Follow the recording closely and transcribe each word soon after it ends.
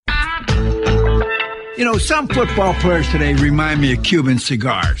You know, some football players today remind me of Cuban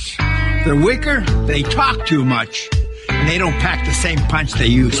cigars. They're weaker, they talk too much, and they don't pack the same punch they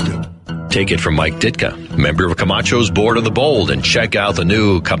used to. Take it from Mike Ditka, member of Camacho's Board of the Bold, and check out the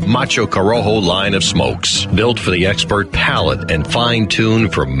new Camacho Corojo line of smokes. Built for the expert palate and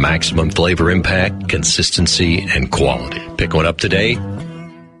fine-tuned for maximum flavor impact, consistency, and quality. Pick one up today.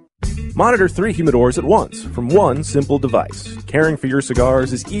 Monitor 3 humidors at once from one simple device. Caring for your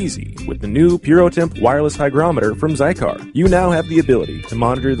cigars is easy with the new PuroTemp wireless hygrometer from Zycar. You now have the ability to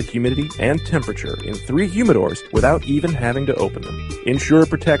monitor the humidity and temperature in 3 humidors without even having to open them. Ensure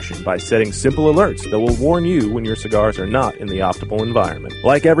protection by setting simple alerts that will warn you when your cigars are not in the optimal environment.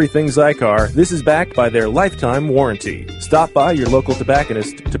 Like everything Zycar, this is backed by their lifetime warranty. Stop by your local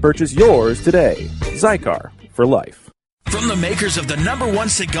tobacconist to purchase yours today. Zycar, for life. From the makers of the #1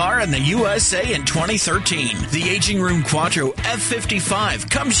 cigar in the USA in 2013, the Aging Room Quattro F55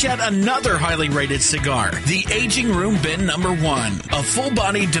 comes yet another highly rated cigar, the Aging Room Bin #1, a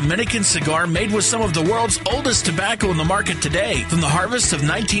full-bodied Dominican cigar made with some of the world's oldest tobacco in the market today, from the harvests of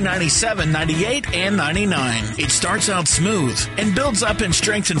 1997, 98, and 99. It starts out smooth and builds up in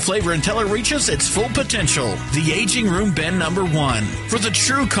strength and flavor until it reaches its full potential. The Aging Room Bin #1, for the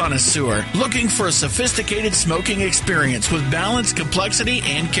true connoisseur looking for a sophisticated smoking experience with balance, complexity,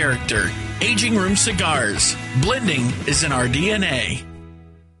 and character. Aging Room Cigars. Blending is in our DNA.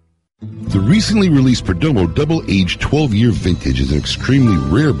 The recently released Perdomo Double-Aged 12-Year Vintage is an extremely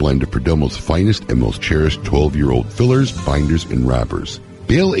rare blend of Perdomo's finest and most cherished 12-year-old fillers, binders, and wrappers.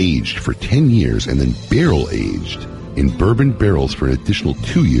 Bale-aged for 10 years and then barrel-aged in bourbon barrels for an additional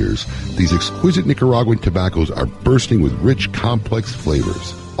 2 years, these exquisite Nicaraguan tobaccos are bursting with rich, complex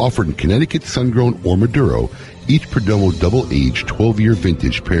flavors. Offered in Connecticut, sun-grown, or Maduro, each Perdomo Double-Aged 12-Year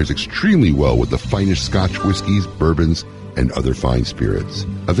Vintage pairs extremely well with the finest Scotch whiskeys, bourbons, and other fine spirits.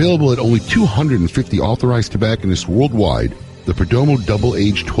 Available at only 250 authorized tobacconists worldwide, the Perdomo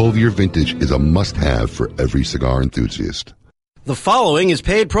Double-Aged 12-Year Vintage is a must-have for every cigar enthusiast. The following is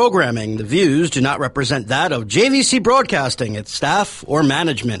paid programming. The views do not represent that of JVC Broadcasting, its staff, or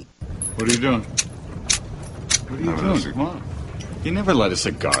management. What are you doing? What are you doing? Come on. You never light a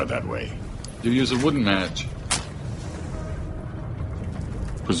cigar that way. You use a wooden match.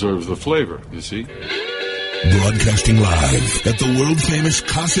 Preserves the flavor, you see? Broadcasting live at the world-famous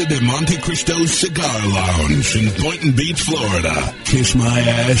Casa de Monte Cristo Cigar Lounge in Boynton Beach, Florida. Kiss My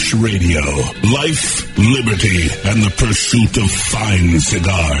Ash Radio. Life, liberty, and the pursuit of fine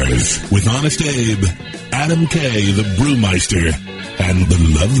cigars. With Honest Abe, Adam K., the Brewmeister, and the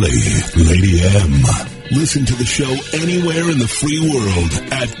lovely Lady M. Listen to the show anywhere in the free world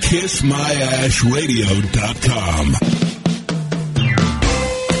at KissMyAshRadio.com.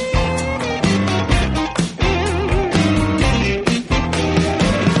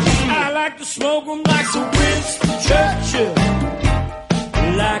 Smoke 'em like Sir Winston Churchill,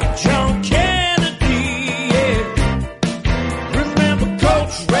 like John Kennedy, yeah. Remember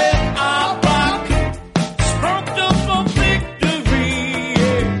Coach Red Auerbach, smoked up for victory,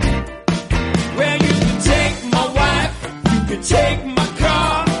 yeah. Well, you can take my wife, you can take my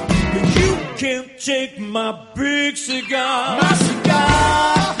car, but you can't take my big cigar. My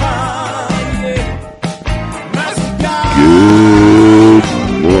cigar, yeah. My cigar. Good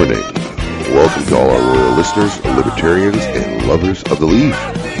morning. Welcome to all our loyal listeners, libertarians, and lovers of the leaf.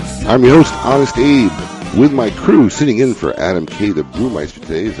 I'm your host, Honest Abe, with my crew. Sitting in for Adam K., the Brewmeister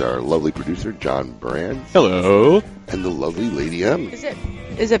today, is our lovely producer, John Brand. Hello. And the lovely Lady M.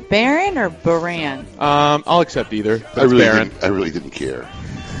 Is it Baron or Baran? I'll accept either. I really didn't care.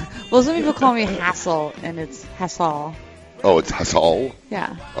 Well, some people call me Hassel, and it's Hassel. Oh, it's Hassel?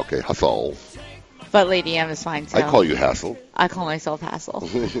 Yeah. Okay, Hassel. But Lady M is fine, too. I call you Hassel. I call myself Hassel.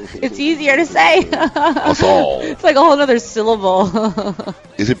 It's easier to say. Hassel. It's like a whole other syllable.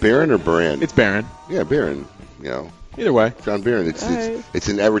 Is it Baron or Baran? It's Baron. Yeah, Baron. You know. Either way. John Barron. It's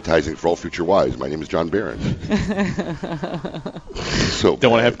in advertising for all future wives. My name is John Barron. So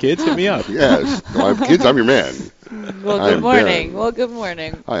don't want to have kids? Hit me up. Yes. Don't have kids? I'm your man. Well, good morning. Well, good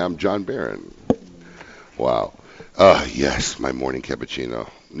morning. Hi, I'm John Barron. Wow. Yes, my morning cappuccino.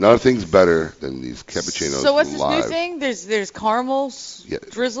 Nothing's better than these cappuccinos. So what's live. This new thing? There's caramels,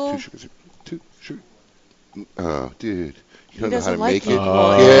 drizzle. 2 sugars. Dude, you don't know how to like make it.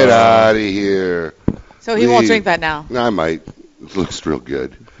 Get out of here. So he won't drink that now. No, I might. It looks real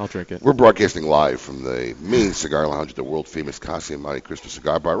good. I'll drink it. We're broadcasting live from the main cigar lounge at the world-famous Casa de Monte Cristo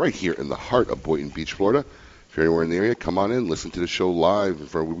Cigar Bar right here in the heart of Boynton Beach, Florida. If you're anywhere in the area, come on in, listen to the show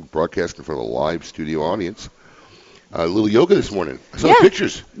live. We're broadcasting in front of a live studio audience. A little yoga this morning. I saw the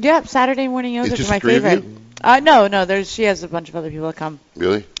pictures. Yep, Saturday morning yoga is my favorite. No. She has a bunch of other people that come.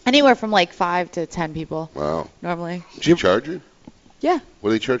 Really? Anywhere from like 5 to 10 people. Wow. Normally. Did you charge you? Yeah. What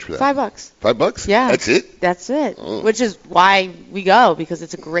do they charge for that? $5. $5? Yeah. That's it? That's it. Oh. Which is why we go, because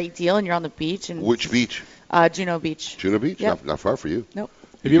it's a great deal and you're on the beach. And Which beach? Juneau Beach. Juneau Beach? Yep. Not far for you. Nope.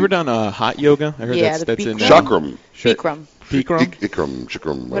 Have you ever done hot yoga? I heard Yeah, that's the in Chakram. Bikram.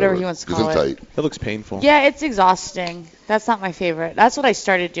 Ikram. Whatever he wants to call it. That looks painful. Yeah, it's exhausting. That's not my favorite. That's what I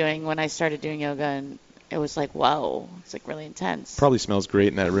started doing when I started doing yoga, and it was like, whoa, it's like really intense. Probably smells great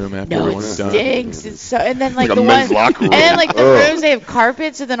in that room after No, it everyone's done. stinks. It's so, and then like Like a the men's one, locker room. and then like the Ugh. rooms, they have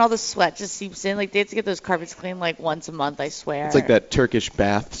carpets, and then all the sweat just seeps in. Like they have to get those carpets cleaned like once a month, I swear. It's like that Turkish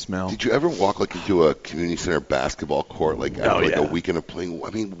bath smell. Did you ever walk like into a community center basketball court like after like a weekend of playing?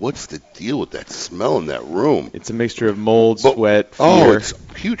 I mean, what's the deal with that smell in that room? It's a mixture of mold, sweat, fear. Oh, it's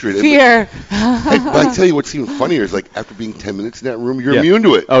putrid. Fear. But I tell you what's even funnier is like after being 10 minutes in that room, you're Yeah. immune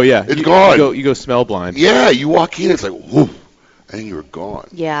to it. Oh yeah, It's gone. You go smell blind. Yeah, you walk in, it's like, whoop, and you're gone.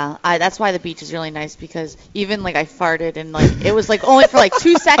 Yeah, that's why the beach is really nice, because even like I farted and like it was like only for like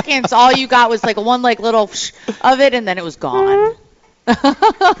 2 seconds. All you got was like one like little of it, and then it was gone.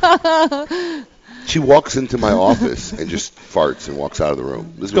 She walks into my office and just farts and walks out of the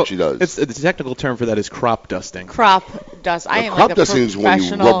room. This is what she does. It's the technical term for that is crop dusting. Crop dust. I am crop like a dusting is when you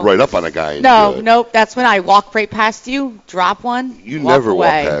professional. rub right up on a guy. And No, do it. nope. That's when I walk right past you, drop one, You walk never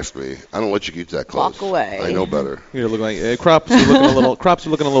away. walk past me. I don't let you get that close. Walk away. I know better. You look like crops are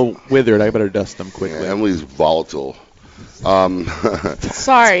looking a little withered. I better dust them quickly. Yeah, Emily's volatile.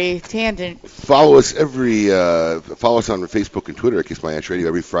 Sorry, tangent. Follow us on Facebook and Twitter at Kiss My Ash Radio.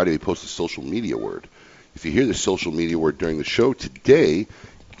 Every Friday we post a social media word. If you hear the social media word during the show today,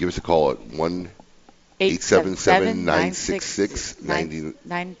 give us a call at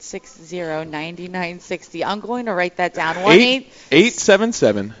 1-877-960-9960. I'm going to write that down.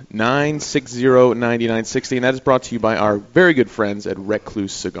 877-960-9960, and that is brought to you by our very good friends at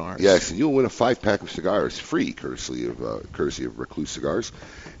Recluse Cigars. Yes, and you'll win a 5-pack of cigars free, courtesy of Recluse Cigars.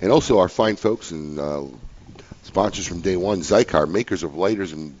 And also our fine folks and sponsors from day one, Zycar, makers of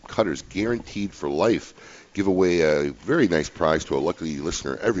lighters and cutters, guaranteed for life. Give away a very nice prize to a lucky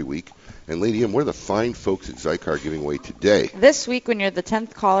listener every week. And Lady M, what are the fine folks at Zycar giving away today? This week, when you're the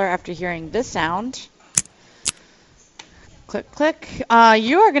 10th caller after hearing this sound, click, click,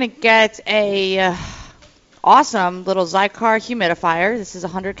 you are going to get a awesome little Zycar humidifier. This is a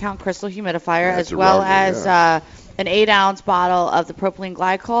 100-count crystal humidifier, as well as an 8-ounce bottle of the propylene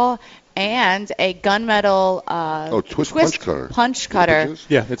glycol and a gunmetal twist punch cutter.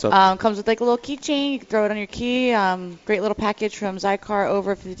 Yeah, it's up. Comes with like a little keychain. You can throw it on your key. Great little package from Zycar.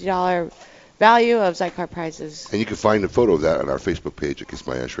 Over $50 value of Zycar prizes. And you can find a photo of that on our Facebook page at Kiss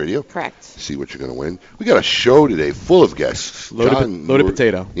My Ash Radio. Correct. See what you're going to win. We got a show today full of guests. Loaded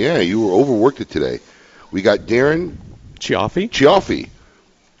potato. Yeah, you were overworked it today. We got Darren Chiaffi.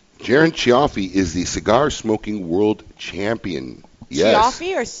 Darren Chiaffi is the cigar smoking world champion. Yes.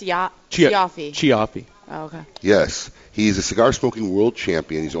 Chiaffi or Chiaffi? Chiaffi. Oh, okay. Yes. He's a cigar smoking world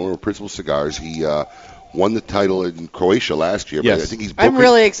champion. He's owner of Principal Cigars. He won the title in Croatia last year. Yes. But I think he's I'm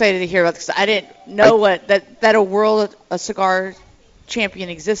really excited to hear about this. I didn't know that a cigar champion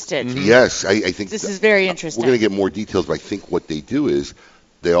existed. Mm-hmm. Yes, I think this is very interesting. We're going to get more details, but I think what they do is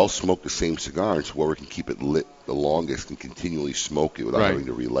they all smoke the same cigar, and so whoever can keep it lit the longest and continually smoke it without having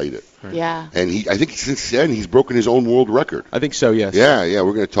to relight it. Right. Yeah. And I think since then he's broken his own world record. I think so, yes. Yeah,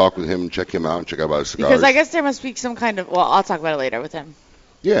 we're going to talk with him and check him out and check out about his cigars. Because I guess there must be some kind of, well, I'll talk about it later with him.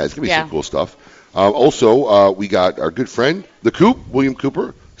 Yeah, it's going to be some cool stuff. Also, we got our good friend, The Coop, William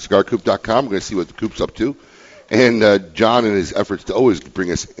Cooper, cigarcoop.com. We're going to see what The Coop's up to. And John, in his efforts to always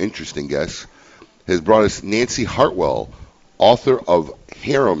bring us interesting guests, has brought us Nancy Hartwell, author of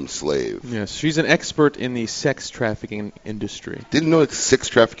Harem Slave. Yes, she's an expert in the sex trafficking industry. Didn't know that sex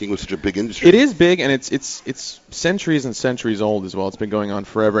trafficking was such a big industry. It is big, and it's centuries and centuries old as well. It's been going on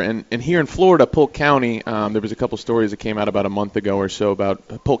forever. And here in Florida, Polk County, there was a couple stories that came out about a month ago or so about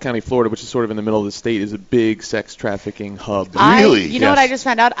Polk County, Florida, which is sort of in the middle of the state, is a big sex trafficking hub. Really? You know what I just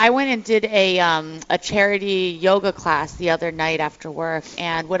found out? I went and did a charity yoga class the other night after work,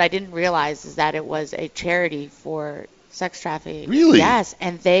 and what I didn't realize is that it was a charity for sex trafficking. Really? Yes,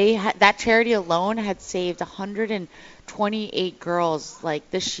 and that charity alone had saved 128 girls like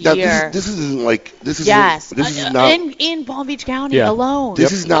this year. Now, this isn't like this is yes, this is not in Palm Beach County alone.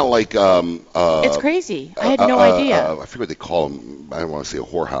 This is not like it's crazy. I had no idea. I forget what they call them. I don't want to say a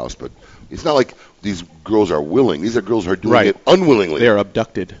whorehouse, but it's not like these girls are willing. These are girls who are doing it unwillingly. They are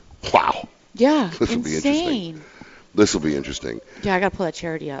abducted. Wow. Yeah, This will be interesting. This will be interesting. Yeah, I got to pull that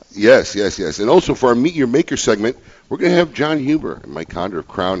charity up. Yes. And also for our Meet Your Maker segment, we're going to have John Huber and Mike Conder of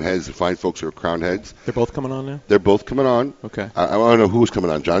Crown Heads, the fine folks who are Crown Heads. They're both coming on now? They're both coming on. Okay. I don't know who's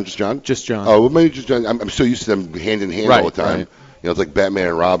coming on. John? Just John? Just John. Oh, well, maybe just John. I'm so used to them hand in hand all the time. Right. You know, it's like Batman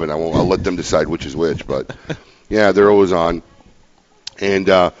and Robin. I'll let them decide which is which. But, yeah, they're always on. And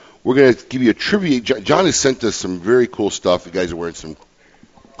we're going to give you a trivia. John has sent us some very cool stuff. You guys are wearing some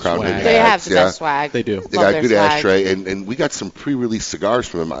Crown Head hats. They have the best swag. They do. They got a good ashtray, and we got some pre-released cigars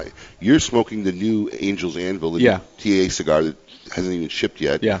from them. You're smoking the new Angel's Anvil, the new TA cigar that hasn't even shipped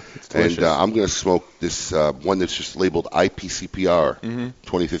yet. Yeah, it's delicious. And I'm going to smoke this one that's just labeled IPCPR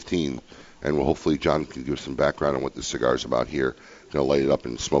 2015, and hopefully John can give us some background on what this cigar is about here. I'm going to light it up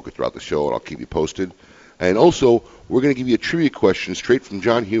and smoke it throughout the show, and I'll keep you posted. And also, we're going to give you a trivia question straight from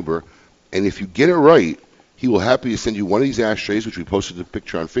John Huber, and if you get it right, he will happily send you one of these ashtrays, which we posted a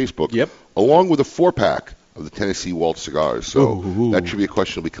picture on Facebook, along with a 4-pack of the Tennessee Walt cigars. So that trivia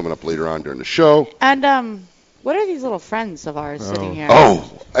question will be coming up later on during the show. And what are these little friends of ours sitting here?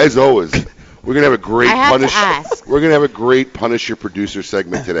 Oh, as always, we're gonna have a great We're gonna have a great Punish Your Producer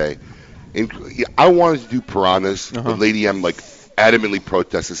segment today. And I wanted to do piranhas, but Lady M adamantly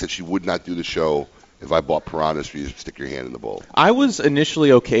protested, said she would not do the show if I bought piranhas for you to stick your hand in the bowl. I was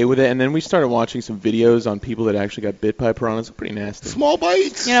initially okay with it, and then we started watching some videos on people that actually got bit by piranhas. Pretty nasty. Small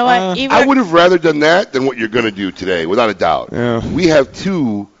bites. You know what? I would have rather done that than what you're going to do today, without a doubt. Yeah. We have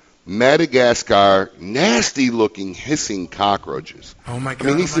 2 Madagascar, nasty-looking, hissing cockroaches. Oh, my God. I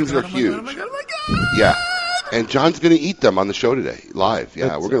mean, these things are huge. Oh, my God. Yeah. And John's going to eat them on the show today, live.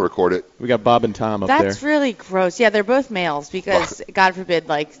 Yeah, we're going to record it. We got Bob and Tom up there. That's really gross. Yeah, they're both males because, God forbid,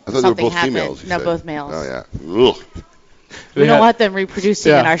 I thought something they were both happened. females. No, both males. Oh, yeah. Ugh. We don't want them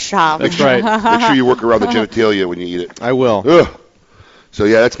reproducing in our shop. That's right. Make sure you work around the genitalia when you eat it. I will. Ugh. So,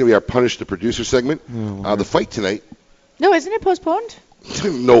 yeah, that's going to be our Punish the Producer segment. The fight tonight. No, isn't it postponed?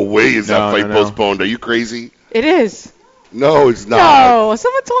 No way is that fight no. postponed. Are you crazy? It is. No, it's not. No,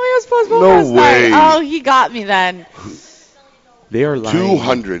 someone told me it was postponed last No way. night. Oh, he got me then. They are lying.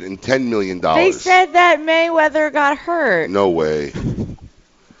 $210 million. They said that Mayweather got hurt. No way.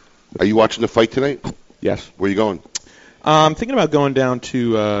 Are you watching the fight tonight? Yes. Where are you going? I'm thinking about going down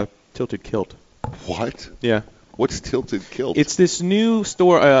to Tilted Kilt. What? Yeah. What's Tilted Kilt? It's this new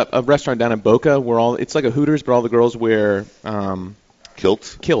store, a restaurant down in Boca, where it's like a Hooters, but all the girls wear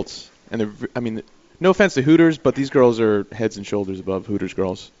kilts. Kilts, and they're, no offense to Hooters, but these girls are heads and shoulders above Hooters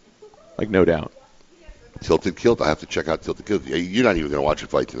girls, like no doubt. Tilted Kilt. I have to check out Tilted Kilt. You're not even going to watch a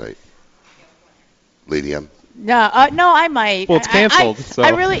fight tonight, Lady M. No, I might. Well, it's canceled. I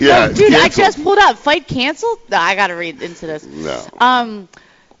really, Yeah, no, dude. canceled. I just pulled up. Fight canceled. No, I got to read into this. No.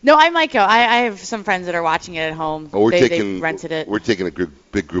 No, I might go. I have some friends that are watching it at home. Oh, they rented it. We're taking a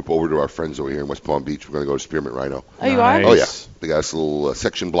big group over to our friends over here in West Palm Beach. We're going to go to Spearmint Rhino. Oh, you are? Oh, yeah. They got us a little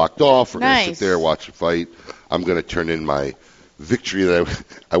section blocked off. We're going to Nice. sit there, watch the fight. I'm going to turn in my victory that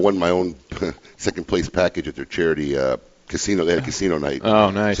I won my own second place package at their charity casino. They had a casino night. Oh,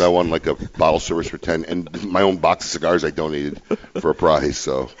 nice. So I won like a bottle service for 10 and my own box of cigars I donated for a prize.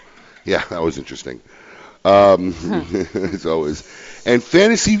 So, yeah, that was interesting. As always. And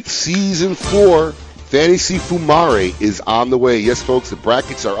Fantasy Season 4, Fantasy Fumare, is on the way. Yes, folks, the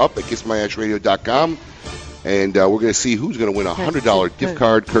brackets are up at KissMyAshRadio.com. And we're going to see who's going to win a $100 gift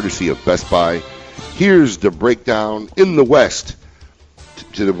card courtesy of Best Buy. Here's the breakdown in the West.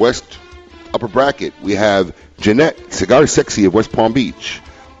 To the West upper bracket, we have Jeanette, Cigar Sexy of West Palm Beach.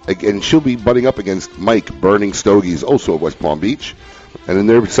 Again, she'll be butting up against Mike, Burning Stogies, also of West Palm Beach. And in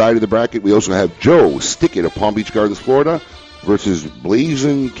their side of the bracket, we also have Joe Stickett of Palm Beach Gardens, Florida, versus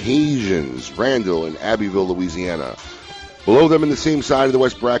Blazing Cajuns, Randall and Abbeville, Louisiana. Below them in the same side of the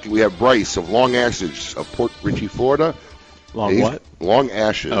West bracket, we have Bryce of Long Ashes of Port Richey, Florida. Long what? Long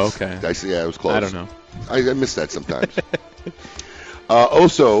Ashes. Oh, okay. Yeah, it was close. I don't know. I miss that sometimes.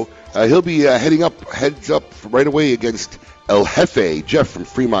 Also, he'll be heads up right away against El Jefe, Jeff from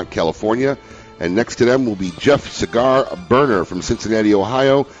Fremont, California. And next to them will be Jeff Cigar Burner from Cincinnati,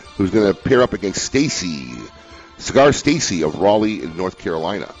 Ohio, who's going to pair up against Cigar Stacy of Raleigh in North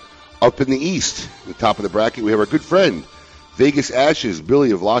Carolina. Up in the East, the top of the bracket, we have our good friend, Vegas Ashes,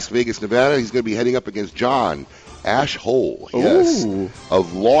 Billy of Las Vegas, Nevada. He's going to be heading up against John Ash Hole, yes,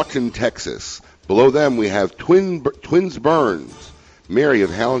 of Lawton, Texas. Below them, we have Twins Burns, Mary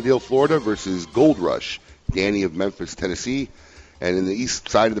of Hallandale, Florida, versus Gold Rush, Danny of Memphis, Tennessee. And in the east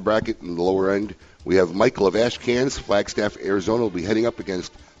side of the bracket, in the lower end, we have Michael of Ashcans, Flagstaff, Arizona, will be heading up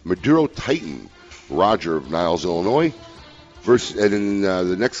against Maduro Titan, Roger of Niles, Illinois. And in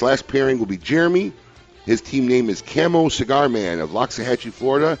the last pairing will be Jeremy. His team name is Camo Cigar Man of Loxahatchee,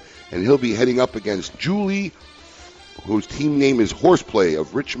 Florida, and he'll be heading up against Julie whose team name is Horseplay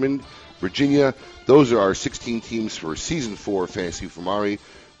of Richmond, Virginia. Those are our 16 teams for Season 4 of Fantasy Fumari.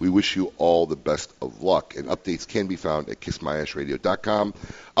 We wish you all the best of luck, and updates can be found at kissmyashradio.com.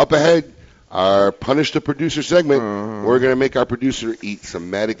 Up ahead, our Punish the Producer segment. We're going to make our producer eat some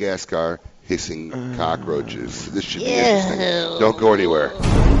Madagascar hissing cockroaches. This should be interesting. Don't go anywhere.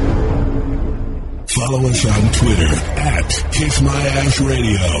 Follow us on Twitter at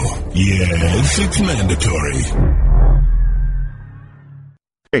KissMyAssRadio. Yes, it's mandatory.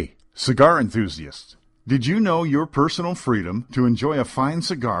 Hey, cigar enthusiasts. Did you know your personal freedom to enjoy a fine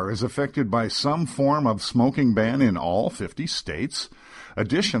cigar is affected by some form of smoking ban in all 50 states?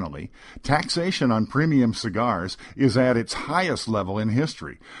 Additionally, taxation on premium cigars is at its highest level in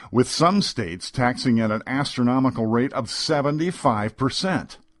history, with some states taxing at an astronomical rate of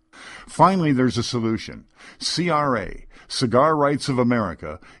 75%. Finally, there's a solution. CRA, Cigar Rights of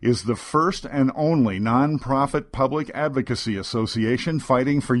America, is the first and only non-profit public advocacy association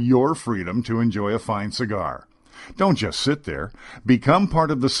fighting for your freedom to enjoy a fine cigar. Don't just sit there. Become part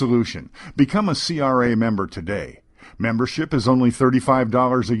of the solution. Become a CRA member today. Membership is only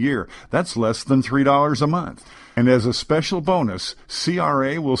 $35 a year. That's less than $3 a month. And as a special bonus,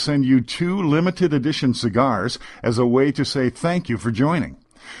 CRA will send you 2 limited edition cigars as a way to say thank you for joining.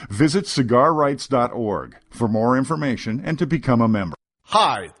 Visit cigarrights.org for more information and to become a member.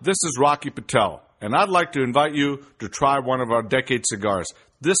 Hi, this is Rocky Patel, and I'd like to invite you to try one of our Decade cigars.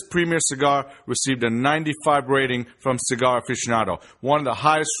 This premier cigar received a 95 rating from Cigar Aficionado, one of the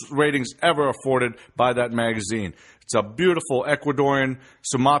highest ratings ever afforded by that magazine. It's a beautiful Ecuadorian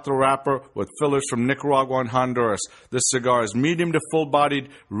Sumatra wrapper with fillers from Nicaragua and Honduras. This cigar is medium to full-bodied,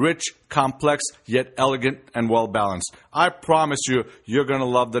 rich, complex, yet elegant and well-balanced. I promise you, you're going to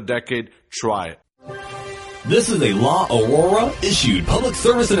love the Decade. Try it. This is a La Aurora issued public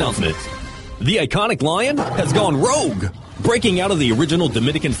service announcement. The iconic lion has gone rogue. Breaking out of the original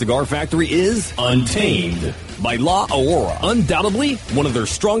Dominican cigar factory is Untamed by La Aurora. Undoubtedly, one of their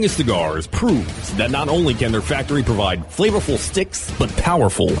strongest cigars proves that not only can their factory provide flavorful sticks, but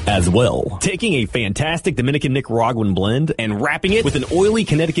powerful as well. Taking a fantastic Dominican Nicaraguan blend and wrapping it with an oily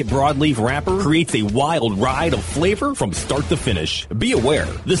Connecticut broadleaf wrapper creates a wild ride of flavor from start to finish. Be aware,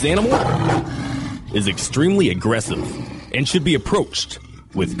 this animal is extremely aggressive and should be approached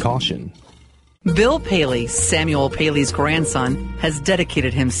with caution. Bill Paley, Samuel Paley's grandson, has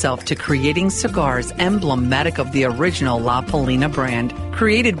dedicated himself to creating cigars emblematic of the original La Polina brand,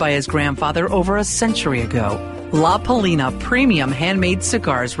 created by his grandfather over a century ago. La Polina premium handmade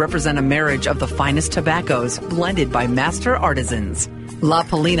cigars represent a marriage of the finest tobaccos blended by master artisans. La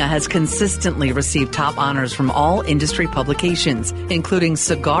Polina has consistently received top honors from all industry publications, including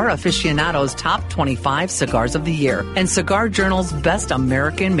Cigar Aficionado's Top 25 Cigars of the Year and Cigar Journal's Best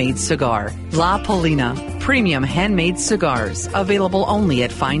American-Made Cigar. La Polina, premium handmade cigars, available only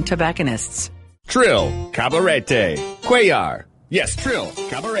at fine tobacconists. Trill, Cabarete, Cuellar. Yes, Trill,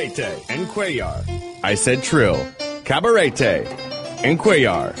 Cabarete, and Cuellar. I said Trill, Cabarete, and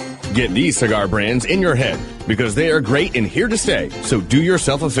Cuellar. Get these cigar brands in your head because they are great and here to stay. So do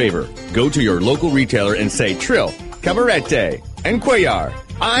yourself a favor. Go to your local retailer and say Trill, Cabarete, and Cuellar.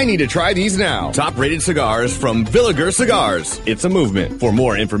 I need to try these now. Top-rated cigars from Villager Cigars. It's a movement. For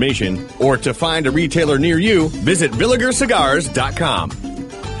more information or to find a retailer near you, visit villagercigars.com.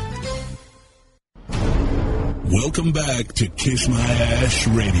 Welcome back to Kiss My Ash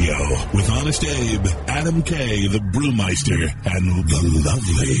Radio with Honest Abe, Adam K, the Brewmeister, and the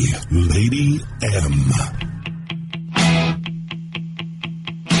lovely Lady M.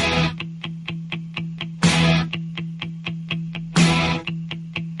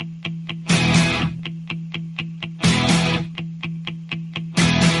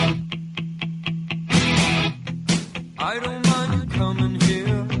 I don't mind coming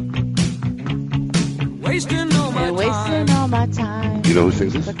here, wasting all my time. You know who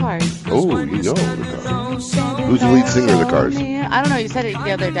sings this? The Cars. Oh, you know the Cars. Who's the lead singer of the Cars? I don't know. You said it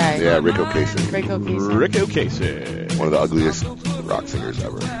the other day. Yeah, Rick Ocasek. Rick Ocasek. Rick Ocasek. One of the ugliest rock singers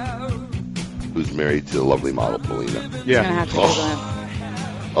ever. Who's married to the lovely model Polina. Yeah. Gonna have to Google him.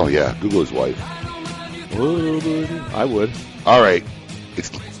 Oh yeah, Google his wife. I would. All right, it's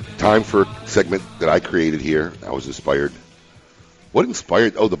time for a segment that I created here. I was inspired. What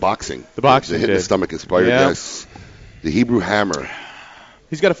inspired? Oh, the boxing. The boxing. The hit in the stomach inspired. Yeah. Yes. The Hebrew Hammer.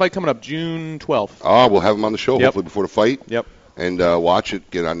 He's got a fight coming up June 12th. Oh, we'll have him on the show hopefully before the fight. Yep. And watch it.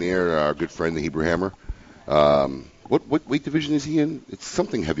 Get on the air. Our good friend, the Hebrew Hammer. What weight division is he in? It's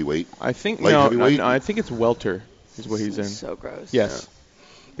something heavyweight. I think Light heavyweight? I think it's welter is what he's in. So gross. Yes.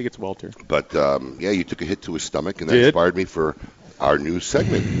 I think it's welter. But yeah, you took a hit to his stomach, and that Did. inspired me for our new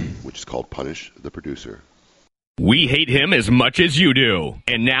segment, which is called Punish the Producer. We hate him as much as you do.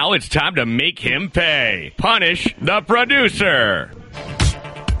 And now it's time to make him pay. Punish the producer.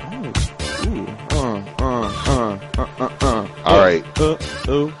 All right.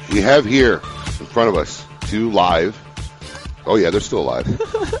 We have here in front of us 2 live. Oh, yeah, they're still alive.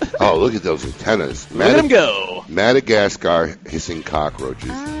 Oh, look at those antennas. Let them go. Madagascar hissing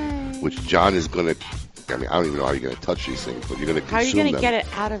cockroaches, which John is going to... I mean, I don't even know how you're going to touch these things, but you're going to consume them. How are you going to get it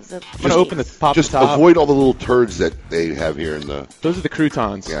out of the... I'm going to open the top. Just avoid all the little turds that they have here in the... Those are the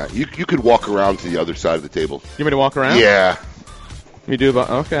croutons. Yeah, you could walk around to the other side of the table. You want me to walk around? Yeah. You do about...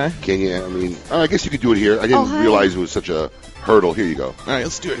 Okay. Can you? I mean, I guess you could do it here. I didn't realize it was such a hurdle. Here you go. All right,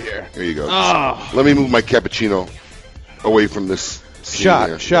 let's do it here. Here you go. Oh. Let me move my cappuccino away from this scene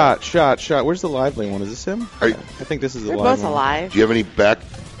here. Shot. Where's the lively one? Is this him? I think this is the They're live one. both alive. Do you have any back?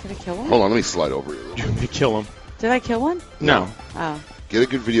 Did I kill one? Hold on, let me slide over here. You want me to kill him? Did I kill one? No. Oh. Get a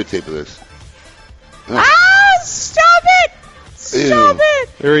good videotape of this. Stop it! Stop it!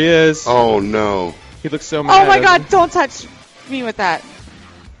 There he is. Oh, no. He looks so mad. Oh, my God. Don't touch me with that.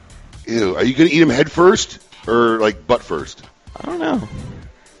 Ew. Are you going to eat him head first or, like, butt first? I don't know.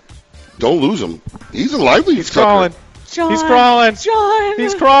 Don't lose him. He's a lively He's crawling. John. He's crawling. John.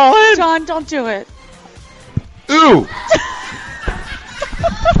 He's crawling. John, don't do it. Ew.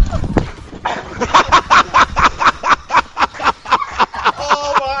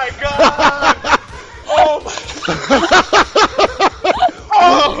 Oh, my God. Oh, my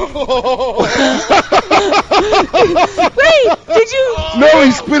Wait, did you? No,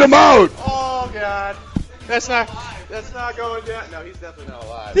 he spit him out. Oh, God. That's not going down. No, he's definitely not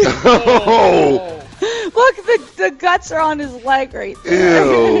alive. Oh. Look, the guts are on his leg right there.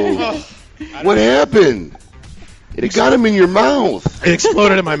 Ew. What happened? It got him in your mouth. It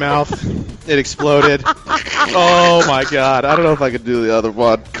exploded in my mouth. It exploded. Oh, my God. I don't know if I could do the other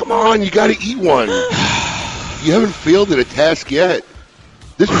one. Come on, you got to eat one. You haven't failed at a task yet.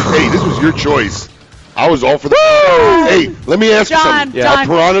 This was your choice. I was all for the... Hey, let me ask you something. Are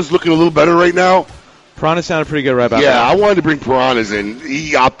piranhas looking a little better right now? Piranhas sounded pretty good right about now. Yeah, I wanted to bring piranhas in.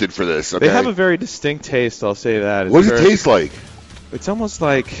 He opted for this. Okay? They have a very distinct taste, I'll say that. What does it taste like? It's almost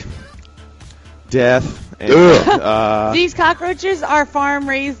like death. And, These cockroaches are farm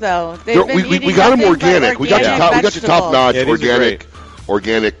raised, though. We got them organic. We got the top notch organic.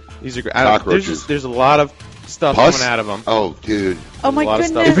 These are great. Cockroaches. There's a lot of stuff coming out of them. Oh, dude. Oh my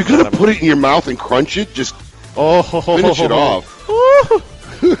goodness. If you're gonna put it in your mouth and crunch it, just finish it off.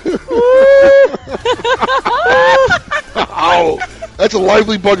 Ow! That's a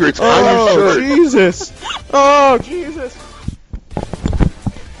lively bugger. It's on your shirt. Jesus! Oh, Jesus!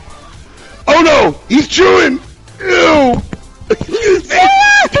 Oh no! He's chewing! Ew!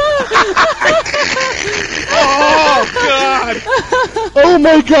 Oh God! Oh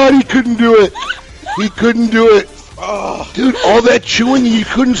my God! He couldn't do it. He couldn't do it. Oh. Dude, all that chewing you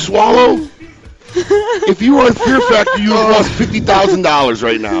couldn't swallow. If you were on Fear Factor, you would have lost $50,000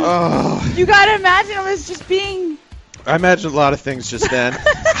 right now. Oh. You gotta imagine it was just being... I imagined a lot of things just then.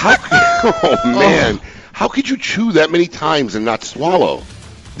 Oh, man. How could you chew that many times and not swallow?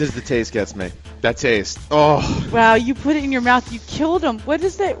 The taste gets me. That taste. Oh. Wow, you put it in your mouth. You killed them. What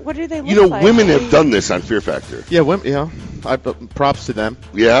is that? What do they look like? Women have done this on Fear Factor. Yeah, women. Yeah. Props to them.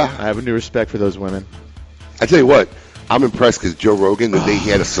 Yeah. I have a new respect for those women. I tell you what, I'm impressed because Joe Rogan, they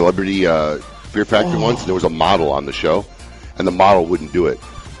had a celebrity Fear Factor once, and there was a model on the show, and the model wouldn't do it.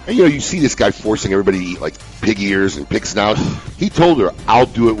 And, you see this guy forcing everybody to eat, like, pig ears and pig snouts. He told her, I'll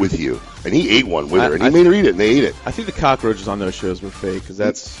do it with you. And he ate one with her, and he made her eat it, and they ate it. I think the cockroaches on those shows were fake, because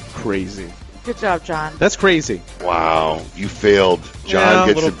that's crazy. Good job, John. That's crazy. Wow, you failed. John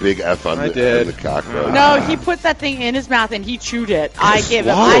gets a big F on the cockroach. No, he put that thing in his mouth and he chewed it. I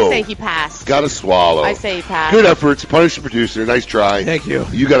say he passed. Got to swallow. I say he passed. Good efforts. Punish the producer. Nice try. Thank you.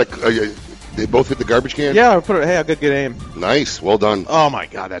 You got to... they both hit the garbage can? Yeah, I got good aim. Nice. Well done. Oh, my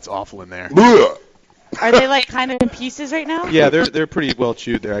God, that's awful in there. Are they like kind of in pieces right now? Yeah, they're pretty well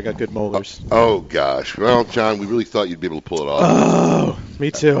chewed there. I got good molars. Oh gosh. Well, John, we really thought you'd be able to pull it off. Oh,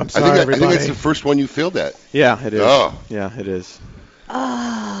 me too. I'm sorry, everybody. I think that's the first one you failed at. Yeah, it is. Oh. Yeah, it is.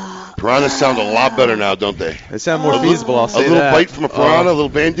 Piranhas sound a lot better now, don't they? They sound more feasible, I'll say that. A little bite from a piranha, a little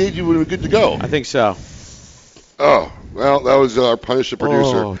Band-Aid, you would have been good to go. I think so. Oh, well, that was our Punish the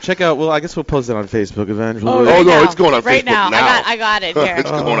Producer. Oh, check out, I guess we'll post it on Facebook eventually. Oh, no, it's going on right Facebook now. I got it here.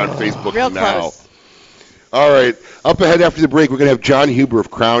 It's going on Facebook Real now. Close. All right. Up ahead after the break, we're going to have John Huber of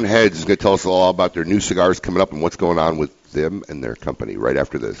Crown Heads. He's going to tell us all about their new cigars coming up and what's going on with them and their company right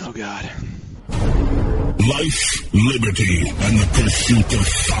after this. Oh, God. Life, liberty, and the pursuit of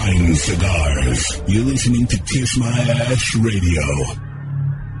fine cigars. You're listening to Kiss My Ash Radio.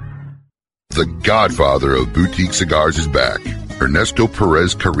 The godfather of boutique cigars is back. Ernesto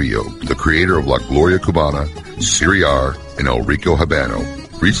Perez Carrillo, the creator of La Gloria Cubana, Siriar, and El Rico Habano,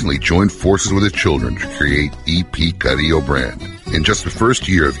 recently joined forces with his children to create EP Carrillo brand. In just the first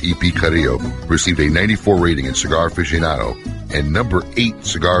year of EP Carrillo, received a 94 rating in Cigar Aficionado and number 8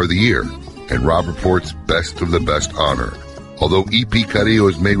 Cigar of the Year, and Rob Report's Best of the Best honor. Although EP Carrillo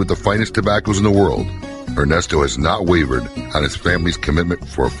is made with the finest tobaccos in the world, Ernesto has not wavered on his family's commitment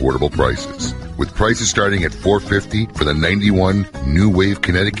for affordable prices. With prices starting at $4.50 for the 91 New Wave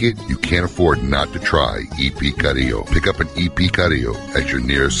Connecticut, you can't afford not to try EP Carrillo. Pick up an EP Carrillo at your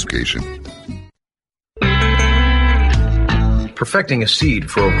nearest location. Perfecting a seed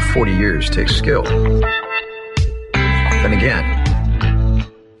for over 40 years takes skill. Then again,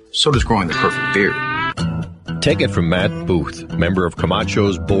 so does growing the perfect beard. Take it from Matt Booth, member of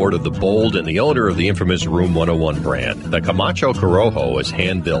Camacho's Board of the Bold and the owner of the infamous Room 101 brand. The Camacho Corojo is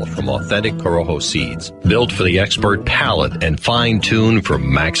hand-built from authentic Corojo seeds, built for the expert palate and fine-tuned for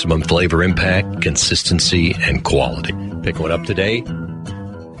maximum flavor impact, consistency, and quality. Pick one up today.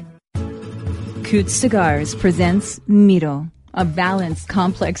 Coots Cigars presents Miro, a balanced,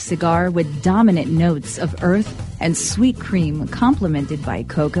 complex cigar with dominant notes of earth and sweet cream complemented by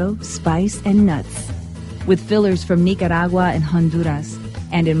cocoa, spice, and nuts. With fillers from Nicaragua and Honduras,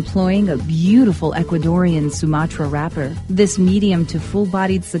 and employing a beautiful Ecuadorian Sumatra wrapper, this medium to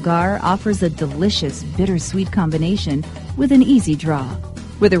full-bodied cigar offers a delicious bittersweet combination with an easy draw.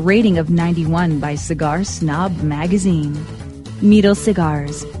 With a rating of 91 by Cigar Snob magazine. Miro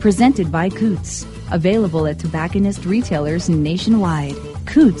Cigars, presented by Coots. Available at tobacconist retailers nationwide.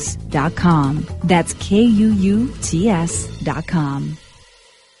 Coots.com. That's KUUTS.com.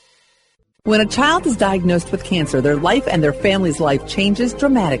 When a child is diagnosed with cancer, their life and their family's life changes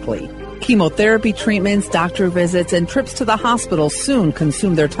dramatically. Chemotherapy treatments, doctor visits, and trips to the hospital soon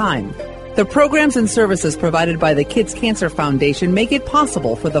consume their time. The programs and services provided by the Kids Cancer Foundation make it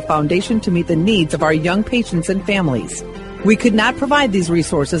possible for the foundation to meet the needs of our young patients and families. We could not provide these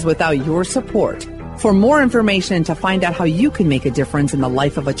resources without your support. For more information and to find out how you can make a difference in the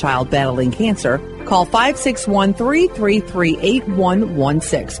life of a child battling cancer, call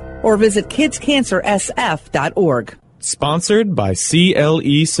 561-333-8116 or visit kidscancersf.org. Sponsored by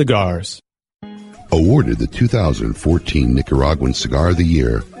CLE Cigars. Awarded the 2014 Nicaraguan Cigar of the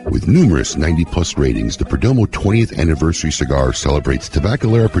Year with numerous 90-plus ratings, the Perdomo 20th Anniversary Cigar celebrates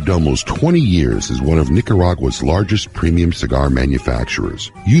Tabacalera Perdomo's 20 years as one of Nicaragua's largest premium cigar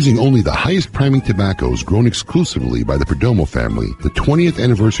manufacturers. Using only the highest priming tobaccos grown exclusively by the Perdomo family, the 20th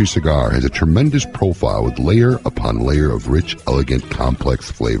Anniversary Cigar has a tremendous profile with layer upon layer of rich, elegant, complex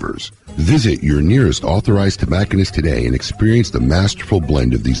flavors. Visit your nearest authorized tobacconist today and experience the masterful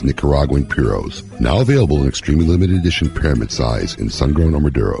blend of these Nicaraguan puros. Now available in extremely limited edition pyramid size in sun-grown or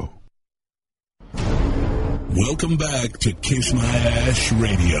Maduro. Welcome back to Kiss My Ash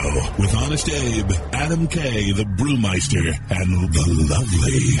Radio with Honest Abe, Adam K., the Brewmeister, and the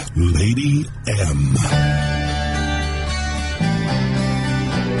lovely Lady M.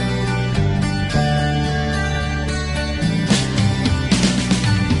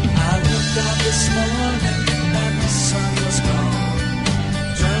 This morning, and the sun was gone.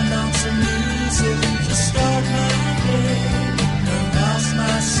 Turned on some music to start my day, and lost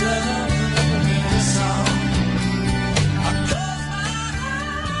myself in a little song. I closed my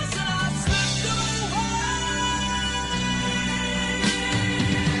eyes and I slipped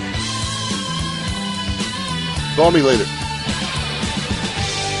away. Call me later.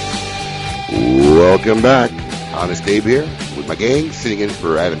 Welcome back. Honest Abe here with my gang. Sitting in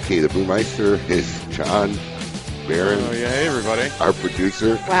for Adam K., the Brewmeister, is John Barron. Oh, yeah, hey, everybody. Our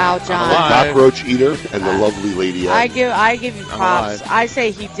producer. Wow, John. The cockroach eater and the lovely Lady M. I give you props. I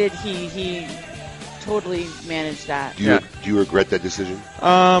say he totally managed that. Do you regret that decision?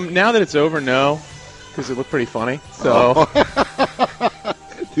 Now that it's over, no, because it looked pretty funny. So,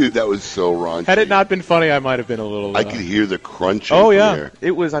 dude, that was so raunchy. Had it not been funny, I might have been a little. I could hear the crunching. Oh yeah, there.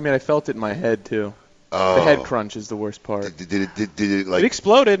 it was. I mean, I felt it in my head too. Oh. The head crunch is the worst part. Did it like? It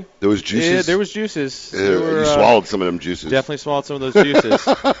exploded. There was juices. Yeah, there was juices. You swallowed some of them juices. Definitely swallowed some of those juices.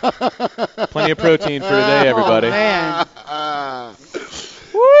 Plenty of protein for today, everybody. Oh, man.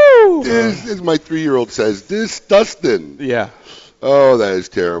 Woo! As my 3-year-old says, disgusting. Yeah. Oh, that is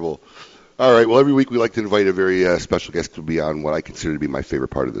terrible. All right. Well, every week we like to invite a very special guest to be on what I consider to be my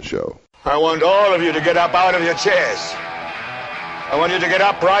favorite part of the show. I want all of you to get up out of your chairs. I want you to get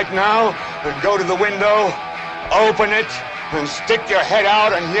up right now and go to the window, open it, and stick your head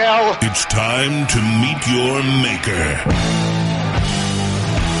out and yell. It's time to meet your maker.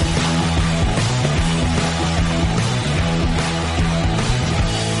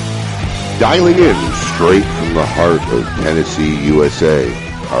 Dialing in straight from the heart of Tennessee, USA,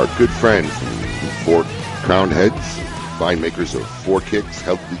 our good friends from Crowned Heads, fine makers of Four Kicks,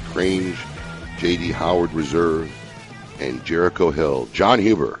 Headley Grange, J.D. Howard Reserve, and Jericho Hill. John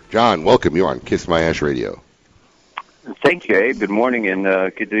Huber. John, welcome. You're on Kiss My Ash Radio. Thank you, Abe. Good morning, and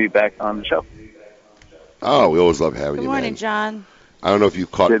good to be back on the show. Oh, we always love having Good you, morning, man. John. I don't know if you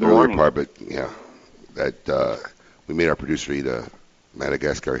caught the Good earlier morning. part, but yeah, that we made our producer eat a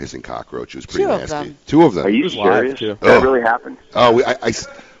Madagascar hissing cockroach. It was pretty Two of nasty. them. Two of them. Are you serious? That really happened? Oh,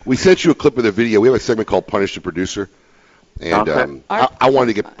 we sent you a clip of the video. We have a segment called Punish the Producer, and Okay. I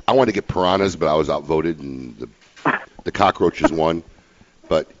wanted to get piranhas, but I was outvoted, and the cockroaches won.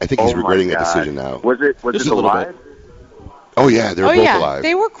 But I think he's Oh, my regretting that God. decision now. Was it Just a little alive? Oh yeah, they're Oh both yeah, alive.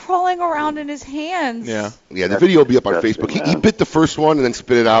 they were crawling around in his hands. Yeah, the video will be up on Facebook. He bit the first one and then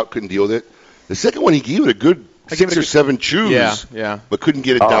spit it out. Couldn't deal with it. The second one, he gave it a good 6 or 7 chews. Yeah. But couldn't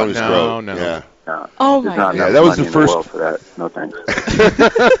get it down his throat. no. Yeah. Oh There's my not God. enough that was the money in first- world for that. No thanks.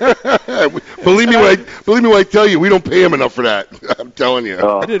 believe me when I tell you, we don't pay him enough for that. I'm telling you.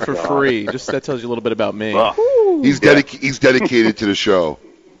 I did it for free. Just that tells you a little bit about me. He's dedicated to the show.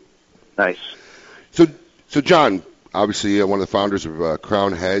 Nice. So John, obviously one of the founders of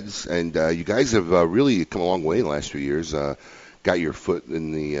Crown Heads, and you guys have really come a long way in the last few years. Got your foot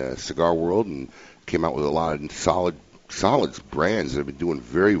in the cigar world and came out with a lot of solid brands that have been doing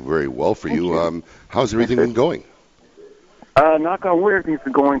very, very well for you. How's everything been going? Knock on wood, everything's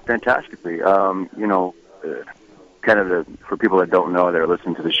been going fantastically. For people that don't know, that are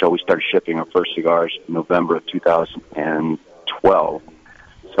listening to the show, we started shipping our first cigars in November of 2012.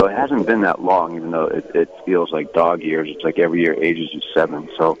 So it hasn't been that long, even though it feels like dog years. It's like every year ages you 7.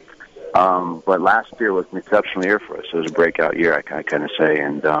 So, but last year was an exceptional year for us. It was a breakout year, I kind of say.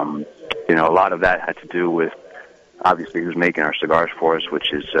 And, a lot of that had to do with, obviously, who's making our cigars for us,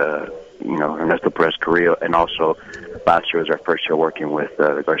 which is, Ernesto Perez Carrillo. And also, last year was our first year working with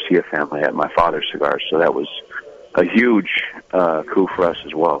the Garcia family at my father's cigars. So that was a huge coup for us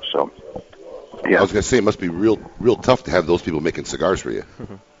as well. So, yeah. I was going to say, it must be real tough to have those people making cigars for you.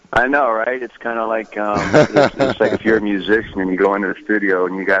 I know, right? It's kind of like it's like if you're a musician and you go into the studio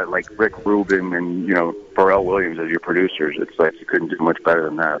and you got like Rick Rubin and Pharrell Williams as your producers. It's like you couldn't do much better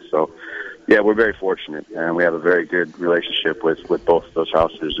than that. So, yeah, we're very fortunate, and we have a very good relationship with both of those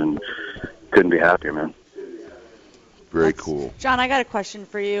houses, and couldn't be happier, man. Very cool. John, I got a question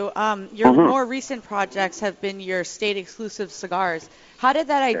for you. Your more recent projects have been your state-exclusive cigars. How did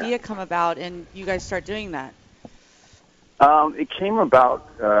that idea come about, and you guys start doing that? It came about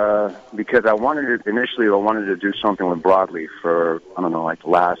because I wanted to do something with Broadleaf for, I don't know, like the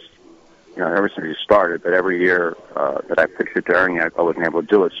last, ever since we started, but every year that I pitched it to Ernie, I wasn't able to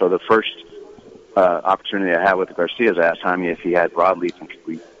do it. So the first opportunity I had with the Garcias, I asked Jaime if he had Broadleaf and could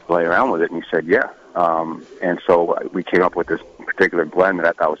we play around with it, and he said, yeah. And so we came up with this particular blend that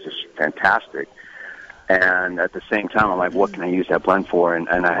I thought was just fantastic. And at the same time, I'm like, what can I use that blend for? And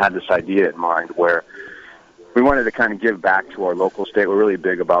I had this idea in mind where we wanted to kind of give back to our local state. We're really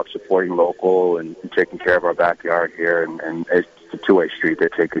big about supporting local and taking care of our backyard here, and it's a two-way street. They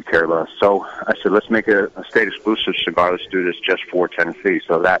take good care of us. So I said, let's make a state-exclusive cigar. Let's do this just for Tennessee.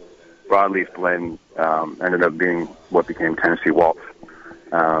 So that Broadleaf blend ended up being what became Tennessee Waltz.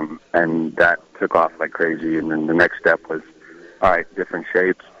 And that took off like crazy. And then the next step was, all right, different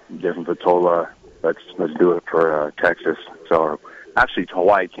shapes, different vitola. Let's do it for Texas. So actually,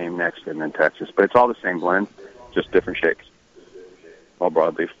 Hawaii came next, and then Texas. But it's all the same blend, just different shapes. All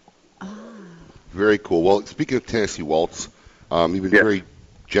broadleaf. Very cool. Well, speaking of Tennessee Waltz, you've been very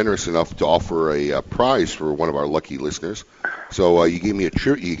generous enough to offer a prize for one of our lucky listeners. So you gave me a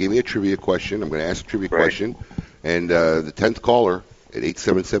trivia question. I'm going to ask a trivia question, and the 10th caller at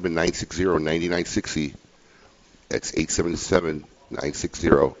 877-960-9960. That's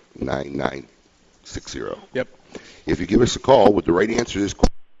 877-960-9960. Yep. If you give us a call with the right answer to this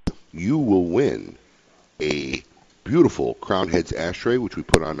question, you will win a beautiful Crown Heads ashtray, which we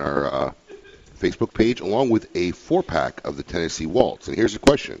put on our Facebook page, along with a 4-pack of the Tennessee Waltz. And here's the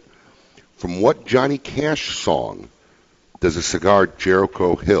question. From what Johnny Cash song does a cigar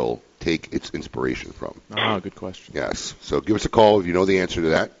Jericho Hill take its inspiration from? Oh, good question. Yes. So give us a call if you know the answer to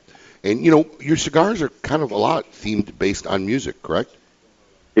that. And, your cigars are kind of a lot themed based on music, correct?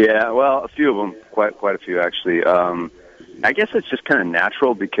 Yeah, well, a few of them, quite a few actually. I guess it's just kind of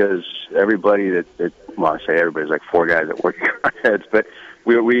natural because everybody I say everybody's like 4 guys that work in our heads, but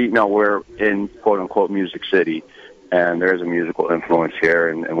we're in quote unquote Music City, and there's a musical influence here,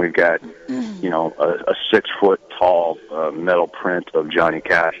 and we've got a 6-foot tall metal print of Johnny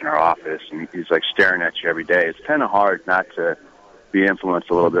Cash in our office, and he's like staring at you every day. It's kind of hard not to be influenced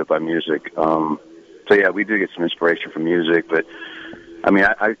a little bit by music. So yeah, we do get some inspiration from music, but I mean,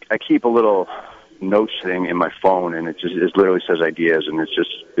 I keep a little notes thing in my phone, and it literally says ideas, and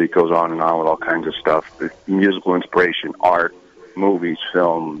it goes on and on with all kinds of stuff. Musical inspiration, art, movies,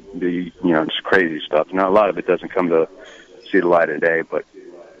 film, just crazy stuff. Now, a lot of it doesn't come to see the light of day, but.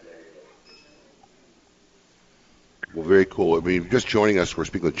 Well, very cool. I mean, just joining us, we're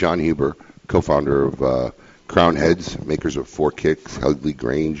speaking with John Huber, co-founder of Crown Heads, makers of Four Kicks, Hughley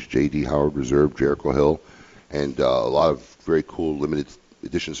Grange, J.D. Howard Reserve, Jericho Hill, and a lot of very cool limited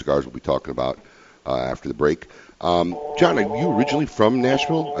edition cigars we'll be talking about after the break. John, are you originally from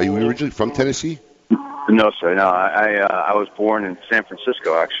Nashville? Are you originally from Tennessee? No, sir. No, I was born in San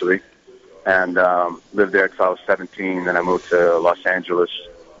Francisco, actually, and lived there until I was 17. Then I moved to Los Angeles,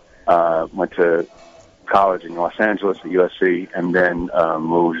 went to college in Los Angeles at USC, and then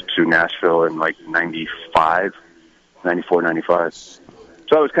moved to Nashville in like 94, 95.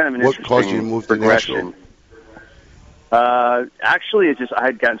 So it was kind of an interesting caused you to move progression. To Nashville? Actually, I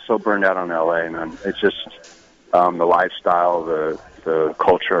had gotten so burned out on LA, man. It's just the lifestyle, the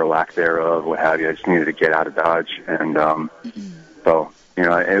culture or lack thereof, what have you. I just needed to get out of Dodge, and so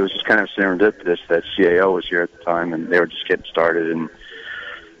it was just kind of serendipitous that CAO was here at the time, and they were just getting started, and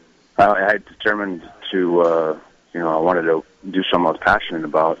I had determined to, I wanted to do something I was passionate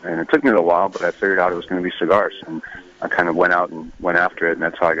about, and it took me a while, but I figured out it was going to be cigars, and I kind of went out and went after it, and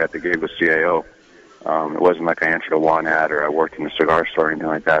that's how I got the gig with CAO. It wasn't like I answered a want ad or I worked in a cigar store or anything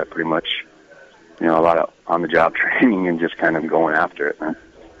like that. Pretty much, a lot of on-the-job training and just kind of going after it, man.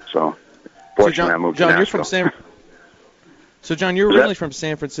 So, fortunately, I moved to Nashville. So, John, you're originally from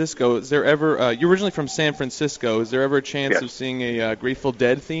San Francisco. Is there ever you're originally from San Francisco? Is there ever a chance of seeing a Grateful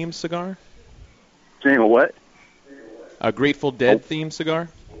Dead themed cigar? Seeing a what? A Grateful Dead themed cigar?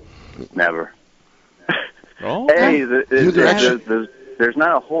 Never. Oh, hey, there's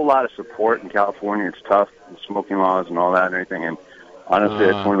not a whole lot of support in California. It's tough, the smoking laws and all that and everything. And honestly,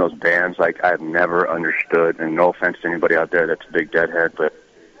 it's one of those bands like I've never understood. And no offense to anybody out there that's a big Deadhead, but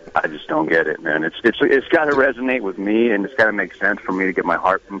I just don't get it, man. It's got to resonate with me, and it's got to make sense for me to get my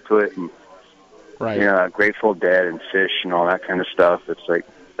heart into it. And Grateful Dead and Fish and all that kind of stuff. It's like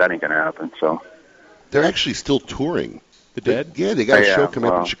that ain't gonna happen. So they're actually still touring. The Dead? Yeah, they got a show coming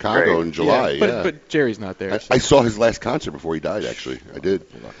up in Chicago in July. Yeah, but Jerry's not there. I saw his last concert before he died. Actually, I did.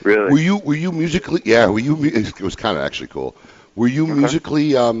 Really? Were you musically? Yeah. It was kind of actually cool. Were you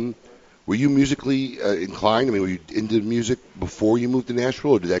musically? Were you musically inclined? I mean, were you into music before you moved to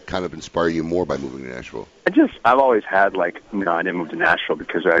Nashville, or did that kind of inspire you more by moving to Nashville? I've always had I didn't move to Nashville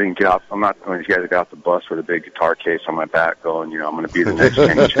because I didn't get off. I'm not one of these guys that got off the bus with a big guitar case on my back going, I'm going to be the next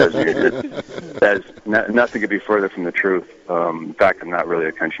Kenny Chesney. Nothing could be further from the truth. In fact, I'm not really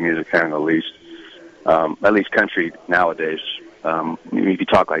a country music fan in the least. At least country nowadays. If you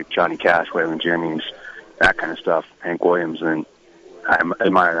talk like Johnny Cash, Waylon Jennings, that kind of stuff, Hank Williams, and I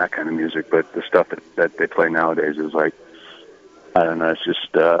admire that kind of music, but the stuff that they play nowadays is like, I don't know, it's just,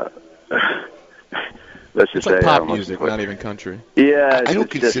 let's just say pop music, not even country. Yeah. I don't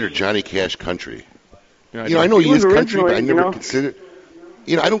consider Johnny Cash country. I know he is country, but I never consider,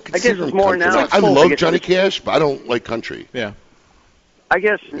 I don't consider him country. Now, I love Johnny Cash, but I don't like country. Yeah. I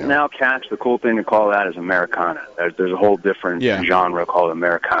guess now Cash, the cool thing to call that is Americana. There's a whole different genre called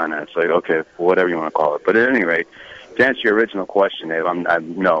Americana. It's like, okay, whatever you want to call it. But at any rate, to answer your original question, Dave,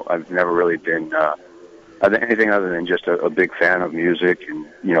 I've never really been anything other than just a big fan of music and,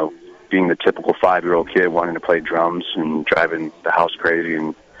 being the typical 5-year-old kid wanting to play drums and driving the house crazy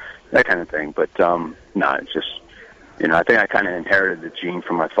and that kind of thing. But, it's just, I think I kind of inherited the gene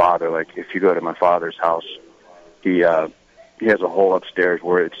from my father. Like, if you go to my father's house, he has a whole upstairs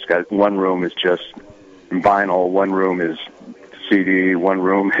where it's got one room is just vinyl, one room is CD, one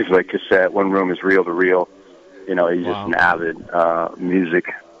room is like cassette, one room is reel-to-reel. He's just an avid music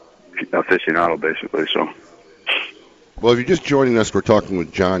aficionado, basically. So, well, if you're just joining us, we're talking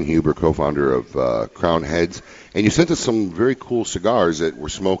with John Huber, co-founder of Crown Heads, and you sent us some very cool cigars that we're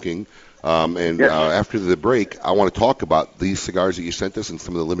smoking. After the break, I want to talk about these cigars that you sent us and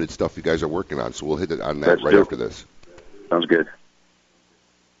some of the limited stuff you guys are working on. So we'll hit it on that after this. Sounds good.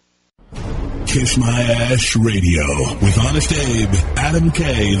 Kiss My Ash Radio with Honest Abe, Adam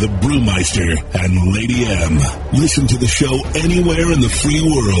K, the Brewmeister, and Lady M. Listen to the show anywhere in the free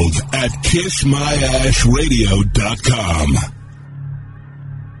world at KissMyAshRadio.com.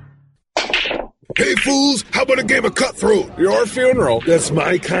 Hey, fools, how about a game of Cutthroat? Your funeral. That's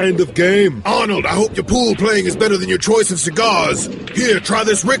my kind of game. Arnold, I hope your pool playing is better than your choice of cigars. Here, try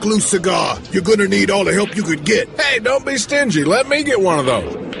this Rick Loose cigar. You're gonna need all the help you could get. Hey, don't be stingy. Let me get one of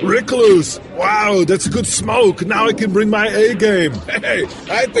those. Recluse. Wow, that's a good smoke. Now I can bring my A game. Hey,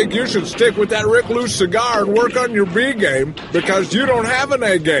 I think you should stick with that Recluse cigar and work on your B game because you don't have an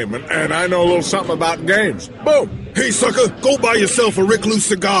A game, and I know a little something about games. Boom. Hey, sucker, go buy yourself a Recluse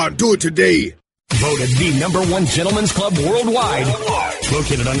cigar and do it today. Voted the #1 gentleman's club worldwide.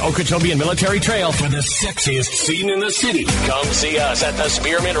 Located on Okeechobee and Military Trail for the sexiest scene in the city. Come see us at the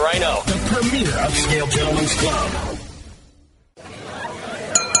Spearmint Rhino, the premier upscale gentleman's club.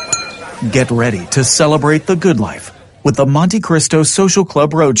 Get ready to celebrate the good life with the Monte Cristo Social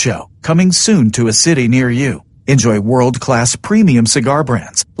Club Roadshow, coming soon to a city near you. Enjoy world-class premium cigar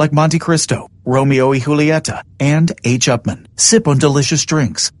brands like Monte Cristo, Romeo y Julieta, and H. Upmann. Sip on delicious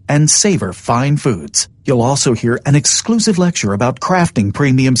drinks and savor fine foods. You'll also hear an exclusive lecture about crafting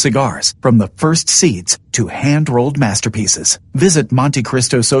premium cigars, from the first seeds to hand-rolled masterpieces. Visit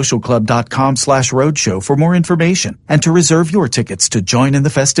MonteCristoSocialClub.com/roadshow for more information and to reserve your tickets to join in the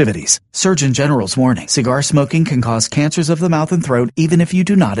festivities. Surgeon General's warning: cigar smoking can cause cancers of the mouth and throat even if you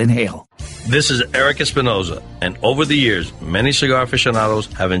do not inhale. This is Eric Espinoza, and over the years, many cigar aficionados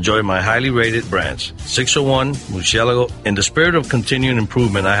have enjoyed my highly rated brands. 601, Murcielago. In the spirit of continuing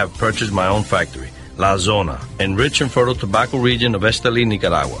improvement, I have purchased my own factory, La Zona, in rich and fertile tobacco region of Esteli,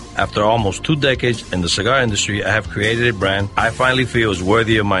 Nicaragua. After almost 2 decades in the cigar industry, I have created a brand I finally feel is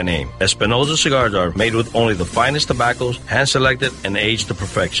worthy of my name. Espinoza cigars are made with only the finest tobaccos, hand-selected and aged to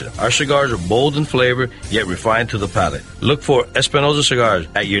perfection. Our cigars are bold in flavor, yet refined to the palate. Look for Espinoza cigars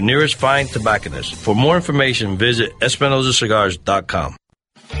at your nearest fine tobacconist. For more information, visit EspinozaCigars.com.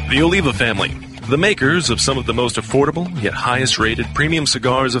 The Oliva family, the makers of some of the most affordable yet highest rated premium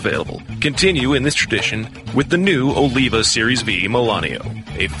cigars available, continue in this tradition with the new Oliva Series V Melanio,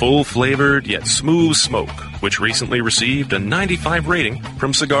 a full-flavored yet smooth smoke, which recently received a 95 rating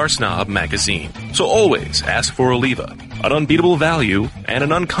from Cigar Snob magazine. So always ask for Oliva, an unbeatable value and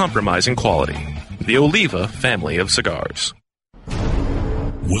an uncompromising quality. The Oliva family of cigars.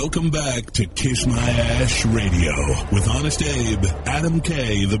 Welcome back to Kiss My Ash Radio with Honest Abe, Adam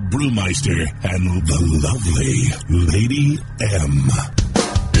K, the Brewmeister, and the lovely Lady M.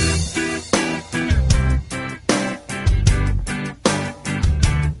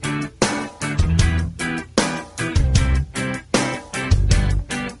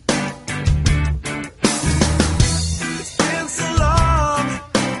 It's been so long,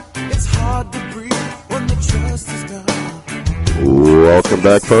 it's hard to breathe when the trust is gone. Welcome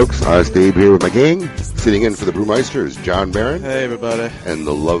back, folks. Honest Abe here with my gang. Sitting in for the Brewmeister is John Barron. Hey, everybody. And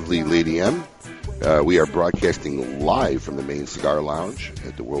the lovely Lady M. We are broadcasting live from the main cigar lounge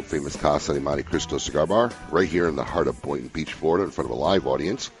at the world-famous Casa de Monte Cristo Cigar Bar, right here in the heart of Boynton Beach, Florida, in front of a live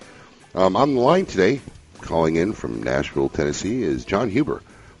audience. On the line today, calling in from Nashville, Tennessee, is John Huber,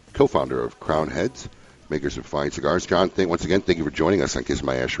 co-founder of Crown Heads, makers of fine cigars. John, once again, thank you for joining us on Kiss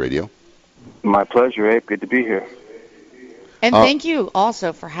My Ash Radio. My pleasure, Abe. Good to be here. And thank you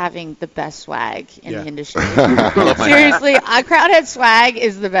also for having the best swag in the industry. Seriously, Crownhead swag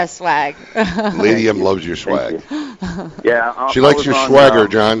is the best swag. Lady M loves your swag. Yeah, She likes your swagger,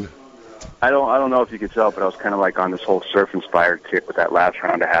 John. I don't know if you could tell, but I was kind of like on this whole surf-inspired kick with that last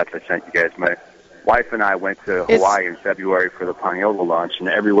round of hats I sent you guys. My wife and I went to Hawaii in February for the Paniolo launch, and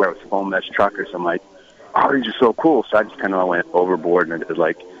everywhere was foam mesh truckers. I'm like, oh, these are so cool. So I just kind of went overboard and did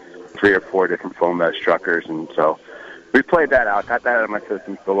like 3 or 4 different foam mesh truckers, and so we played that out, got that out of my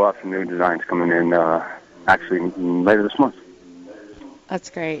system, so we'll have some new designs coming in actually later this month. That's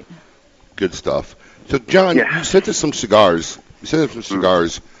great. Good stuff. So, John, you sent us some cigars.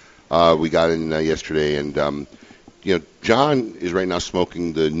 We got in yesterday, and John is right now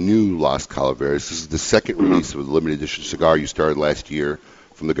smoking the new Las Calaveras. This is the second release of a limited edition cigar you started last year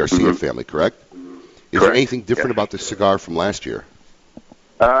from the Garcia family, correct? Is there anything different about this cigar from last year?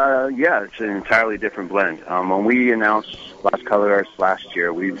 Yeah, it's an entirely different blend. When we announced Las Calaveras last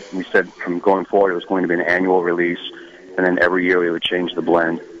year, we said from going forward it was going to be an annual release, and then every year we would change the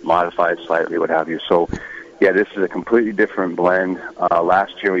blend, modify it slightly, what have you. So, yeah, this is a completely different blend.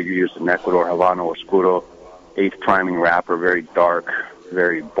 Last year we used an Ecuador Habano Oscuro 8th priming wrapper, very dark,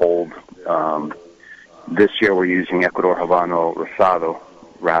 very bold. This year we're using Ecuador Habano Rosado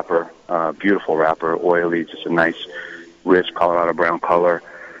wrapper, beautiful wrapper, oily, just a nice, rich Colorado brown color.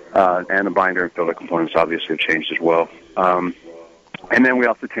 And the binder and filter components obviously have changed as well. And then we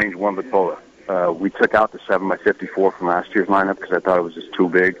also changed one Vitola. We took out the 7x54 from last year's lineup because I thought it was just too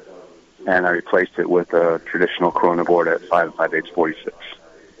big, and I replaced it with a traditional Corona board at 5 5/8 46.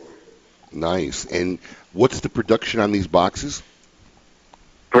 Nice. And what's the production on these boxes?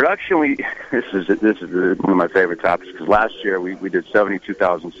 Production, this is one of my favorite topics because last year we did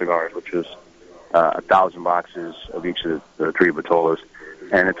 72,000 cigars, which was 1,000 boxes of each of the 3 Vitolas.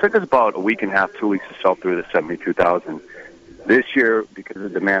 And it took us about a week and a half, 2 weeks to sell through the 72,000. This year, because of the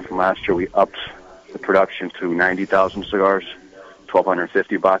demand from last year, we upped the production to 90,000 cigars,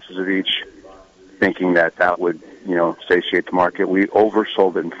 1,250 boxes of each, thinking that would, satiate the market. We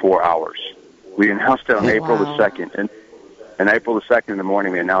oversold it in 4 hours. We announced it on April the 2nd. And April the 2nd in the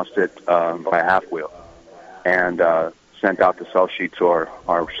morning, we announced it by a half wheel and sent out the sell sheet to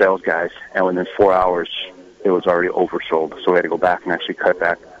our sales guys. And within 4 hours, it was already oversold. So we had to go back and actually cut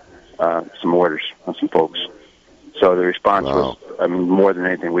back some orders on some folks. So the response was, more than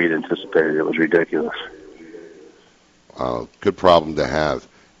anything we had anticipated. It was ridiculous. Good problem to have.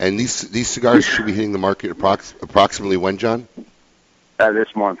 And these cigars should be hitting the market approximately when, John?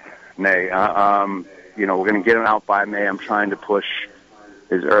 This month, May. We're going to get them out by May. I'm trying to push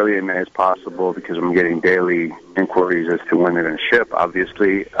as early in May as possible because I'm getting daily inquiries as to when they're going to ship.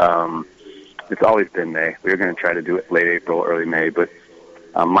 Obviously, it's always been May. We're going to try to do it late April, early May, but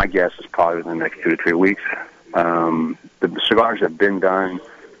my guess is probably within the next 2 to 3 weeks. The cigars have been done,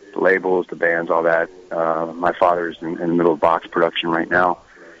 the labels, the bands, all that. My father's in the middle of box production right now.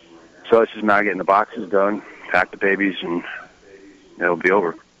 So it's just a matter of getting the boxes done, pack the babies, and it'll be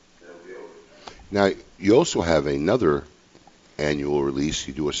over. Now, you also have another annual release.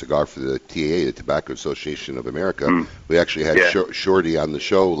 You do a cigar for the TAA, the Tobacco Association of America. We actually had Shorty on the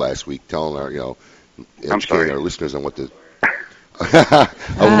show last week telling our, educating our listeners on what the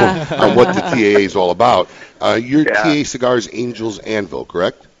on what the TAA is all about. Your TAA cigar is Angel's Anvil,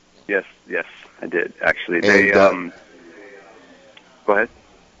 correct? Yes, I did. Actually, they go ahead.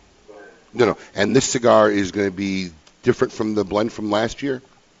 No. And this cigar is going to be different from the blend from last year?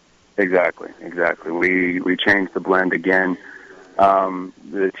 Exactly. We changed the blend again.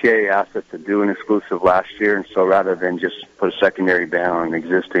 The TAA asked us to do an exclusive last year, and so rather than just put a secondary ban on an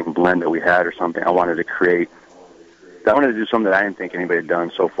existing blend that we had or something, I wanted to do something that I didn't think anybody had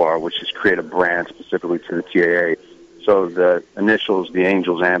done so far, which is create a brand specifically to the TAA. So the initials, the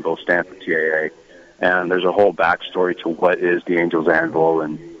Angel's Anvil, stand for TAA, and there's a whole backstory to what is the Angel's Anvil,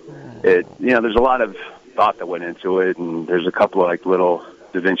 and there's a lot of thought that went into it, and there's a couple of little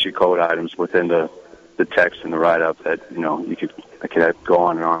Da Vinci Code items within the text and the write-up that I could go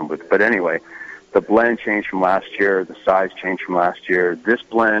on and on with. But anyway, the blend changed from last year, the size changed from last year. This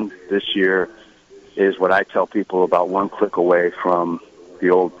blend this year is what I tell people about one click away from the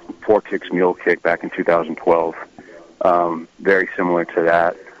old 4 Kicks Mule Kick back in 2012. Very similar to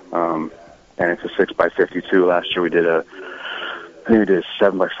that, and it's a 6x52. Last year we did a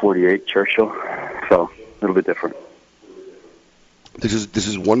 7x48 Churchill, so a little bit different. This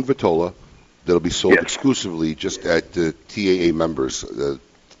is one Vitola that'll be sold exclusively just at the TAA members, the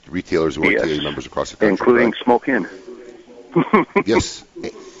retailers who are TAA members across the country, including Smoke Inn. Yes,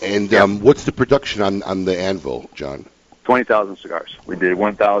 and what's the production on the Anvil, John? 20,000 cigars. We did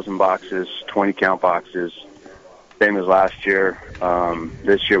 1,000 boxes, 20-count boxes, same as last year.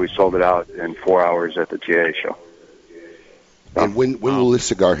 This year we sold it out in 4 hours at the TAA show. And when will this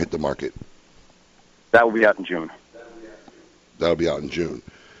cigar hit the market? That will be out in June. That'll be out in June.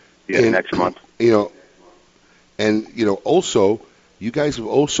 Yeah, next month. Also, you guys have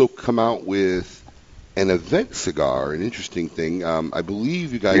also come out with an event cigar, an interesting thing. I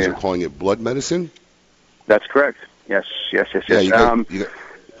believe you guys are calling it Blood Medicine? That's correct. Yes. Yeah,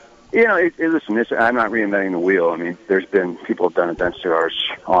 listen, I'm not reinventing the wheel. I mean, there's been people have done event cigars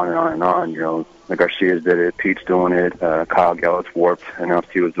on and on and on. The Garcias did it, Pete's doing it, Kyle Gallett's Warped announced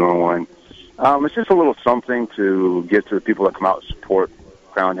he was doing one. It's just a little something to give to the people that come out and support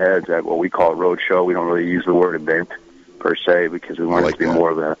Crowned Heads at what we call a road show. We don't really use the word event per se because we want it to be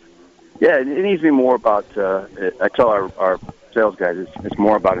more of a... Yeah, it needs to be more about... I tell our sales guys it's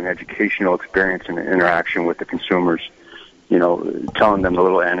more about an educational experience and interaction with the consumers. Telling them the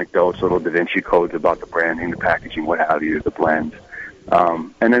little anecdotes, little Da Vinci codes about the branding, the packaging, what have you, the blend.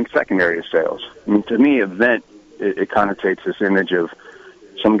 And then secondary is sales. I mean, to me, event, it connotates this image of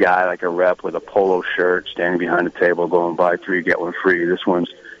some guy like a rep with a polo shirt standing behind a table going, buy 3, get 1 free. This one's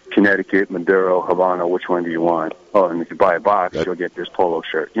Connecticut, Maduro, Havana. Which one do you want? Oh, and if you buy a box, you'll get this polo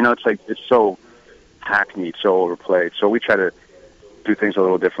shirt. It's so hackneyed, so overplayed. So we try to do things a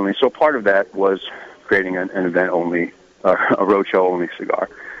little differently. So part of that was creating an event-only, a roadshow-only cigar.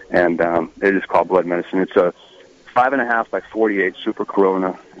 And it is called Blood Medicine. It's a 5.5 by 48 Super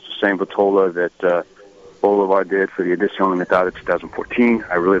Corona. It's the same Vitola that Bolivar did for the Edición Limitada 2014.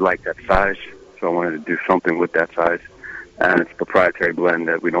 I really like that size, so I wanted to do something with that size. And it's a proprietary blend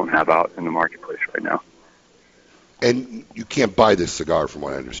that we don't have out in the marketplace right now. And you can't buy this cigar, from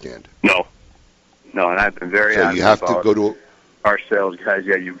what I understand. No, and I've been very happy. So you have to go to our sales guys.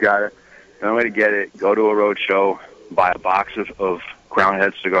 Yeah, you've got it. The only way to get it, go to a road show, buy a box of Crown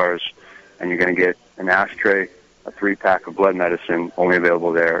Head cigars, and you're going to get an ashtray, a 3-pack of Blood Medicine, only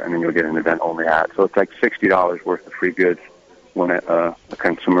available there, and then you'll get an event-only hat. So it's like $60 worth of free goods when a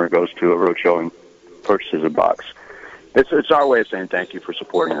consumer goes to a roadshow and purchases a box. It's our way of saying thank you for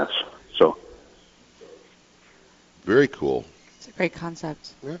supporting us. So very cool. It's a great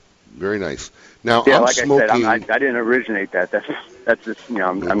concept. Yeah, very nice. Now, yeah, I'm like smoking. I said, I didn't originate that. That's just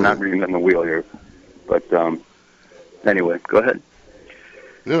I'm not reinventing the wheel here. But anyway, go ahead.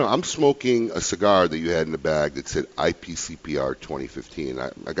 No, I'm smoking a cigar that you had in the bag that said IPCPR 2015. I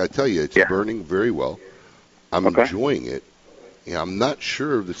got to tell you, it's burning very well. I'm enjoying it. Yeah, I'm not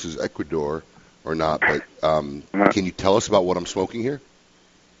sure if this is Ecuador or not, but can you tell us about what I'm smoking here?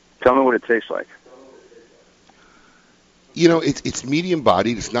 Tell me what it tastes like. It's medium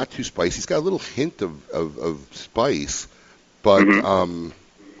bodied. It's not too spicy. It's got a little hint of spice, but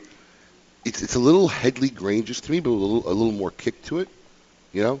it's a little Headley Granges to me, but a little more kick to it.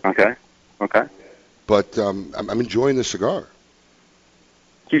 Okay. But I'm enjoying the cigar.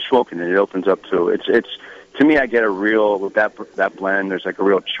 Keep smoking it. It opens up to it's. To me, I get a real with that blend. There's like a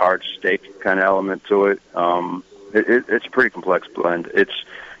real charred steak kind of element to it. It's a pretty complex blend.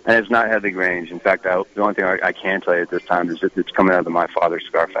 It's not Headley Grange. In fact, the only thing I can tell you at this time is that it's coming out of the My Father's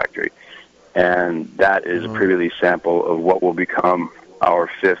Cigar Factory, and that is a pre-release sample of what will become our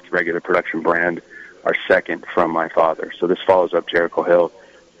 5th regular production brand, our 2nd from My Father. So this follows up Jericho Hill.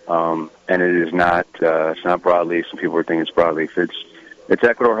 And it is not, it's not broadleaf. Some people are thinking it's broadleaf. It's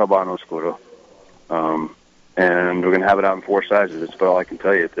Ecuador Habano Oscuro. And we're going to have it out in 4 sizes. That's about all I can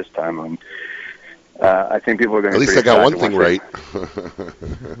tell you at this time. I think people are going to At least I got one thing right.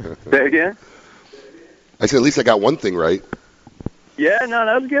 Say again? I said, at least I got one thing right. Yeah, no,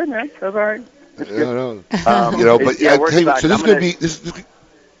 that was good, man. That was all right. No. But I tell you, so this is going to be, this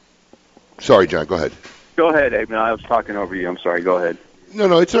sorry, John, go ahead. Go ahead, Abe. No, I was talking over you. I'm sorry. Go ahead.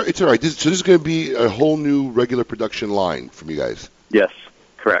 No, it's all right. So this is going to be a whole new regular production line from you guys. Yes,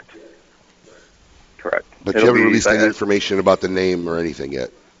 correct. But you haven't released any information about the name or anything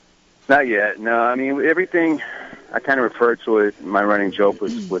yet. Not yet. No, I mean everything. I kind of refer to it. My running joke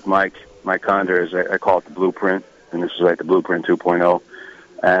with Mike Condor is I call it the blueprint, and this is like the blueprint 2.0.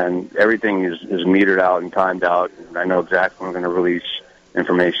 And everything is metered out and timed out. And I know exactly when we're going to release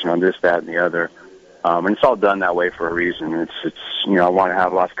information on this, that, and the other. And it's all done that way for a reason. It's I want to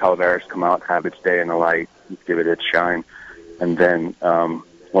have Las Calaveras come out, have its day in the light, give it its shine, and then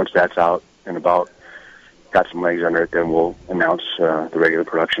once that's out and about, got some legs under it, then we'll announce the regular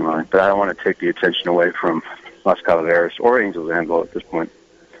production line. But I don't want to take the attention away from Las Calaveras or Angel's Anvil at this point.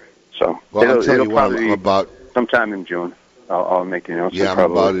 So it'll probably be about sometime in June. I'll make an announcement. Yeah,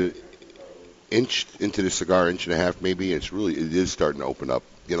 I'm about an inch into the cigar, inch and a half maybe. It is starting to open up,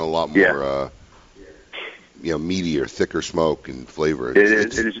 getting a lot more. Meatier, thicker smoke and flavor.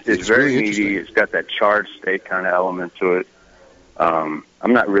 It's very really meaty. It's got that charred steak kind of element to it. I'm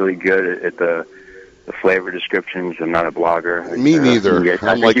not really good at the flavor descriptions. I'm not a blogger. Me neither.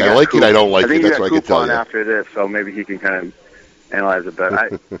 I like it, I don't like it. That's what I can tell you. After this, so maybe he can kind of analyze it better. I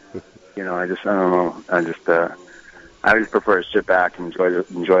don't know. I just prefer to sit back and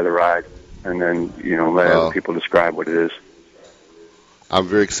enjoy the ride, and then let other people describe what it is. I'm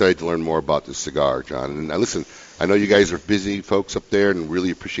very excited to learn more about this cigar, John. And listen, I know you guys are busy folks up there, and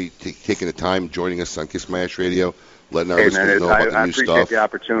really appreciate taking the time joining us on Kiss My Ash Radio, letting our listeners know about the new stuff. I appreciate the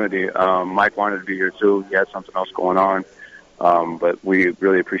opportunity. Mike wanted to be here too. He had something else going on, but we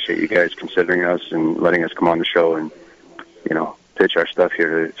really appreciate you guys considering us and letting us come on the show and pitch our stuff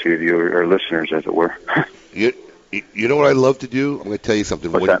here to you or listeners, as it were. You know what I love to do? I'm going to tell you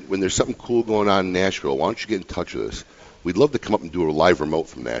something. What's that? When there's something cool going on in Nashville, why don't you get in touch with us? We'd love to come up and do a live remote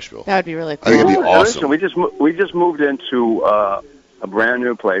from Nashville. That would be really cool. I think it'd be awesome. Listen, we just moved into a brand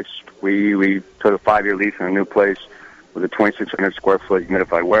new place. We took a 5-year lease on a new place with a 2,600 square foot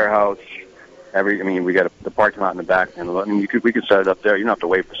humidified warehouse. We got the parking lot in the back, and we could set it up there. You don't have to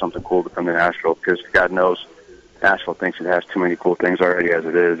wait for something cool to come to Nashville, because God knows Nashville thinks it has too many cool things already as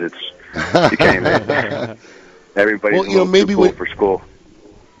it is. You can't even. Everybody's maybe too cool for school.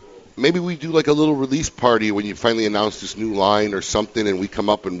 Maybe we do like a little release party when you finally announce this new line or something, and we come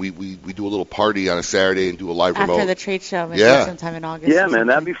up and we do a little party on a Saturday and do a live remote. After the trade show, maybe sometime in August. Yeah, man,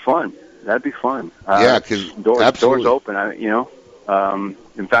 that'd be fun. Because doors open.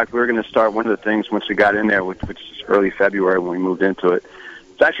 In fact, we were going to start one of the things once we got in there, which is early February when we moved into it.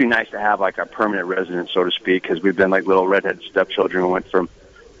 It's actually nice to have like our permanent residence, so to speak, because we've been like little redheaded stepchildren. We went from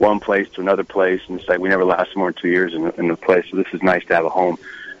one place to another place, and it's like we never lasted more than 2 years in the place. So this is nice to have a home.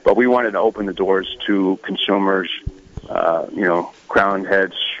 But we wanted to open the doors to consumers, Crown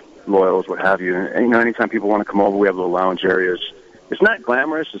Heads, Loyals, what have you. And anytime people want to come over, we have little lounge areas. it's not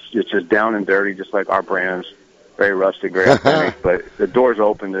glamorous. It's just down and dirty, just like our brands. Very rustic, very authentic. But the door's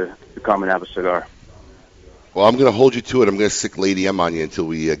open to come and have a cigar. Well, I'm going to hold you to it. I'm going to stick Lady M on you until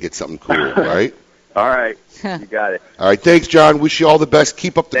we get something cool, all right? All right. You got it. All right, thanks, John. Wish you all the best.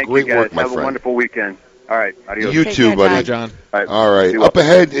 Keep up the great work, my Have friend. a wonderful weekend. All right. Adios. You too, buddy. Hi, John. All right. Up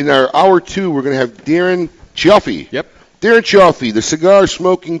ahead in our hour 2, we're going to have Darren Cioffi. Yep. Darren Cioffi, the cigar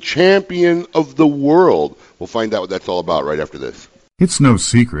smoking champion of the world. We'll find out what that's all about right after this. It's no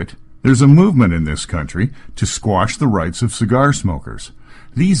secret. There's a movement in this country to squash the rights of cigar smokers.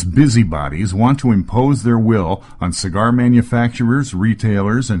 These busybodies want to impose their will on cigar manufacturers,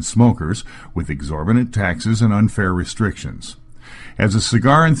 retailers, and smokers with exorbitant taxes and unfair restrictions. As a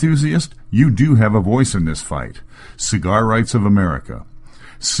cigar enthusiast, you do have a voice in this fight. Cigar Rights of America.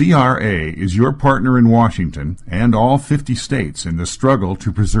 CRA is your partner in Washington and all 50 states in the struggle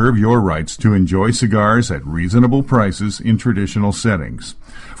to preserve your rights to enjoy cigars at reasonable prices in traditional settings.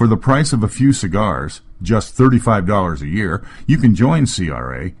 For the price of a few cigars, just $35 a year, you can join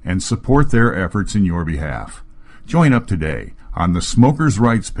CRA and support their efforts in your behalf. Join up today on the Smokers'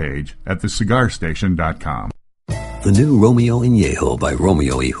 Rights page at thecigarstation.com. The new Romeo Añejo by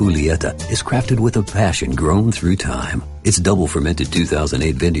Romeo y Julieta is crafted with a passion grown through time. Its double fermented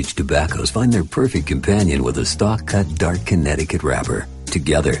 2008 vintage tobaccos find their perfect companion with a stock-cut dark Connecticut wrapper.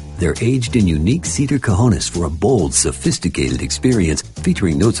 Together, they're aged in unique cedar cajones for a bold, sophisticated experience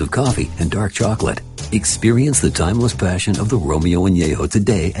featuring notes of coffee and dark chocolate. Experience the timeless passion of the Romeo Añejo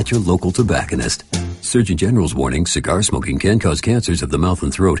today at your local tobacconist. Surgeon General's warning, cigar smoking can cause cancers of the mouth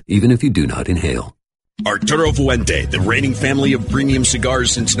and throat, even if you do not inhale. Arturo Fuente, the reigning family of premium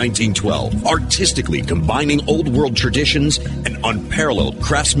cigars since 1912, artistically combining old world traditions and unparalleled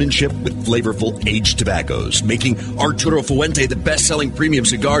craftsmanship with flavorful aged tobaccos, making Arturo Fuente the best-selling premium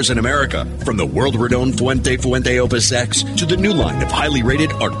cigars in America. From the world-renowned Fuente Opus X to the new line of highly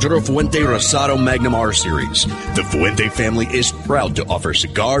rated Arturo Fuente Rosado Magnum R Series, the Fuente family is proud to offer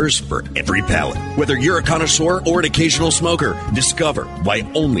cigars for every palate. Whether you're a connoisseur or an occasional smoker, discover why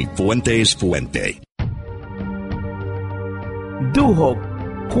only Fuente is Fuente. Duho,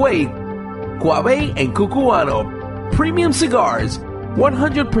 Quake, Guave, and Cucuano. Premium cigars.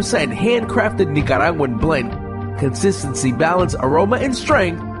 100% handcrafted Nicaraguan blend. Consistency, balance, aroma, and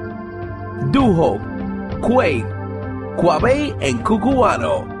strength. Duho, Quake, Guave, and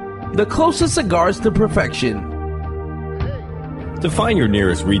Cucuano. The closest cigars to perfection. To find your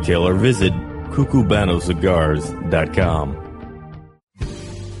nearest retailer, visit cucubanocigars.com.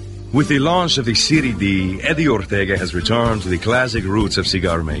 With the launch of the Serie D, Eddie Ortega has returned to the classic roots of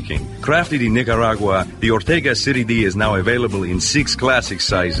cigar making. Crafted in Nicaragua, the Ortega Serie D is now available in 6 classic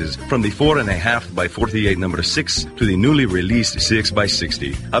sizes, from the 4.5 by 48 number 6 to the newly released 6 by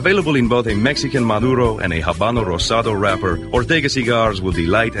 60. Available in both a Mexican Maduro and a Habano Rosado wrapper, Ortega cigars will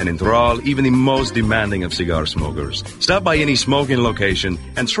delight and enthrall even the most demanding of cigar smokers. Stop by any smoking location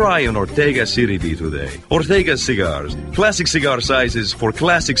and try an Ortega Serie D today. Ortega cigars, classic cigar sizes for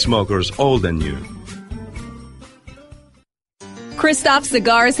classic smokers. Old and new. Christoph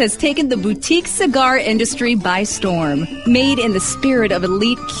Cigars has taken the boutique cigar industry by storm. Made in the spirit of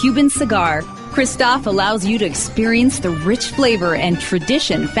elite Cuban cigar, Christoph allows you to experience the rich flavor and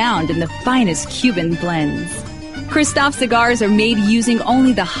tradition found in the finest Cuban blends. Christoph cigars are made using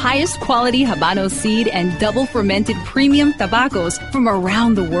only the highest quality Habano seed and double fermented premium tobaccos from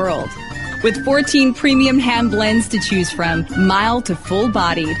around the world. With 14 premium hand blends to choose from, mild to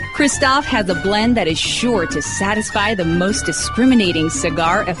full-bodied, Christoph has a blend that is sure to satisfy the most discriminating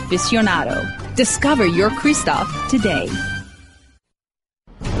cigar aficionado. Discover your Christoph today.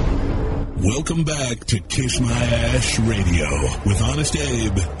 Welcome back to Kiss My Ash Radio with Honest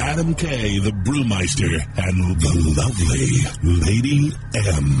Abe, Adam K., the Brewmeister, and the lovely Lady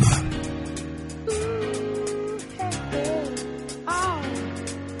M.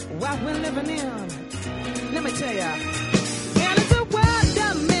 What we're living in, let me tell ya. And it's a world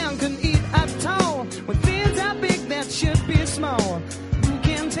that man can eat at all. When things are big that should be small. Who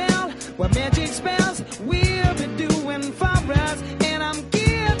can tell what magic spells we'll be doing for us? And I'm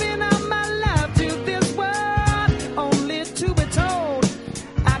giving all my love to this world, only to be told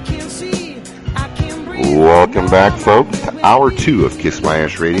I can see, I can breathe. Welcome back, folks, to Hour 2 of Kiss My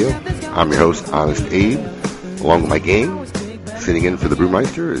Ash Radio. I'm your host, Honest Abe, along with my gang. Sitting in for the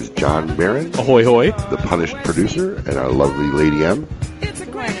Brewmeister is John Barron. Ahoy, hoy. The punished producer, and our lovely Lady M.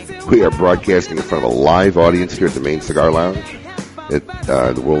 We are broadcasting in front of a live audience here at the Main Cigar Lounge at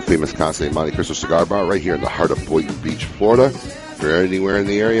the world-famous Casa de Monte Cristo Cigar Bar right here in the heart of Boynton Beach, Florida. If you're anywhere in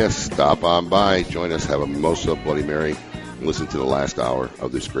the area, stop on by. Join us, have a mimosa, Bloody Mary, and listen to the last hour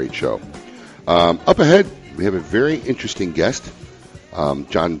of this great show. Up ahead, we have a very interesting guest.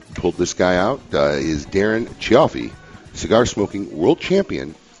 John pulled this guy out. Is Darren Cioffi, cigar smoking world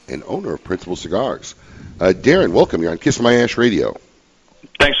champion and owner of Principal Cigars. Darren, welcome. You're on Kiss My Ash Radio.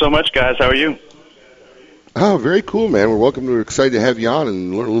 Thanks so much, guys. How are you? Oh, very cool, man. We're excited to have you on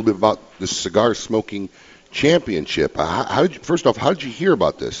and learn a little bit about the cigar smoking championship. First off, how did you hear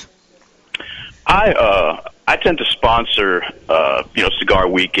about this? I tend to sponsor cigar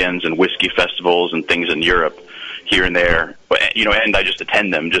weekends and whiskey festivals and things in Europe here and there, and I just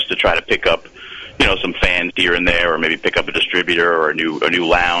attend them just to try to pick up some fans here and there, or maybe pick up a distributor or a new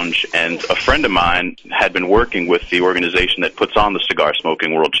lounge. And a friend of mine had been working with the organization that puts on the Cigar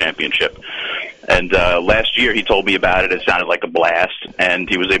Smoking World Championship. And last year he told me about it. It sounded like a blast, and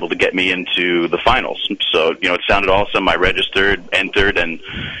he was able to get me into the finals. So, it sounded awesome. I registered, entered, and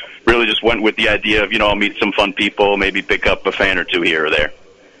really just went with the idea of, I'll meet some fun people, maybe pick up a fan or two here or there.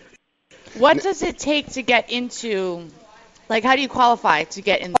 What does it take to get into, how do you qualify to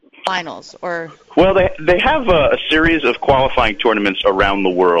get in the finals? Or well, they have a series of qualifying tournaments around the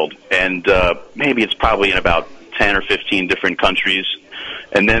world, and maybe it's probably in about 10 or 15 different countries.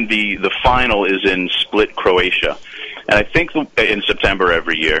 And then the final is in Split, Croatia. And I think in September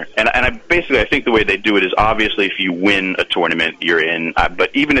every year. And I think the way they do it is obviously if you win a tournament, you're in.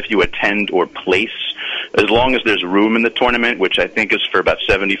 But even if you attend or place, as long as there's room in the tournament, which I think is for about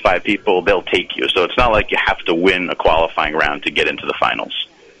 75 people, they'll take you. So it's not like you have to win a qualifying round to get into the finals.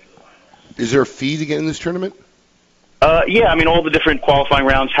 Is there a fee to get in this tournament? Yeah, all the different qualifying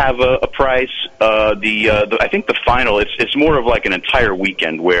rounds have a price. I think the final, it's more of like an entire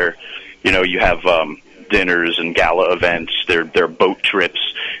weekend where, you have dinners and gala events. There are boat trips.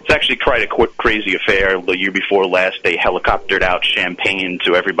 It's actually quite a crazy affair. The year before last, they helicoptered out champagne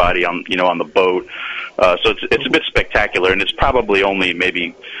to everybody on the boat. So it's a bit spectacular, and it's probably only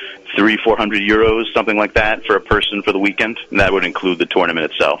maybe 300-400 euros, something like that, for a person for the weekend, and that would include the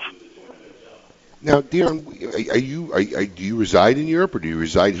tournament itself. Now, Darren, do you reside in Europe, or do you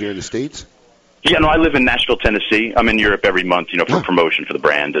reside here in the States? Yeah, no, I live in Nashville, Tennessee. I'm in Europe every month, for promotion for the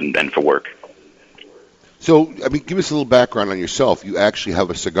brand and for work. So, give us a little background on yourself. You actually have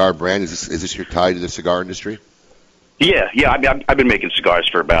a cigar brand. Is this your tie to the cigar industry? Yeah. I've been making cigars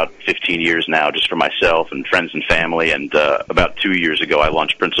for about 15 years now, just for myself and friends and family. And about 2 years ago, I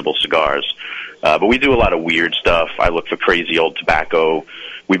launched Principal Cigars. But we do a lot of weird stuff. I look for crazy old tobacco.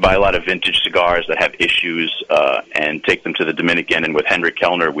 We buy a lot of vintage cigars that have issues and take them to the Dominican. And with Hendrik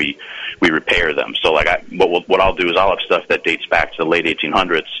Kellner, we repair them. So, what I'll do is I'll have stuff that dates back to the late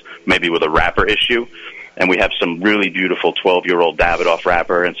 1800s, maybe with a wrapper issue. And we have some really beautiful 12-year-old Davidoff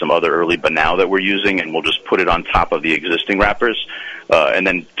wrapper and some other early Banao that we're using, and we'll just put it on top of the existing wrappers and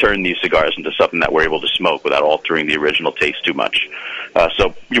then turn these cigars into something that we're able to smoke without altering the original taste too much.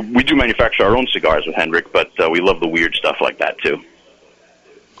 So we do manufacture our own cigars with Hendrik, but we love the weird stuff like that too.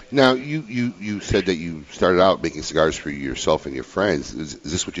 Now, you said that you started out making cigars for yourself and your friends. Is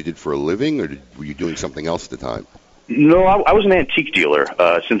this what you did for a living, or were you doing something else at the time? No, I was an antique dealer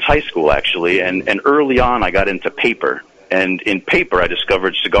since high school, actually, and early on I got into paper. And in paper I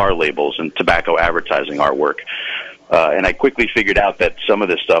discovered cigar labels and tobacco advertising artwork. And I quickly figured out that some of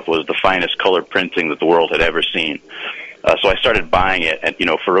this stuff was the finest color printing that the world had ever seen. So I started buying it,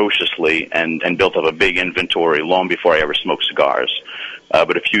 ferociously and built up a big inventory long before I ever smoked cigars.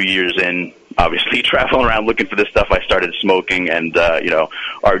 But a few years in, obviously traveling around looking for this stuff, I started smoking, and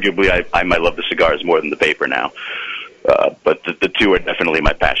arguably I might love the cigars more than the paper now. But the two are definitely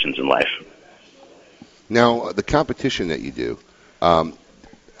my passions in life. Now, the competition that you do,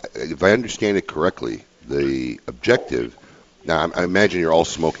 if I understand it correctly, the objective. Now, I imagine you're all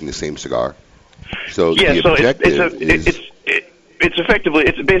smoking the same cigar. So yeah, the objective is.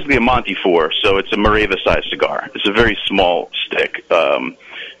 It's basically a Monte 4, so it's a Moreva-sized cigar. It's a very small stick.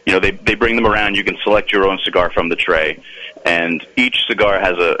 They bring them around. You can select your own cigar from the tray, and each cigar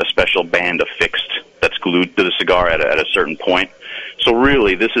has a special band affixed that's glued to the cigar at a certain point. So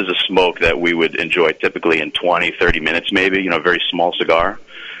really, this is a smoke that we would enjoy typically in 20, 30 minutes maybe, a very small cigar.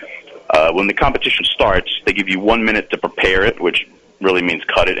 When the competition starts, they give you 1 minute to prepare it, which really means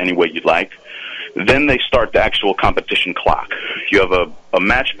cut it any way you'd like. Then they start the actual competition clock. You have a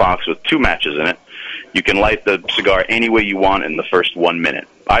matchbox with 2 matches in it. You can light the cigar any way you want in the first 1 minute.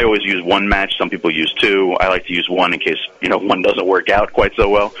 I always use 1 match. Some people use 2. I like to use 1 in case, one doesn't work out quite so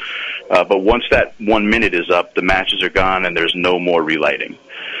well. But once that 1 minute is up, the matches are gone and there's no more relighting.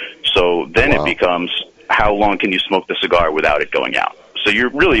 So then It becomes, how long can you smoke the cigar without it going out? So you're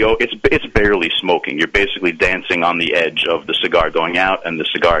really, it's barely smoking. You're basically dancing on the edge of the cigar going out and the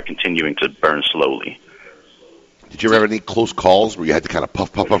cigar continuing to burn slowly. Did you ever have any close calls where you had to kind of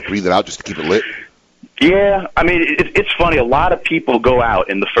puff, breathe it out just to keep it lit? Yeah, I mean, it's funny. A lot of people go out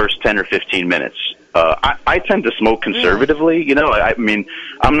in the first 10 or 15 minutes. I tend to smoke conservatively. You know, I mean,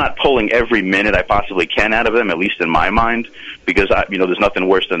 I'm not pulling every minute I possibly can out of them, at least in my mind, because there's nothing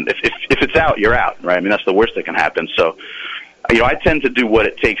worse than if it's out, you're out, right? I mean, that's the worst that can happen. So, I tend to do what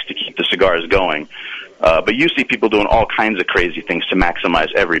it takes to keep the cigars going. But you see people doing all kinds of crazy things to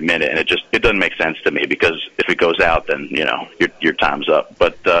maximize every minute, and it doesn't make sense to me, because if it goes out, then your time's up.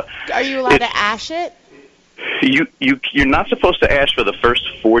 But are you allowed to ash it? You're not supposed to ash for the first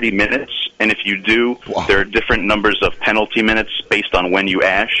 40 minutes, and if you do, there are different numbers of penalty minutes based on when you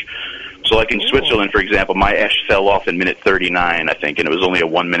ash. So, like in Switzerland, for example, my ash fell off in minute 39, I think, and it was only a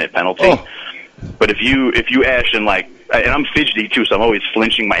 1-minute penalty. Oh. But if you ash in and I'm fidgety too, so I'm always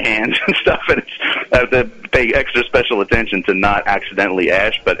flinching my hands and stuff, and I have to pay extra special attention to not accidentally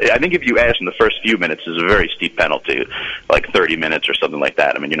ash. But I think if you ash in the first few minutes, there's a very steep penalty, like 30 minutes or something like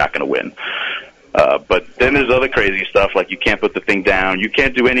that. I mean, you're not going to win. But then there's other crazy stuff, like you can't put the thing down. You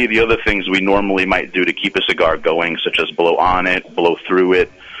can't do any of the other things we normally might do to keep a cigar going, such as blow on it, blow through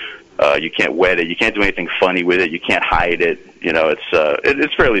it. You can't wet it. You can't do anything funny with it. You can't hide it.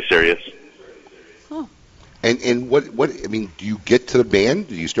 It's fairly serious. And what I mean, do you get to the band?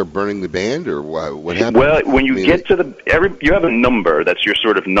 Do you start burning the band, or what happens? Well, when you get to you have a number that's your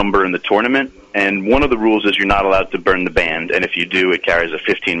sort of number in the tournament, and one of the rules is you're not allowed to burn the band, and if you do, it carries a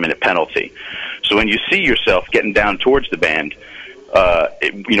 15-minute penalty. So when you see yourself getting down towards the band,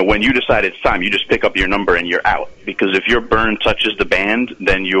 when you decide it's time, you just pick up your number and you're out. Because if your burn touches the band,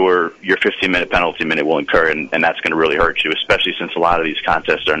 then your 15-minute penalty minute will incur, and that's going to really hurt you, especially since a lot of these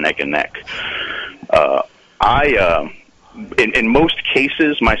contests are neck and neck. In most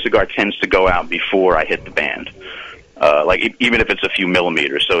cases, my cigar tends to go out before I hit the band, even if it's a few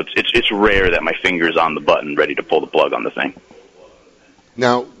millimeters. So it's rare that my finger's on the button, ready to pull the plug on the thing.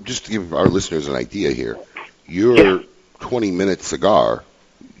 Now, just to give our listeners an idea here, your 20-minute cigar,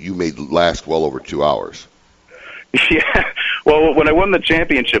 you made last well over 2 hours. Yeah. Well, when I won the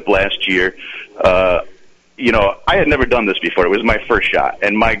championship last year, I had never done this before. It was my first shot,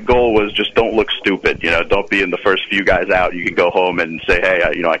 and my goal was just don't look stupid. Don't be in the first few guys out. You can go home and say,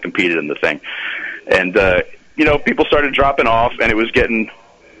 hey, I competed in the thing. And, people started dropping off, and it was getting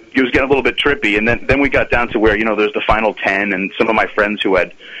a little bit trippy. And then we got down to where, there's the final 10, and some of my friends who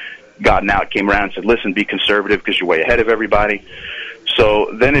had gotten out came around and said, listen, be conservative because you're way ahead of everybody.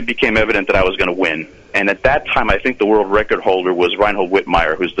 So then it became evident that I was going to win. And at that time, I think the world record holder was Reinhold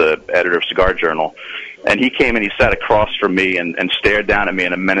Wittmeyer, who's the editor of Cigar Journal. And he came and he sat across from me and stared down at me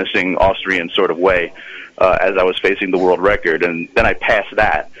in a menacing Austrian sort of way as I was facing the world record. And then I passed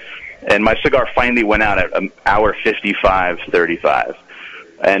that. And my cigar finally went out at an hour 55:35.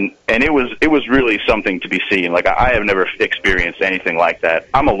 And it was really something to be seen. Like, I have never experienced anything like that.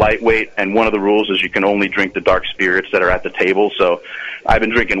 I'm a lightweight, and one of the rules is you can only drink the dark spirits that are at the table. So I've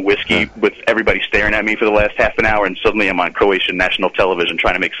been drinking whiskey with everybody staring at me for the last half an hour, and suddenly I'm on Croatian national television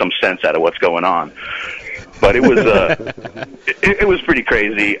trying to make some sense out of what's going on. But it was it was pretty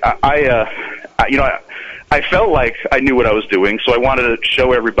crazy. I felt like I knew what I was doing, so I wanted to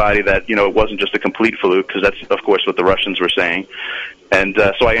show everybody that, it wasn't just a complete fluke, because that's, of course, what the Russians were saying. And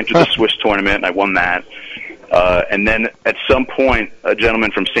so I entered the Swiss tournament, and I won that. And then at some point, a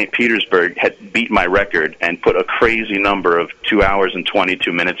gentleman from St. Petersburg had beat my record and put a crazy number of 2 hours and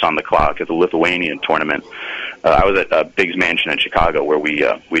 22 minutes on the clock at the Lithuanian tournament. I was at Biggs Mansion in Chicago, where we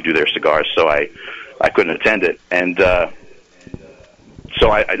do their cigars, so I couldn't attend it. And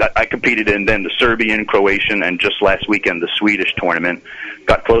so I competed in then the Serbian, Croatian, and just last weekend the Swedish tournament.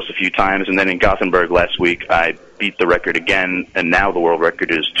 Got close a few times, and then in Gothenburg last week I beat the record again, and now the world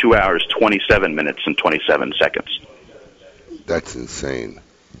record is 2 hours, 27 minutes, and 27 seconds. That's insane.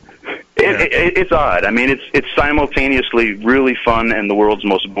 It's odd. I mean, it's simultaneously really fun and the world's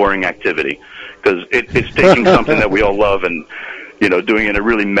most boring activity, because it's taking something that we all love and, doing it in a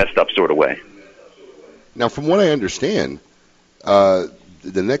really messed up sort of way. Now, from what I understand, the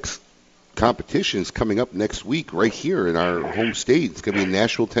next competition is coming up next week right here in our home state. It's going to be in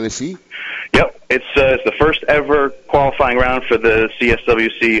Nashville, Tennessee. Yep, it's the first ever qualifying round for the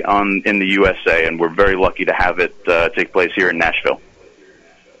CSWC in the USA, and we're very lucky to have it take place here in Nashville.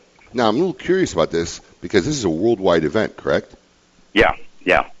 Now, I'm a little curious about this because this is a worldwide event, correct? Yeah.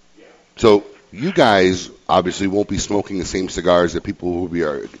 So you guys obviously won't be smoking the same cigars that people who will be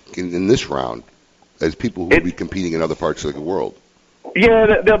in this round as people who will be competing in other parts of the world.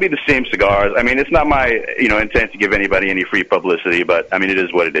 Yeah, they'll be the same cigars. I mean, it's not my intent to give anybody any free publicity, but I mean, it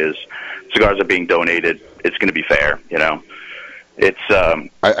is what it is. Cigars are being donated. It's going to be fair, It's are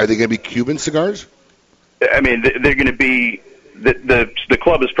they going to be Cuban cigars? I mean, they're going to be the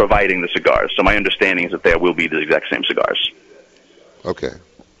club is providing the cigars, so my understanding is that they will be the exact same cigars. Okay.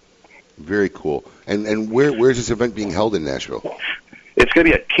 Very cool. And where's this event being held in Nashville? It's going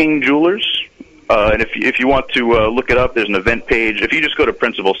to be at King Jewelers. And if you want to look it up, there's an event page. If you just go to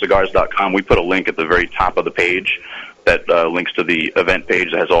principalcigars.com, we put a link at the very top of the page that links to the event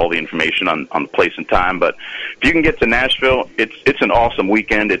page that has all the information on the place and time. But if you can get to Nashville, it's an awesome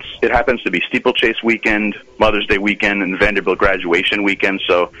weekend. It happens to be Steeplechase weekend, Mother's Day weekend, and Vanderbilt graduation weekend.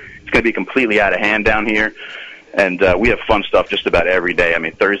 So it's going to be completely out of hand down here. And we have fun stuff just about every day. I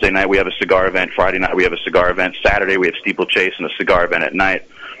mean, Thursday night we have a cigar event. Friday night we have a cigar event. Saturday we have Steeplechase and a cigar event at night.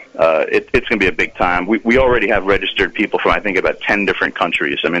 It's going to be a big time. We already have registered people from, I think, about 10 different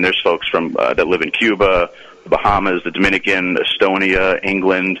countries. I mean, there's folks from that live in Cuba, the Bahamas, the Dominican, Estonia,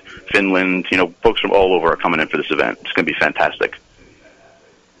 England, Finland. You know, folks from all over are coming in for this event. It's going to be fantastic.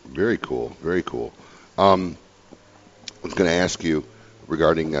 Very cool. Very cool. I was going to ask you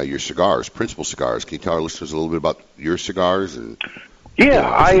regarding your cigars, Principal Cigars. Can you tell our listeners a little bit about your cigars? And yeah,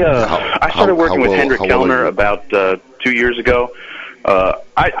 I started working with Hendrik Kellner about 2 years ago.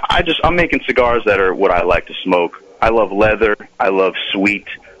 I'm making cigars that are what I like to smoke. I love leather. I love sweet.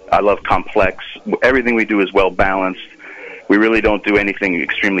 I love complex. Everything we do is well balanced. We really don't do anything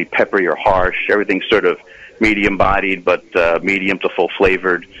extremely peppery or harsh. Everything's sort of medium bodied, but medium to full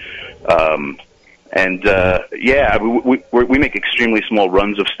flavored. We make extremely small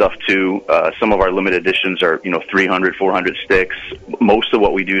runs of stuff too. Some of our limited editions are 300, 400 sticks. Most of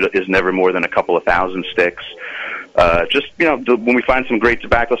what we do is never more than a couple of thousand sticks. When we find some great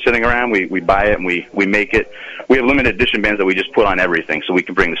tobacco sitting around, we buy it and we make it. We have limited edition bands that we just put on everything, so we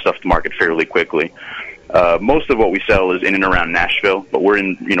can bring the stuff to market fairly quickly. Most of what we sell is in and around Nashville, but we're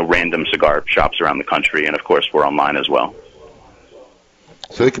in random cigar shops around the country, and of course we're online as well.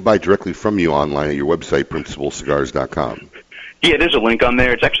 So they can buy directly from you online at your website, principalcigars.com. Yeah, there's a link on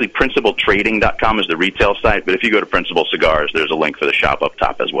there. It's actually principaltrading.com is the retail site, but if you go to Principal Cigars, there's a link for the shop up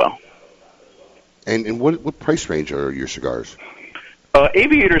top as well. And what price range are your cigars?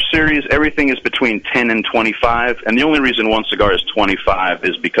 Aviator series, everything is between 10 and 25, and the only reason one cigar is 25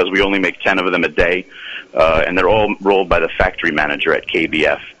 is because we only make 10 of them a day, and they're all rolled by the factory manager at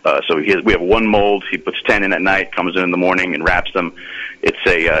KBF. So we have one mold. He puts 10 in at night, comes in the morning, and wraps them. It's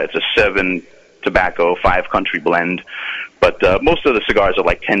a 7 tobacco, 5 country blend, but most of the cigars are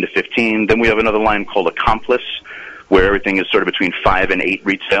like 10 to 15. Then we have another line called Accomplice, where everything is sort of between 5 and 8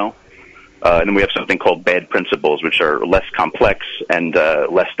 retail. And then we have something called Bad Principles, which are less complex and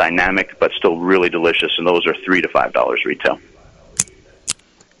less dynamic, but still really delicious. And those are $3 to $5 retail.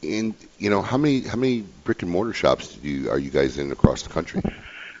 And how many brick and mortar shops are you guys in across the country?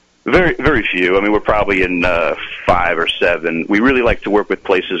 Very, very few. I mean, we're probably in 5 or 7. We really like to work with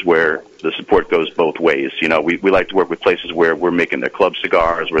places where the support goes both ways. We like to work with places where we're making their club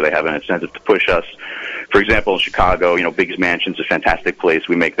cigars, where they have an incentive to push us. For example, in Chicago, Biggs Mansion's a fantastic place.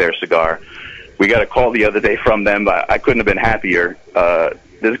 We make their cigar. We got a call the other day from them. I couldn't have been happier.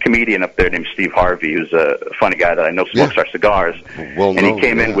 There's a comedian up there named Steve Harvey, who's a funny guy that I know smokes our cigars. And he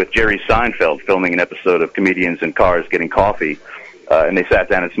came in with Jerry Seinfeld filming an episode of Comedians in Cars Getting Coffee. And they sat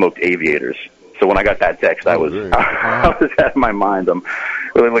down and smoked Aviators. So when I got that text, I was out of my mind. I'm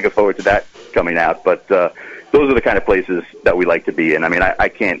really looking forward to that coming out. But those are the kind of places that we like to be in. I mean,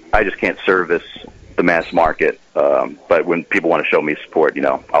 I just can't service the mass market. But when people want to show me support,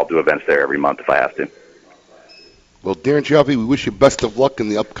 I'll do events there every month if I have to. Well, Darren Cioffi, we wish you best of luck in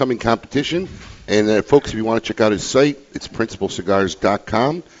the upcoming competition. And folks, if you want to check out his site, it's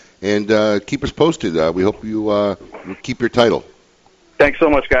principalcigars.com. And keep us posted. We hope you keep your title. Thanks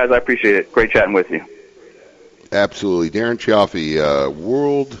so much, guys. I appreciate it. Great chatting with you. Absolutely. Darren Cioffi,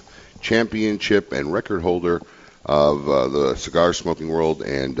 world championship and record holder of the cigar smoking world.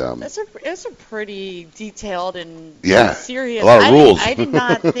 And that's a pretty detailed and serious. A lot of rules. I did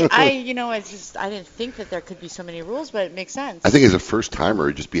not think, I didn't think that there could be so many rules, but it makes sense. I think as a first timer,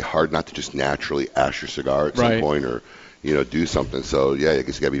 it'd just be hard not to just naturally ash your cigar at some point or, do something. So, yeah, I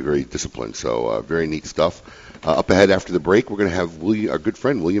guess you got to be very disciplined. So, very neat stuff. Up ahead after the break, we're going to have our good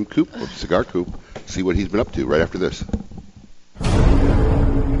friend William Coop of Cigar Coop see what he's been up to right after this.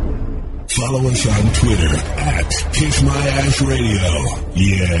 Follow us on Twitter at Kiss My Ash Radio.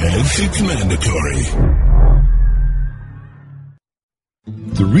 Yes, it's mandatory.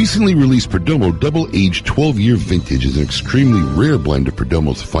 The recently released Perdomo Double-Aged 12-Year Vintage is an extremely rare blend of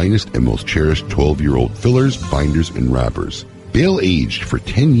Perdomo's finest and most cherished 12-year-old fillers, binders, and wrappers. Bale-aged for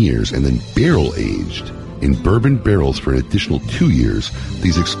 10 years and then barrel-aged. in bourbon barrels for an additional 2 years,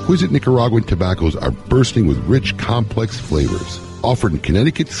 these exquisite Nicaraguan tobaccos are bursting with rich, complex flavors. Offered in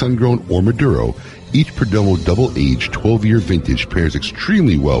Connecticut, sun-grown, or Maduro, each Perdomo double-aged 12-year vintage pairs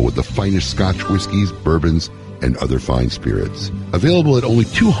extremely well with the finest Scotch whiskeys, bourbons, and other fine spirits. Available at only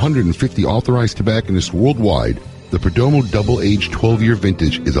 250 authorized tobacconists worldwide, the Perdomo double-aged 12-year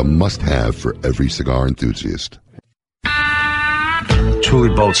vintage is a must-have for every cigar enthusiast.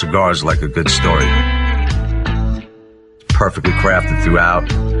 Truly Bold cigars like a good story. Perfectly crafted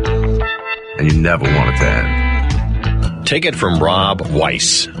throughout, and you never want it to end. Take it from Rob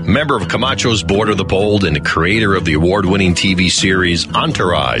Weiss, member of Camacho's Board of the Bold and creator of the award-winning TV series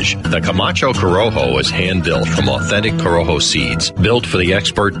Entourage. The Camacho Corojo is hand-built from authentic Corojo seeds, built for the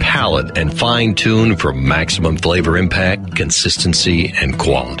expert palate and fine-tuned for maximum flavor impact, consistency, and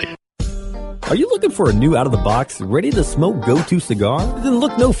quality. Are you looking for a new out-of-the-box, ready-to-smoke go-to cigar? Then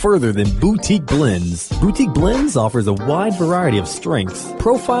look no further than Boutique Blends. Boutique Blends offers a wide variety of strengths,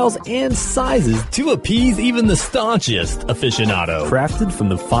 profiles, and sizes to appease even the staunchest aficionado. Crafted from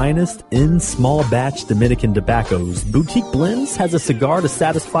the finest in small-batch Dominican tobaccos, Boutique Blends has a cigar to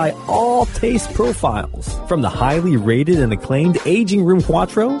satisfy all taste profiles. From the highly rated and acclaimed Aging Room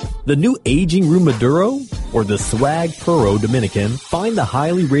Cuatro, the new Aging Room Maduro, or the Swag Puro Dominican, find the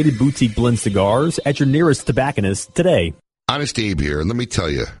highly rated Boutique Blend cigars at your nearest tobacconist today. Honest Abe here, and let me tell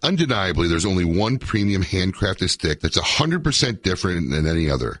you, undeniably, there's only one premium handcrafted stick that's 100% different than any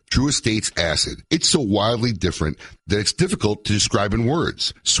other. True Estates Acid. It's so wildly different that it's difficult to describe in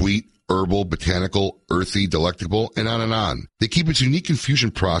words. Sweet, herbal, botanical, earthy, delectable, and on and on. They keep its unique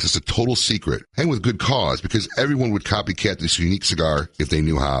infusion process a total secret, and with good cause, because everyone would copycat this unique cigar if they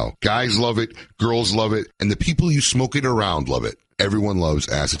knew how. Guys love it, girls love it, and the people you smoke it around love it. Everyone loves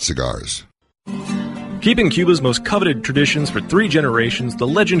Acid cigars. Keeping Cuba's most coveted traditions for 3 generations, the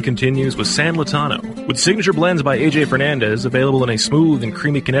legend continues with San Lotano. With signature blends by A.J. Fernandez, available in a smooth and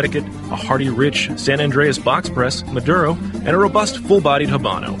creamy Connecticut, a hearty, rich San Andreas box press, Maduro, and a robust, full-bodied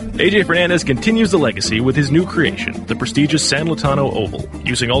Habano. A.J. Fernandez continues the legacy with his new creation, the prestigious San Lotano Oval.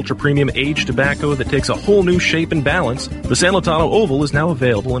 Using ultra-premium aged tobacco that takes a whole new shape and balance, the San Lotano Oval is now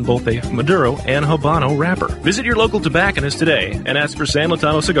available in both a Maduro and Habano wrapper. Visit your local tobacconist today and ask for San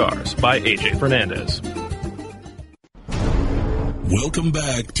Lotano Cigars by A.J. Fernandez. Welcome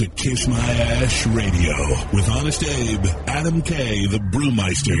back to Kiss My Ash Radio with Honest Abe, Adam K, the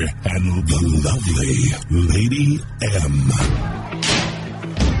Brewmeister, and the lovely Lady M.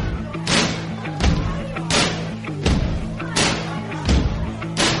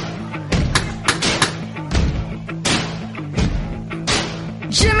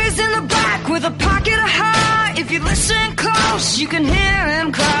 Jimmy's in the back with a pocket of high. If you listen close, you can hear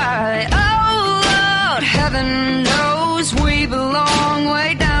him cry. Oh, Lord, heaven knows we belong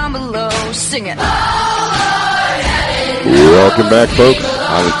way down below. Sing it. Welcome back, folks.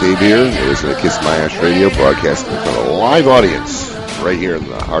 Honest Abe here. You're listening to Kiss My Ash Radio, broadcasting from a live audience right here in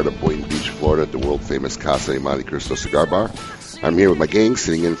the heart of Boynton Beach, Florida, at the world-famous Casa de Monte Cristo Cigar Bar. I'm here with my gang.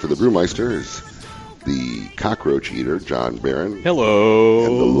 Sitting in for the Brewmeister is the cockroach eater, John Barron. Hello.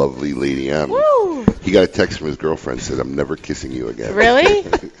 And the lovely Lady M. Woo! He got a text from his girlfriend, said, I'm never kissing you again. Really?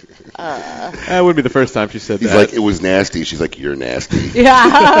 That would be the first time she said He's that. like, it was nasty. She's like, you're nasty.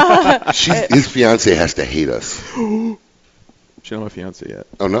 Yeah. His fiance has to hate us. She don't have a fiance yet.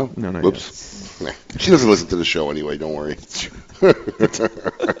 Oh, no? No, not Whoops. Nah. She doesn't listen to the show anyway, don't worry.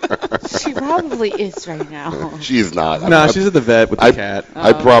 She probably is right now. She is not. No, she's at the vet with the cat.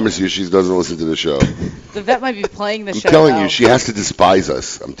 I promise you she doesn't listen to the show. The vet might be playing the show. I'm telling though. you, she has to despise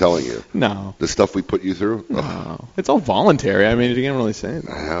us. I'm telling you. No. The stuff we put you through? No. It's all voluntary. I mean, you can't really say it.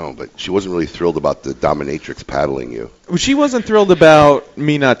 I know, but she wasn't really thrilled about the dominatrix paddling you. Well, she wasn't thrilled about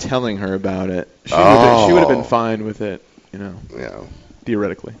me not telling her about it. She would have been fine with it, you know. Yeah.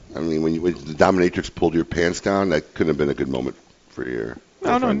 Theoretically. I mean, when the dominatrix pulled your pants down, that couldn't have been a good moment for your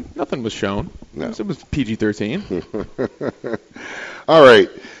girlfriend. No, nothing was shown. No. It was PG-13. All right.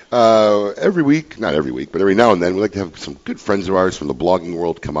 Every week, not every week, but every now and then, we like to have some good friends of ours from the blogging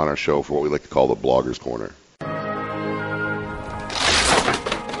world come on our show for what we like to call the Bloggers Corner.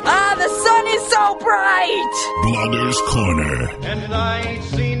 Ah, the sun is so bright. Bloggers Corner. And I ain't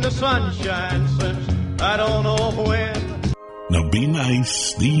seen the sunshine since I don't know when. Now be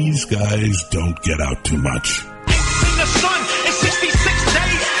nice. These guys don't get out too much. In the sun, it's 66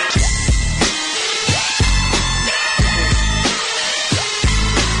 days.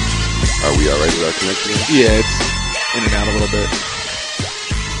 Are we all right with our connection? Yeah, it's in and out a little bit.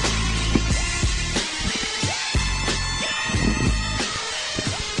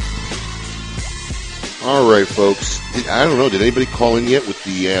 All right, folks. I don't know. Did anybody call in yet with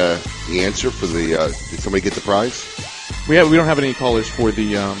the answer for the? Did somebody get the prize? We don't have any callers for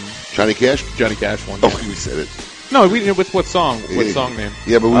the Johnny Cash one. Oh, we said it. No, we didn't. With what song? What song name?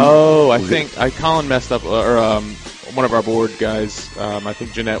 Yeah, but I think Colin messed up, or one of our board guys. I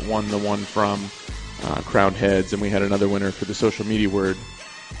think Jeanette won the one from Crowned Heads, and we had another winner for the social media word.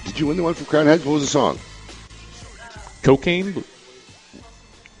 Did you win the one from Crowned Heads? What was the song? Cocaine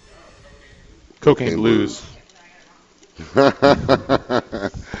Blues. All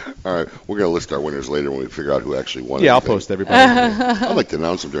right, we're going to list our winners later when we figure out who actually won. Yeah, I'll post everybody. I'd like to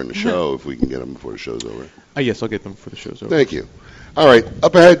announce them during the show if we can get them before the show's over. Yes, I'll get them before the show's over. Thank you. All right,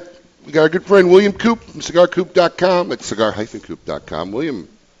 up ahead, we got our good friend William Coop from CigarCoop.com at cigar-coop.com. William.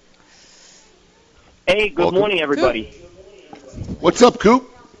 Hey, good morning, everybody. What's up, Coop?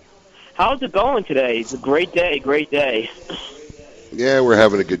 How's it going today? It's a great day, great day. Yeah, we're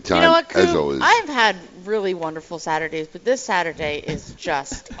having a good time, You know what, Coop? as always. I've had really wonderful Saturdays, but this Saturday is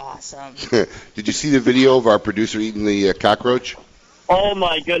just awesome. Did you see the video of our producer eating the cockroach? Oh,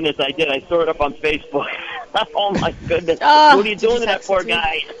 my goodness, I did. I saw it up on Facebook. Oh, my goodness. Oh, what are you doing to that poor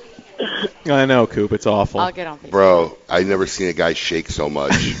guy? I know, Coop. It's awful. I'll get on Facebook. Bro, I've never seen a guy shake so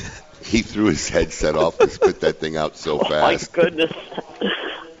much. He threw his headset off and spit that thing out so fast. Oh, my goodness.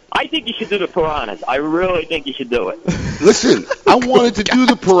 I think you should do the piranhas. I really think you should do it. Listen, I wanted to do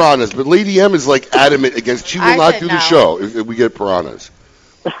the piranhas, but Lady M is like adamant against. She will not do the show if we get piranhas.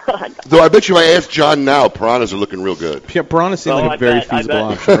 Though I bet you if I ask John now, piranhas are looking real good. Yeah, piranhas seem like a very feasible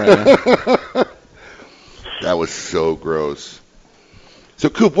option right now. That was so gross. So,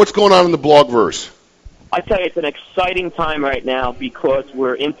 Coop, what's going on in the blogverse? I tell you, it's an exciting time right now because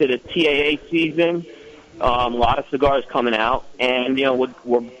we're into the TAA season. A lot of cigars coming out, and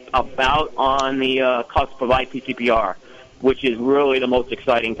we're about on the cusp of IPCPR, which is really the most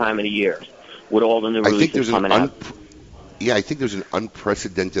exciting time of the year with all the new releases coming out. Yeah, I think there's an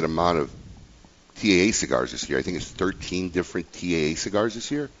unprecedented amount of TAA cigars this year. I think it's 13 different TAA cigars this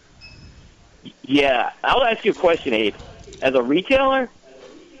year. Yeah, I'll ask you a question, Abe. As a retailer,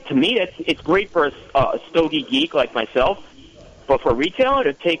 to me, it's great for a stogie geek like myself, but for a retailer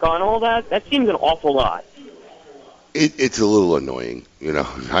to take on all that seems an awful lot. It's a little annoying,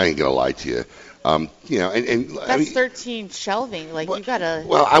 I ain't gonna lie to you. And That's I mean, 13 shelving. Like, you gotta.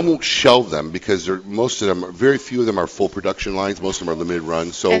 well, I won't shelve them because most of them, very few of them are full production lines. Most of them are limited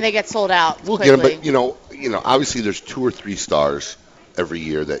runs. So And they get sold out we'll quickly. get them, but obviously there's 2 or 3 stars every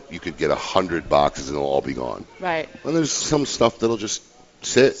year that you could get 100 boxes and they'll all be gone. Right. And there's some stuff that'll just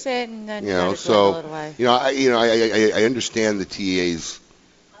sit. Sit and then So it away. I understand the TAs.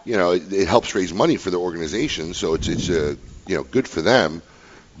 It helps raise money for the organization, so it's good for them.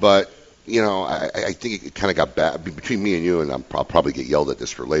 But I think it kind of got bad between me and you, and I'll probably get yelled at this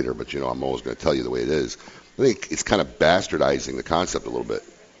for later. But I'm always going to tell you the way it is. I think it's kind of bastardizing the concept a little bit.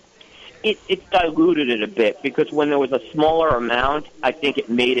 It's diluted it a bit because when there was a smaller amount, I think it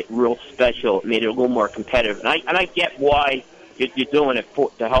made it real special. It made it a little more competitive, and I get why you're doing it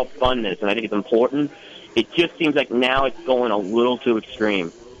to help fund this, and I think it's important. It just seems like now it's going a little too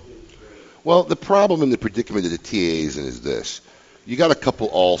extreme. Well, the problem and the predicament of the TAs is this. You got a couple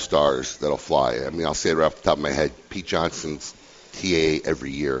all-stars that'll fly. I mean, I'll say it right off the top of my head. Pete Johnson's TA every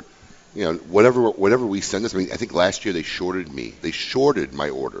year. Whatever we send us. I mean, I think last year they shorted me. They shorted my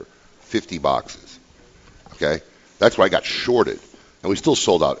order 50 boxes. Okay? That's why I got shorted. And we still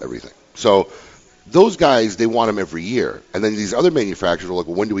sold out everything. So those guys, they want them every year. And then these other manufacturers are like,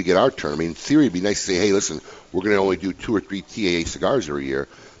 well, when do we get our turn? I mean, in theory, it'd be nice to say, hey, listen, we're going to only do 2 or 3 TAA cigars every year.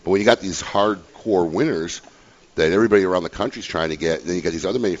 But when you got these hardcore winners that everybody around the country is trying to get, then you got these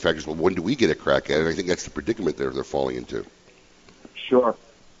other manufacturers, well, when do we get a crack at it? And I think that's the predicament they're falling into. Sure.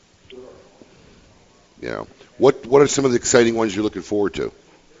 What are some of the exciting ones you're looking forward to?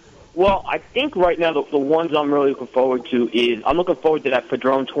 Well, I think right now the ones I'm really looking forward to is I'm looking forward to that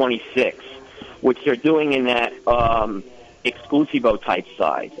Padron 26, which they're doing in that Exclusivo type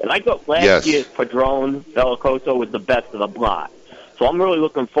size. And I thought last year's Padron Bellicoso was the best of the lot. So I'm really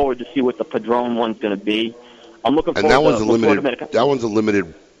looking forward to see what the Padron one's going to be. I'm looking forward that one's to a limited. That one's a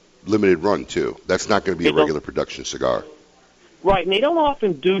limited run too. That's not going to be a regular production cigar. Right, and they don't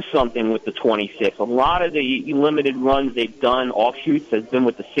often do something with the 26. A lot of the limited runs they've done, offshoots, has been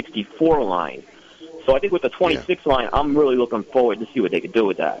with the 64 line. So I think with the 26 line, I'm really looking forward to see what they could do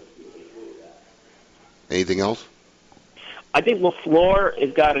with that. Anything else? I think LaFleur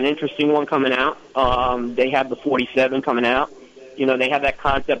has got an interesting one coming out. They have the 47 coming out. They have that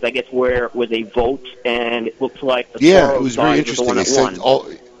concept, I guess, where they vote, and it looks like the Toro it was very interesting. The one they that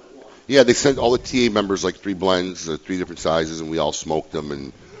won. They sent all the TA members like 3 blends, 3 different sizes, and we all smoked them.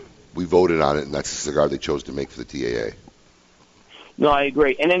 And we voted on it, and that's the cigar they chose to make for the TAA. No, I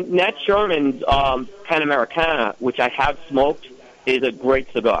agree. And then Nat Sherman's Panamericana, which I have smoked, is a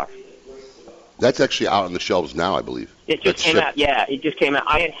great cigar. That's actually out on the shelves now, I believe. It just came out. Yeah, it just came out.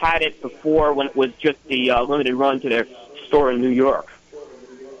 I had it before when it was just the limited run to their store in New York.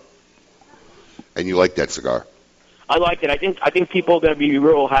 And you like that cigar? I liked it. I think people are going to be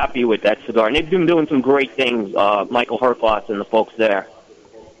real happy with that cigar. And they've been doing some great things, Michael Herklots and the folks there.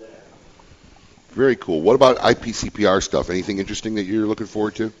 Very cool. What about IPCPR stuff? Anything interesting that you're looking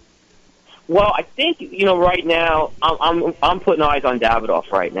forward to? Well, I think, right now, I'm putting eyes on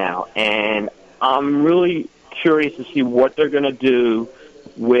Davidoff right now. And I'm really curious to see what they're going to do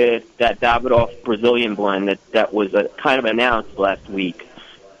with that Davidoff Brazilian blend that was kind of announced last week.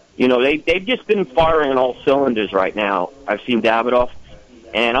 They've just been firing on all cylinders right now. I've seen Davidoff,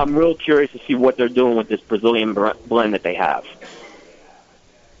 and I'm real curious to see what they're doing with this Brazilian blend that they have.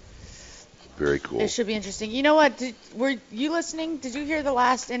 Very cool. It should be interesting. You know what? Were you listening? Did you hear the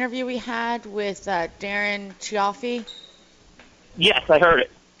last interview we had with Darren Chiaffi? Yes, I heard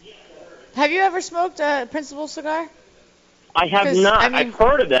it. Have you ever smoked a Principal cigar? I have not. I've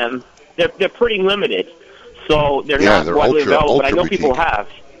heard of them. They're pretty limited, so they're not widely available, but I know people have.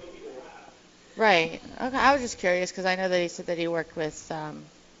 Right. Okay. I was just curious because I know that he said that he worked with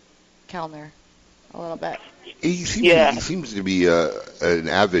Kellner a little bit. He seems to be an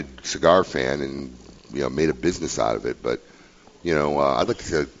avid cigar fan and made a business out of it. But I'd like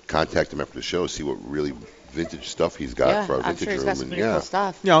to contact him after the show, see what really vintage stuff he's got for our vintage room. I'm sure he's got some pretty cool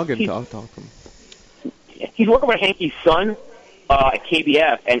stuff. Yeah, I'll talk to him. He's working with Hankey's son at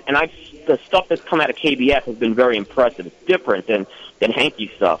KBF, and the stuff that's come out of KBF has been very impressive. It's different than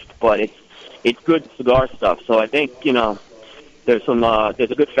Hankey's stuff, but it's good cigar stuff. So I think there's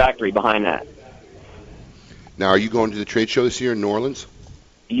a good factory behind that. Now, are you going to the trade show this year in New Orleans?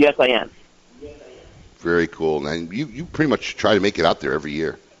 Yes, I am. Very cool. And you pretty much try to make it out there every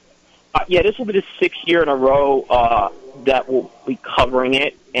year. Yeah, this will be the 6th year in a row that we'll be covering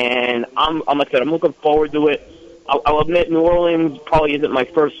it, and I'm looking forward to it. I'll admit New Orleans probably isn't my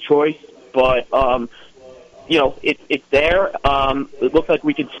first choice, but it's there. It looks like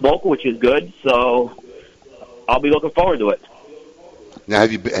we can smoke, which is good. So I'll be looking forward to it. Now,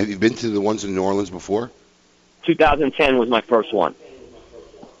 have you been to the ones in New Orleans before? 2010 was my first one.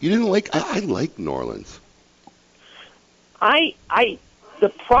 You didn't like? I like New Orleans. The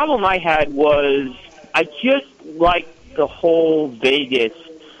problem I had was I just liked the whole Vegas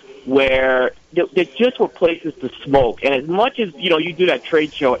where there just were places to smoke. And as much as, you do that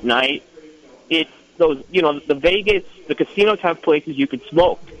trade show at night, it's those, the Vegas, the casinos have places you could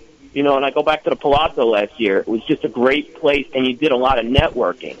smoke. And I go back to the Palazzo last year. It was just a great place, and you did a lot of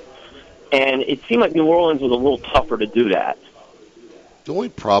networking. And it seemed like New Orleans was a little tougher to do that. The only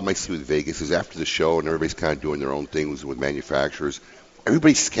problem I see with Vegas is after the show and everybody's kind of doing their own things with manufacturers,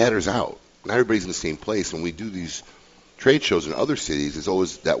 everybody scatters out. Not everybody's in the same place. When we do these trade shows in other cities, there's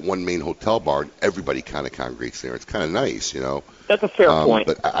always that one main hotel bar, and everybody kind of congregates there. It's kind of nice, That's a fair point.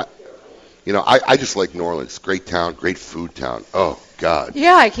 But I just like New Orleans. Great town, great food town. Oh, God.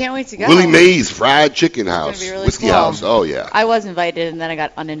 Yeah, I can't wait to go. Willie Mays Fried Chicken House. Really Whiskey cool. House. Oh, yeah. I was invited, and then I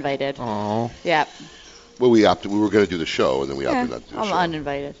got uninvited. Oh. Yeah. Well, we were going to do the show, and then we opted not to do the I'm show.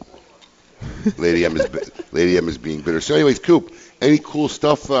 uninvited. Lady M is being bitter. So anyways, Coop, any cool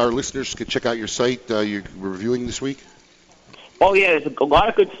stuff our listeners can check out your site you're reviewing this week? Oh, yeah, there's a lot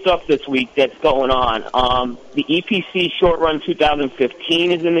of good stuff this week that's going on. The EPC Short Run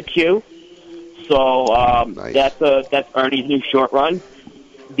 2015 is in the queue. So nice. That's Ernie's new short run.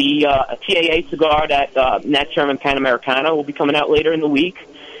 The TAA cigar, that Nat Sherman Panamericana, will be coming out later in the week.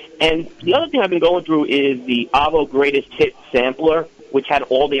 And the other thing I've been going through is the Avo Greatest Hit Sampler, which had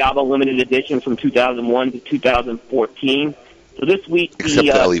all the Avo limited editions from 2001 to 2014. So this week, Except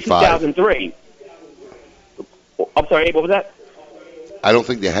the LE5. 2003. I'm sorry, Abe, what was that? I don't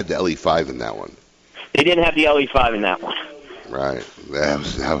think they had the LE5 in that one. They didn't have the LE5 in that one. Right.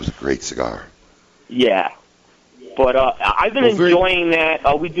 That was a great cigar. Yeah. But I've been enjoying that.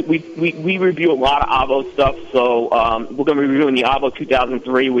 We review a lot of Avo stuff, so we're going to be reviewing the Avo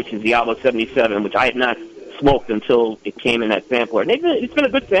 2003, which is the Avo 77, which I had not smoked until it came in that sampler. And it's been a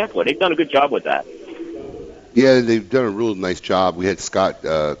good sampler. They've done a good job with that. Yeah, they've done a real nice job. We had Scott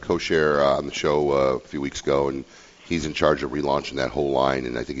Kosher on the show a few weeks ago, and he's in charge of relaunching that whole line,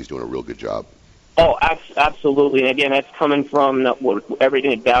 and I think he's doing a real good job. Oh, absolutely. And again, that's coming from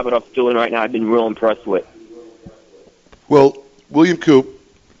everything that Davidoff's doing right now. I've been real impressed with. Well, William Coop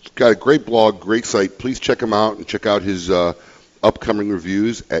has got a great blog, great site. Please check him out and check out his upcoming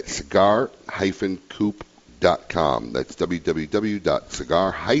reviews at cigar-coop.com. www.cigar-coop.com. That's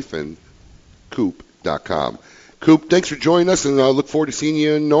www.cigar-coop.com. Coop, thanks for joining us, and I look forward to seeing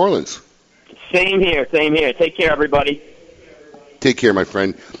you in New Orleans. Same here. Take care, everybody. Take care, my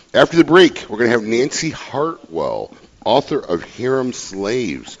friend. After the break, we're going to have Nancy Hartwell, author of Harem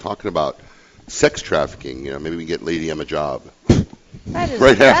Slaves, talking about sex trafficking. Maybe we can get Lady M a job.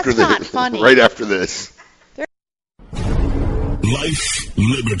 That's not funny. Right after this. Life,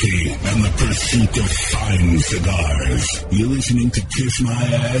 liberty, and the pursuit of fine cigars. You're listening to Kiss My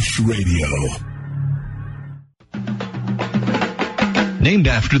Ash Radio. Named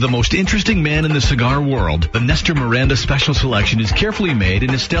after the most interesting man in the cigar world, the Nestor Miranda Special Selection is carefully made in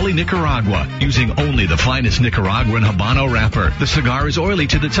Esteli, Nicaragua, using only the finest Nicaraguan Habano wrapper. The cigar is oily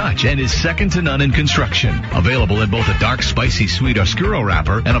to the touch and is second to none in construction. Available in both a dark, spicy, sweet Oscuro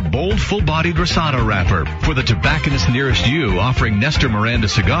wrapper and a bold, full-bodied Rosado wrapper. For the tobacconist nearest you offering Nestor Miranda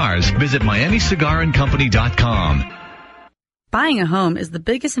cigars, visit MiamiCigarAndCompany.com. Buying a home is the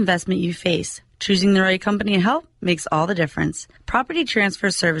biggest investment you face. Choosing the right company to help makes all the difference. Property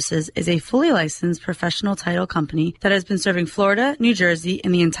Transfer Services is a fully licensed professional title company that has been serving Florida, New Jersey,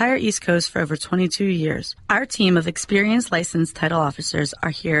 and the entire East Coast for over 22 years. Our team of experienced licensed title officers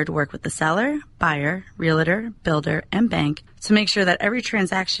are here to work with the seller, buyer, realtor, builder, and bank to make sure that every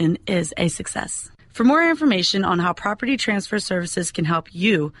transaction is a success. For more information on how Property Transfer Services can help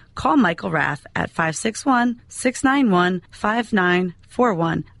you, call Michael Raff at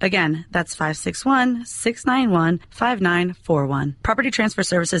 561-691-5941. Again, that's 561-691-5941. Property Transfer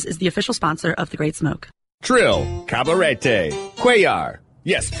Services is the official sponsor of The Great Smoke. Trill, Cabarete, Cuellar.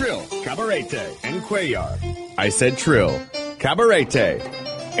 Yes, Trill, Cabarete, and Cuellar. I said Trill, Cabarete,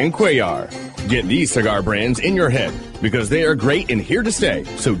 and Cuellar. Get these cigar brands in your head because they are great and here to stay.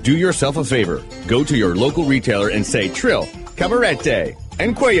 So do yourself a favor. Go to your local retailer and say Trill, Cabarete,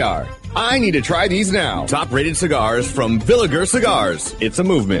 and Cuellar. I need to try these now. Top-rated cigars from Villiger Cigars. It's a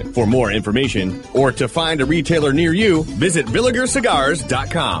movement. For more information or to find a retailer near you, visit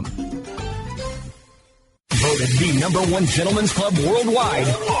VilligerCigars.com. Voted the #1 gentleman's club worldwide.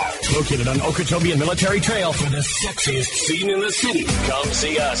 Located on Okeechobee and Military Trail for the sexiest scene in the city. Come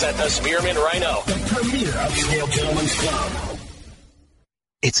see us at the Spearmint Rhino, the premier upscale gentleman's club.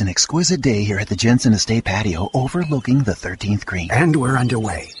 It's an exquisite day here at the Jensen Estate patio overlooking the 13th green. And we're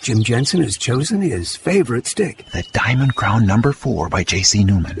underway. Jim Jensen has chosen his favorite stick. The Diamond Crown No. 4 by J.C.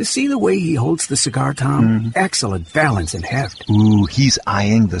 Newman. See the way he holds the cigar, Tom? Excellent balance and heft. Ooh, he's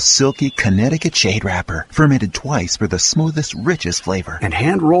eyeing the silky Connecticut shade wrapper. Fermented twice for the smoothest, richest flavor. And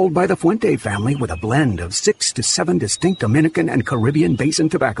hand-rolled by the Fuente family with a blend of 6 to 7 distinct Dominican and Caribbean basin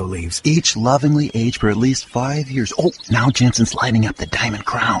tobacco leaves. Each lovingly aged for at least 5 years. Oh, now Jensen's lighting up the Diamond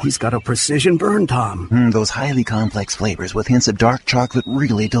Crown. He's got a precision burn, Tom. Those highly complex flavors with hints of dark chocolate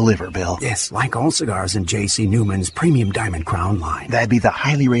really deliver, Bill. Yes, like all cigars in J.C. Newman's premium Diamond Crown line. That'd be the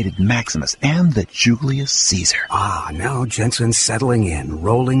highly rated Maximus and the Julius Caesar. Ah, now Jensen's settling in,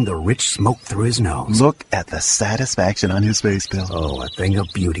 rolling the rich smoke through his nose. Look at the satisfaction on his face, Bill. Oh, a thing of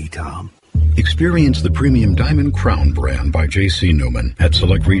beauty, Tom. Experience the premium Diamond Crown brand by J.C. Newman at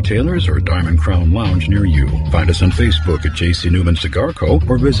select retailers or Diamond Crown Lounge near you. Find us on Facebook at J.C. Newman Cigar Co.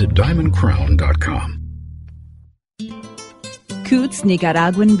 or visit diamondcrown.com. Coots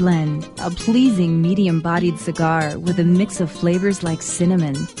Nicaraguan Blend, a pleasing medium-bodied cigar with a mix of flavors like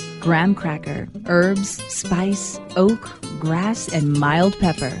cinnamon, graham cracker, herbs, spice, oak, grass, and mild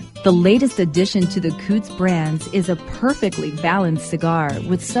pepper. The latest addition to the Coots brands is a perfectly balanced cigar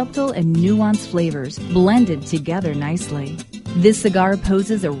with subtle and nuanced flavors blended together nicely. This cigar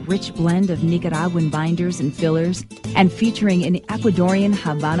poses a rich blend of Nicaraguan binders and fillers and featuring an Ecuadorian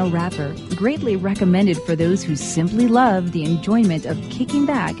Habano wrapper, greatly recommended for those who simply love the enjoyment of kicking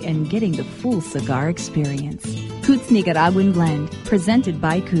back and getting the full cigar experience. Coots Nicaraguan Blend, presented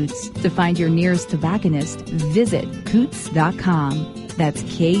by Coots. To find your nearest tobacconist, visit Coots.com. That's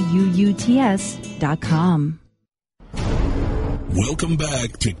KUUTS.com. Welcome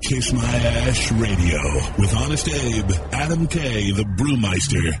back to Kiss My Ash Radio with Honest Abe, Adam K., the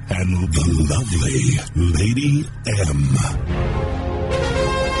Brewmeister, and the lovely Lady M.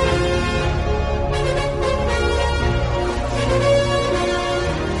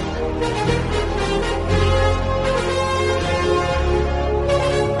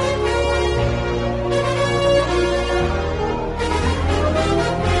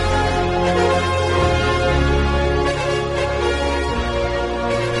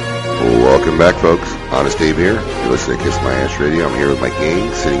 Welcome back, folks. Honest Abe here. You're listening to Kiss My Ash Radio. I'm here with my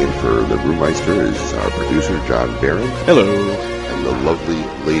gang. Sitting in for the Brewmeister is our producer, John Barron. Hello. And the lovely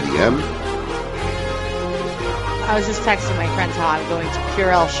Lady M. I was just texting my friend how I'm going to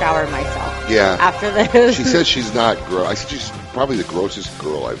Purell shower myself. Yeah. After this. She says she's not gross. I said she's probably the grossest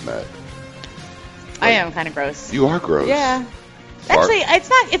girl I've met. I am kind of gross. You are gross. Yeah. Actually,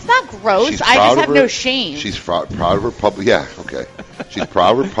 it's not gross. I just have no shame. She's proud of her public. Yeah, okay. She's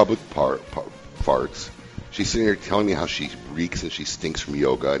proud of her public farts. She's sitting here telling me how she reeks and she stinks from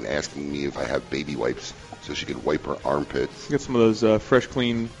yoga and asking me if I have baby wipes so she could wipe her armpits. Get some of those fresh,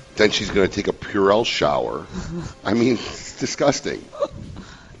 clean. Then she's going to take a Purell shower. I mean, it's disgusting.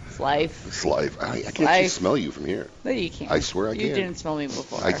 It's life. It's life. I can't just smell you from here. No, you can't. I swear I You can. didn't smell me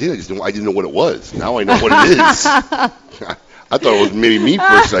before. I did. I didn't know what it was. Now I know what it is. I thought it was maybe me for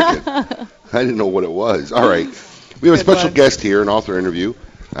a second. I didn't know what it was. All right. We have a special guest here, an author interview.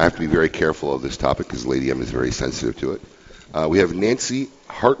 I have to be very careful of this topic because Lady M is very sensitive to it. We have Nancy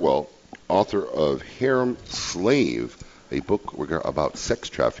Hartwell, author of Harem Slave, a book about sex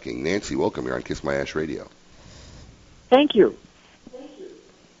trafficking. Nancy, welcome here on Kiss My Ash Radio. Thank you.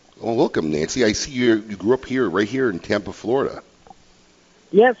 Well, welcome, Nancy. I see you grew up here, right here in Tampa, Florida.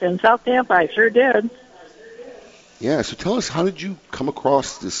 Yes, in South Tampa, I sure did. Yeah, so tell us, how did you come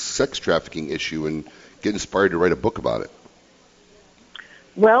across this sex trafficking issue and get inspired to write a book about it?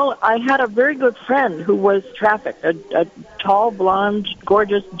 Well, I had a very good friend who was trafficked, a tall, blonde,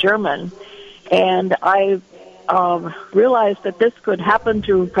 gorgeous German, and I realized that this could happen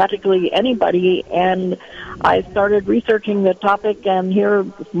to practically anybody, and I started researching the topic, and here,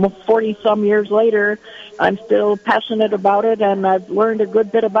 40-some years later, I'm still passionate about it, and I've learned a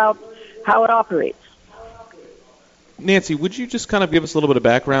good bit about how it operates. Nancy, would you just kind of give us a little bit of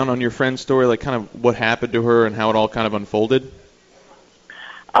background on your friend's story, like kind of what happened to her and how it all kind of unfolded?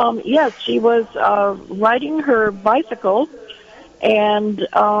 Yes, she was riding her bicycle, and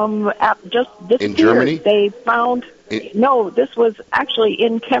just this in year, Germany? they found... No, this was actually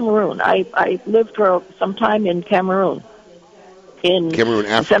in Cameroon. I lived for some time in Cameroon. In Cameroon,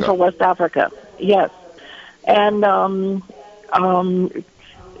 Africa. Central West Africa, yes. And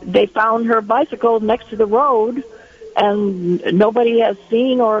they found her bicycle next to the road, and nobody has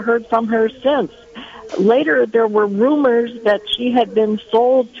seen or heard from her since. Later, there were rumors that she had been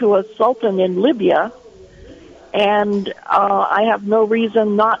sold to a sultan in Libya, and I have no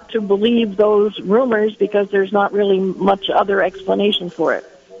reason not to believe those rumors because there's not really much other explanation for it.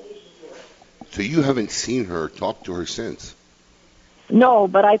 So you haven't seen her, talked to her since? No,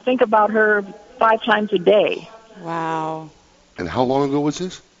 but I think about her 5 times a day. Wow. And how long ago was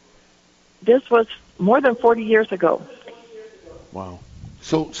this? This was more than 40 years ago. Wow.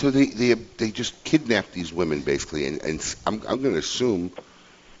 So they just kidnap these women basically, and I'm going to assume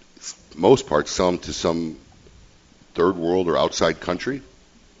most parts sell them to some third world or outside country.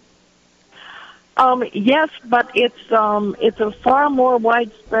 Yes, but it's a far more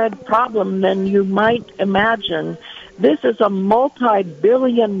widespread problem than you might imagine. This is a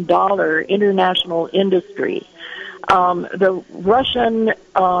multi-billion-dollar international industry. The Russian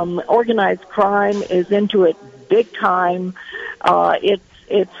organized crime is into it big time.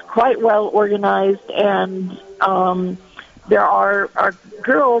 It's quite well organized, and there are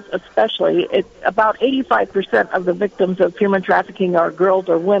girls especially. It's about 85% of the victims of human trafficking are girls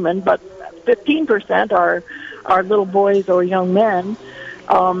or women, but 15% are little boys or young men.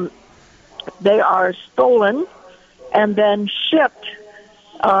 They are stolen and then shipped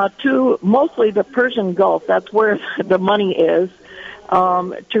to mostly the Persian Gulf. That's where the money is,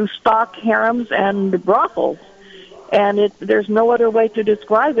 to stock harems and brothels. And there's no other way to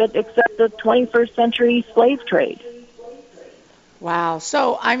describe it except the 21st century slave trade. Wow.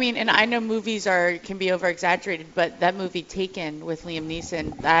 So, I mean, and I know movies can be over-exaggerated, but that movie Taken with Liam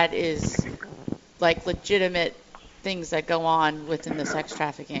Neeson, that is like legitimate things that go on within the sex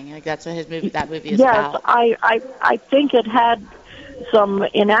trafficking. Like that's what that movie is about. Yes, I think it had some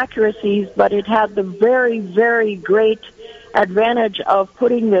inaccuracies, but it had the very, very great advantage of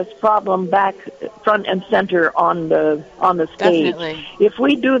putting this problem back front and center on the stage. Definitely. If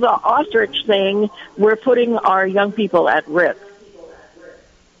we do the ostrich thing, we're putting our young people at risk.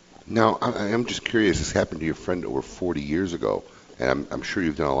 Now, I'm just curious. This happened to your friend over 40 years ago, and I'm sure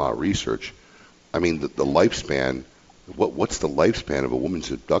you've done a lot of research. I mean, the lifespan. What's the lifespan of a woman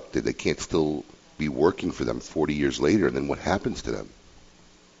who's abducted? They can't still be working for them 40 years later, and then what happens to them?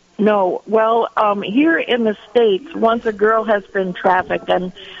 No. Well, here in the States, once a girl has been trafficked,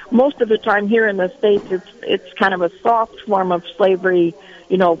 and most of the time here in the States, it's kind of a soft form of slavery,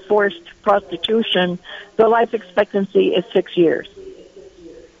 forced prostitution. The life expectancy is 6 years.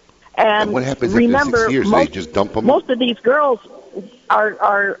 And what happens remember, after 6 years? They just dump them? Most of these girls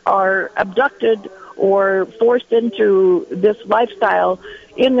are abducted or forced into this lifestyle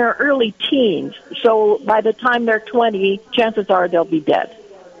in their early teens. So by the time they're 20, chances are they'll be dead.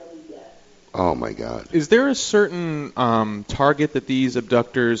 Oh my God! Is there a certain target that these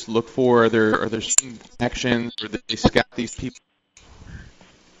abductors look for? Are there certain actions, or that they scout these people?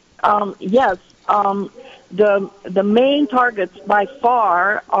 Yes. The main targets by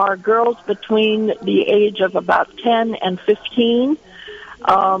far are girls between the age of about 10 and 15.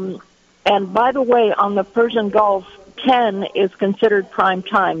 And by the way, on the Persian Gulf, 10 is considered prime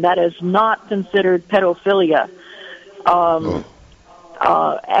time. That is not considered pedophilia. And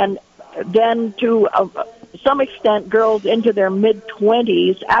then to some extent, girls into their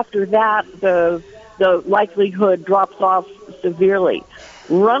mid-20s. After that, the likelihood drops off severely.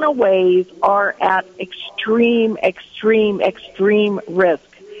 Runaways are at extreme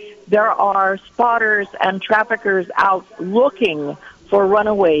risk. There are spotters and traffickers out looking for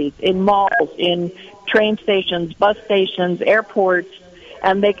runaways in malls, in train stations, bus stations, airports,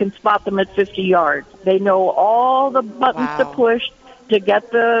 and they can spot them at 50 yards. They know all the buttons to push to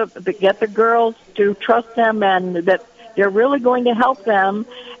get the girls to trust them and that they're really going to help them,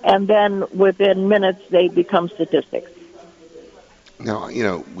 and then within minutes they become statistics. Now,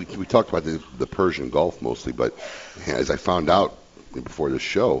 we talked about the Persian Gulf mostly, but as I found out before this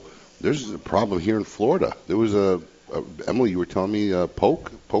show, there's a problem here in Florida. There was Emily, you were telling me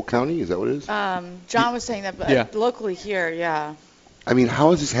Polk County, is that what it is? John was saying that, but locally here, yeah. I mean,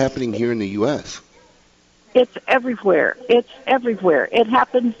 how is this happening here in the U.S.? It's everywhere. It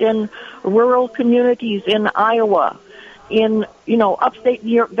happens in rural communities in Iowa, in upstate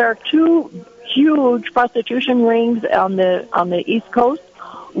New York. There are two huge prostitution rings on the East Coast.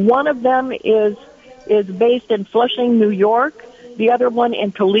 One of them is based in Flushing, New York. The other one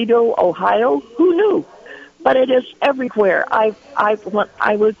in Toledo, Ohio. Who knew? But it is everywhere. I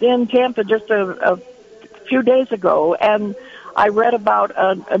was in Tampa just a few days ago, and I read about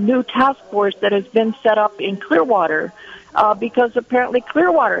a new task force that has been set up in Clearwater because apparently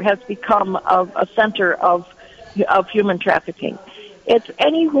Clearwater has become a center of human trafficking. It's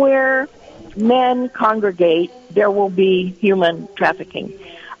anywhere men congregate, there will be human trafficking.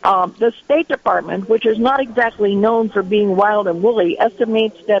 The State Department, which is not exactly known for being wild and woolly,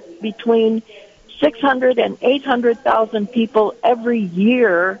 estimates that between 600 and 800,000 people every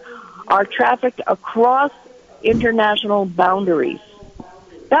year are trafficked across international boundaries.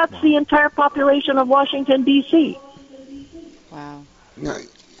 That's the entire population of Washington, D.C. Wow. Yeah,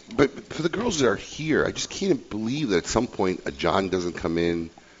 but for the girls that are here, I just can't believe that at some point a John doesn't come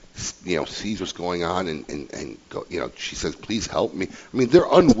in, sees what's going on and go, she says, please help me. I mean,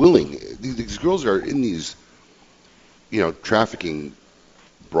 they're unwilling. These girls are in these, trafficking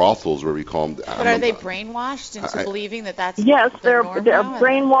brothels, whatever you call them. But are they brainwashed into believing that that's Yes, they're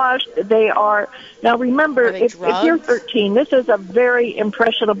brainwashed. They are. Now remember, if you're 13, this is a very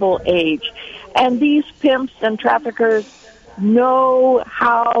impressionable age. And these pimps and traffickers know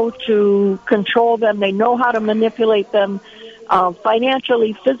how to control them. They know how to manipulate them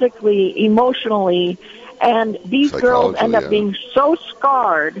financially, physically, emotionally. And these girls end up being so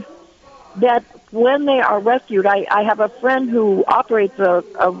scarred that when they are rescued, I have a friend who operates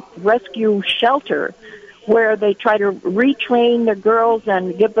a rescue shelter where they try to retrain the girls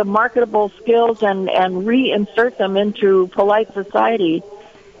and give them marketable skills and reinsert them into polite society.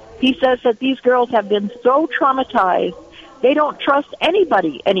 He says that these girls have been so traumatized, they don't trust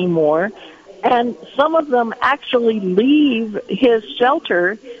anybody anymore, and some of them actually leave his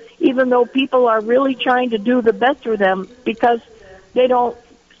shelter, even though people are really trying to do the best for them, because they don't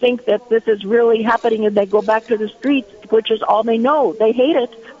think that this is really happening, and they go back to the streets, which is all they know. They hate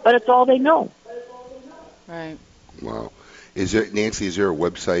it, but it's all they know. Right. Wow. Nancy, is there a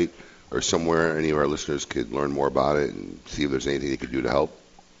website or somewhere any of our listeners could learn more about it and see if there's anything they could do to help?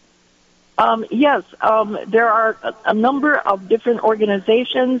 Yes. There are a number of different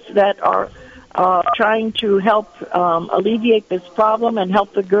organizations that are trying to help alleviate this problem and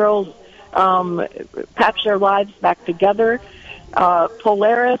help the girls patch their lives back together.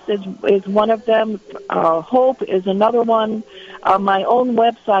 Polaris is one of them. Hope is another one. My own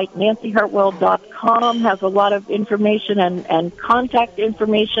website, nancyhartwell.com, has a lot of information and contact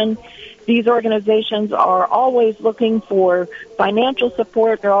information. These organizations are always looking for financial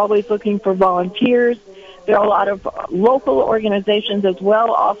support. They're always looking for volunteers. There are a lot of local organizations as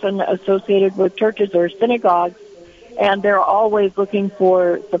well, often associated with churches or synagogues, and they're always looking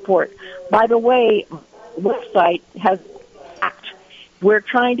for support. By the way, the website has hacked. We're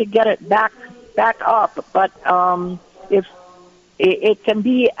trying to get it back up, but if it can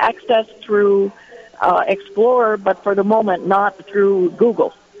be accessed through Explorer, but for the moment not through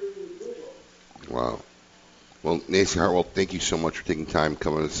Google. Wow. Well, Nancy Hartwell, thank you so much for taking time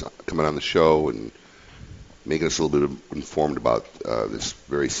coming on the show and making us a little bit informed about this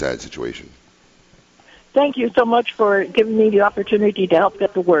very sad situation. Thank you so much for giving me the opportunity to help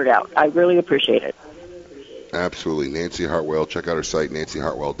get the word out. I really appreciate it. Absolutely. Nancy Hartwell, check out her site,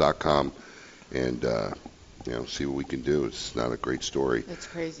 nancyhartwell.com, and see what we can do. It's not a great story. It's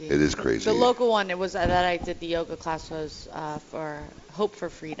crazy. It is crazy. The local one, it was that I did the yoga class was for Hope for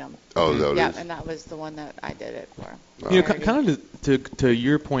Freedom. Oh, no, yeah, and that was the one that I did it for. Kind of to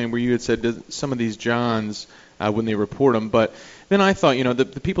your point where you had said that some of these Johns, when they report them, but then I thought,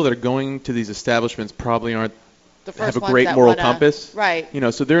 the people that are going to these establishments probably aren't have a great moral compass. Right.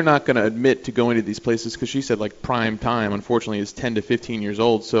 So they're not going to admit to going to these places because she said like prime time, unfortunately, is 10 to 15 years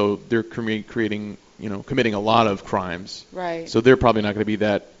old. So they're committing a lot of crimes. Right. So they're probably not going to be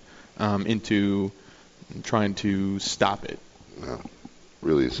that into trying to stop it. No,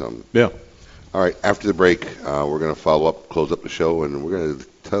 really is something. Yeah. All right, after the break, we're going to follow up, close up the show, and we're going to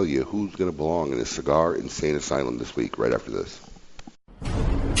tell you who's going to belong in a Cigar Insane Asylum this week, right after this.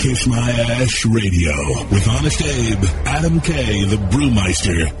 Kiss My Ash Radio with Honest Abe, Adam K, the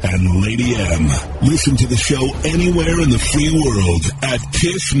Brewmeister, and Lady M. Listen to the show anywhere in the free world at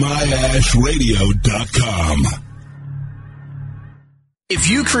kissmyashradio.com. If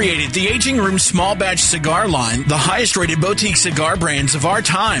you created the Aging Room Small Batch Cigar line, the highest-rated boutique cigar brands of our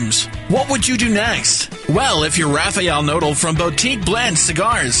times, what would you do next? Well, if you're Rafael Nodal from Boutique Blend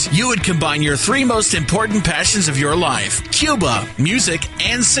Cigars, you would combine your three most important passions of your life, Cuba, music,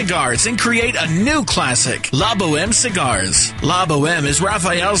 and cigars, and create a new classic, La Boheme Cigars. La Boheme is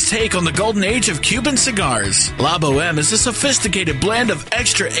Rafael's take on the golden age of Cuban cigars. La Boheme is a sophisticated blend of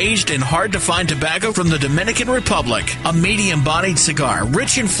extra-aged and hard-to-find tobacco from the Dominican Republic, a medium-bodied cigar,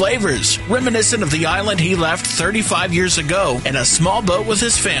 rich in flavors, reminiscent of the island he left 35 years ago in a small boat with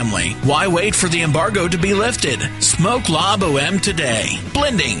his family. Why wait for the embargo to be lifted? Smoke La Boheme today.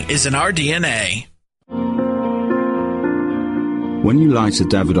 Blending is in our DNA. When you light a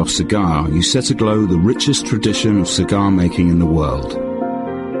Davidoff cigar, you set aglow the richest tradition of cigar making in the world.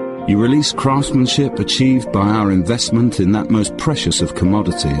 You release craftsmanship achieved by our investment in that most precious of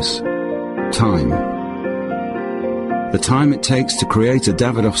commodities, time. The time it takes to create a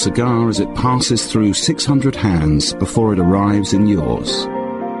Davidoff cigar as it passes through 600 hands before it arrives in yours.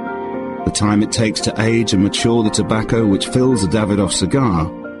 The time it takes to age and mature the tobacco which fills a Davidoff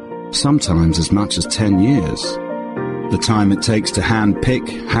cigar, sometimes as much as 10 years. The time it takes to hand pick,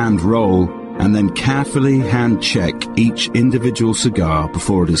 hand roll, and then carefully hand check each individual cigar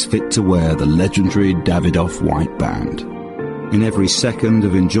before it is fit to wear the legendary Davidoff white band. In every second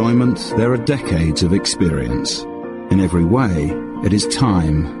of enjoyment, there are decades of experience. In every way, it is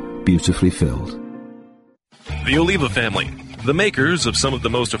time beautifully filled. The Oliva family, the makers of some of the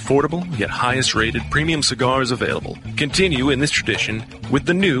most affordable yet highest rated premium cigars available, continue in this tradition with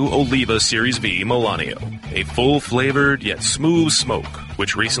the new Oliva Series V Melanio, a full-flavored yet smooth smoke,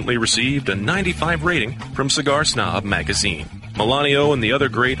 which recently received a 95 rating from Cigar Snob magazine. Melanio and the other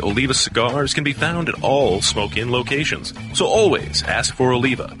great Oliva cigars can be found at all Smoke-In locations, so always ask for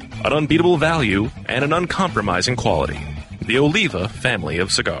Oliva, an unbeatable value and an uncompromising quality. The Oliva family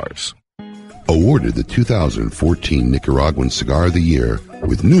of cigars. Awarded the 2014 Nicaraguan Cigar of the Year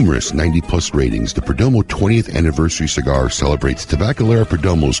with numerous 90-plus ratings, the Perdomo 20th Anniversary Cigar celebrates Tabacalera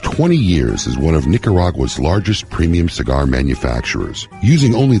Perdomo's 20 years as one of Nicaragua's largest premium cigar manufacturers.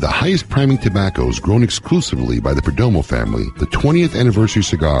 Using only the highest priming tobaccos grown exclusively by the Perdomo family, the 20th Anniversary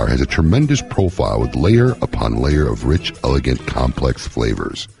Cigar has a tremendous profile with layer upon layer of rich, elegant, complex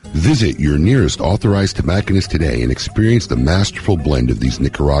flavors. Visit your nearest authorized tobacconist today and experience the masterful blend of these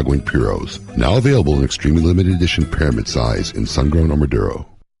Nicaraguan puros. Now available in extremely limited edition pyramid size in sun-grown or Maduro.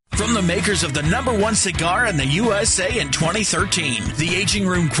 From the makers of the #1 cigar in the USA in 2013, the Aging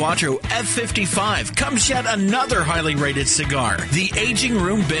Room Quattro F55 comes yet another highly rated cigar, the Aging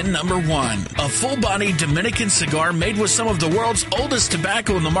Room Bin #1, a full-bodied Dominican cigar made with some of the world's oldest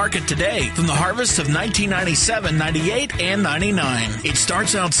tobacco in the market today, from the harvest of 1997, 98, and 99. It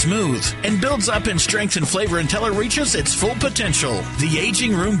starts out smooth and builds up in strength and flavor until it reaches its full potential. The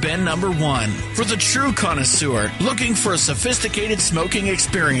Aging Room Bin #1, for the true connoisseur looking for a sophisticated smoking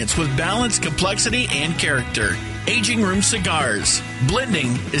experience with balance, complexity, and character. Aging Room Cigars.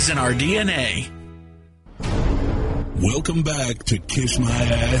 Blending is in our DNA. Welcome back to Kiss My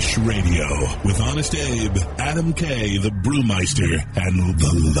Ash Radio with Honest Abe, Adam K, the Brewmeister, and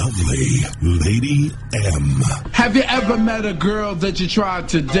the lovely Lady M. Have you ever met a girl that you tried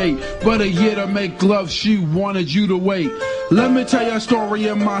to date, but a year to make love she wanted you to wait? Let me tell you a story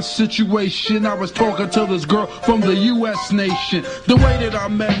of my situation. I was talking to this girl from the U.S. nation. The way that I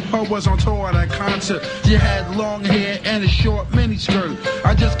met her was on tour at a concert. She had long hair and a short miniskirt.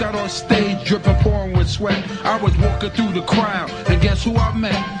 I just got on stage dripping, pouring with sweat. I was walking through the crowd, and guess who I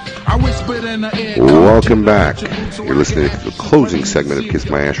met? I whispered in the air. Welcome back. You're listening to the closing segment of Kiss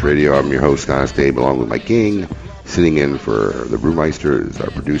My Ash Radio. I'm your host, Honest Abe, along with my gang. Sitting in for the Brewmeister is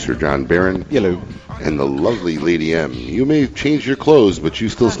our producer, John Barron. Hello. And the lovely Lady M. You may have changed your clothes, but you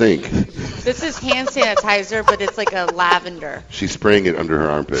still stink. This is hand sanitizer, but it's like a lavender. She's spraying it under her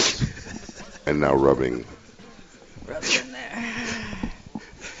armpits and now rubbing. Rub it in there.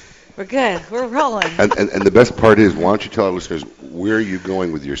 We're good. We're rolling. And the best part is, why don't you tell our listeners where are you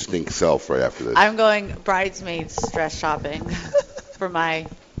going with your stink self right after this? I'm going bridesmaids dress shopping for my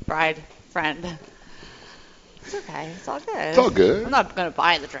bride friend. It's okay. It's all good. It's all good. I'm not going to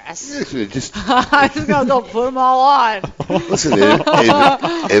buy the dress. Listen, just I'm just going to go put them all on. Listen, if I'm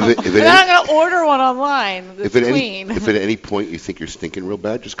not going to order one online. It's clean. If at any point you think you're stinking real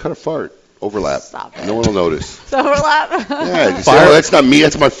bad, just cut a fart. Overlap. Stop it. No one will notice. It's overlap? Yeah, just say, oh, that's not me,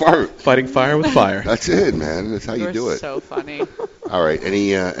 that's my fart. Fighting fire with fire. That's it, man. That's how you do it. So funny. All right.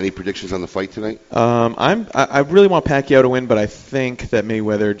 Any predictions on the fight tonight? I really want Pacquiao to win, but I think that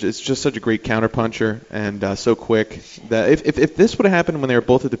Mayweather is just such a great counterpuncher and so quick that if this would have happened when they were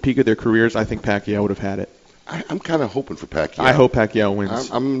both at the peak of their careers, I think Pacquiao would have had it. I'm kind of hoping for Pacquiao. I hope Pacquiao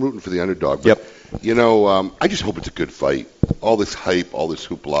wins. I'm rooting for the underdog. But, you know, I just hope it's a good fight. All this hype, all this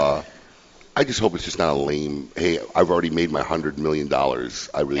hoopla. I just hope it's just not a lame, hey, I've already made my $100 million. I really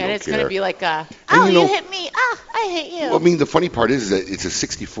don't care. And it's going to be like a, you hit me. I hit you. Well, I mean, the funny part is that it's a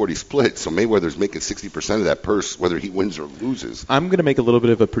 60-40 split, so Mayweather's making 60% of that purse, whether he wins or loses. I'm going to make a little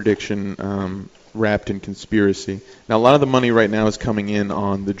bit of a prediction wrapped in conspiracy. Now, a lot of the money right now is coming in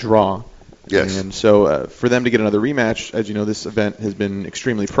on the draw. Yes. And so for them to get another rematch, as you know, this event has been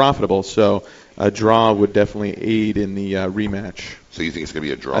extremely profitable, so a draw would definitely aid in the rematch. So you think it's going to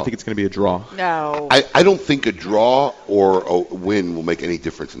be a draw? I think it's going to be a draw. No. I don't think a draw or a win will make any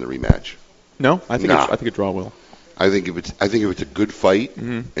difference in the rematch. No? I think a draw will. I think if it's a good fight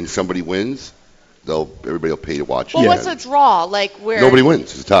and somebody wins, everybody will pay to watch it. Well, what's a draw? Like where nobody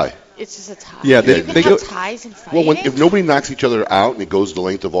wins. It's a tie. It's just a tie. Yeah, they go ties in fighting. Well, if nobody knocks each other out and it goes the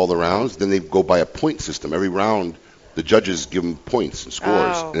length of all the rounds, then they go by a point system. Every round, the judges give them points and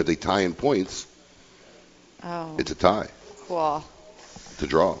scores, and if they tie in points, it's a tie. Cool. It's a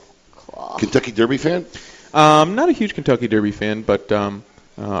draw. Cool. Kentucky Derby fan? Not a huge Kentucky Derby fan, but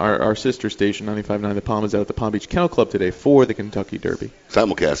our sister station, 95.9 The Palm, is out at the Palm Beach Kennel Club today for the Kentucky Derby.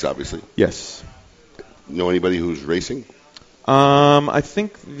 Simulcast, obviously. Yes. Know anybody who's racing? I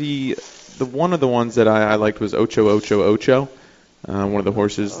think the one of the ones that I liked was Ocho Ocho Ocho. One of the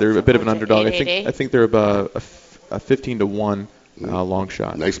horses. They're a bit of an underdog. I think they're about a 15-1 long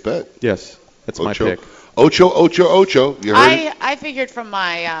shot. Nice bet. Yes, that's my pick. Ocho Ocho Ocho. You heard? I figured from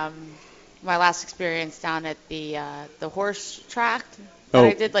my my last experience down at the horse track that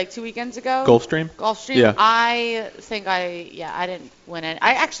I did like 2 weekends ago. Gulfstream. Yeah. I think I didn't win it.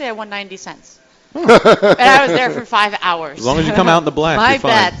 I won 90 cents. And I was there for 5 hours. As long as you come out in the black, my you're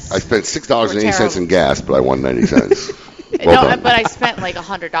fine. bets. I spent $6.80 in gas, but I won 90 cents. But I spent like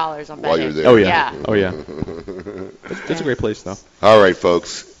 $100 on betting. While you're there. Oh yeah. Oh yeah. It's a great place though. All right,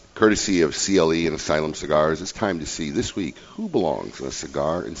 folks. Courtesy of CLE and Asylum Cigars, it's time to see this week who belongs in a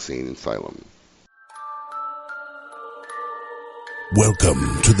cigar insane asylum.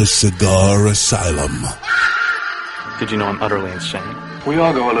 Welcome to the Cigar Asylum. Did you know I'm utterly insane? We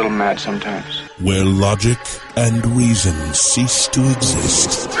all go a little mad sometimes. Where logic and reason cease to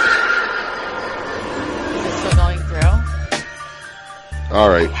exist. Still going through? All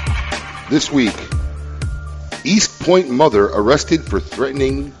right. This week, East Point mother arrested for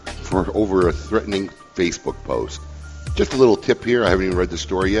over a threatening Facebook post. Just a little tip here. I haven't even read the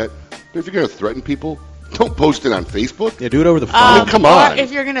story yet. But if you're going to threaten people, don't post it on Facebook. Yeah, do it over the phone. I mean, come on. Or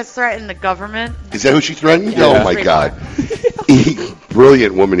if you're going to threaten the government. Is that who she threatened? Yeah. Oh, my God.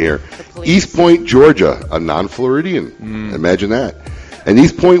 Brilliant woman here. East Point, Georgia, a non-Floridian. Imagine that. An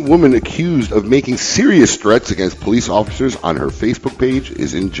East Point woman accused of making serious threats against police officers on her Facebook page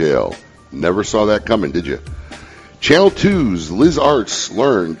is in jail. Never saw that coming, did you? Channel 2's Liz Arts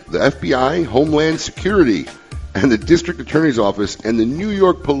learned the FBI, Homeland Security, and the District Attorney's Office and the New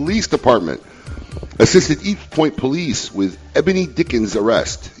York Police Department assisted East Point police with Ebony Dickens'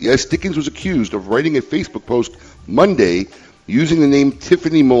 arrest. Yes, Dickens was accused of writing a Facebook post Monday using the name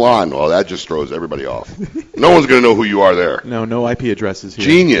Tiffany Milan. Well, that just throws everybody off. No one's going to know who you are there. No IP addresses here.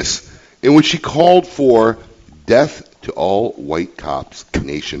 Genius. In which she called for death to all white cops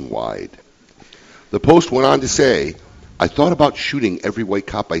nationwide. The post went on to say, I thought about shooting every white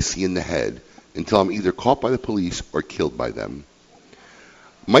cop I see in the head until I'm either caught by the police or killed by them.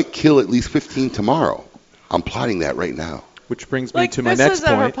 Might kill at least 15 tomorrow. I'm plotting that right now. Which brings me to my next point. This is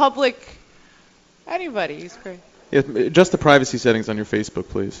a Republic. Anybody's great. Yeah, just the privacy settings on your Facebook,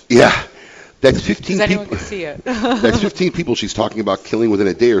 please. Yeah. That's 15 Because anyone people. can see it. That's 15 people she's talking about killing within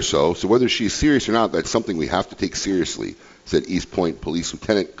a day or so. So whether she's serious or not, that's something we have to take seriously, said East Point Police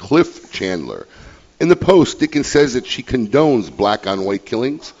Lieutenant Cliff Chandler. In the post, Dickens says that she condones black-on-white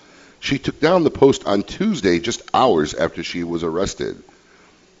killings. She took down the post on Tuesday, just hours after she was arrested.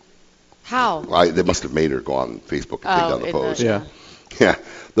 How? They must have made her go on Facebook and take down the post. Yeah.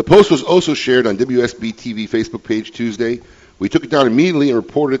 The post was also shared on WSB TV Facebook page Tuesday. We took it down immediately and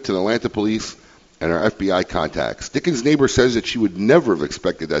reported it to the Atlanta police and our FBI contacts. Dickens' neighbor says that she would never have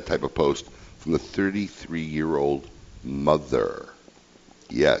expected that type of post from the 33-year-old mother.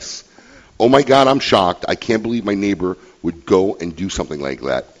 Yes. Oh, my God, I'm shocked. I can't believe my neighbor would go and do something like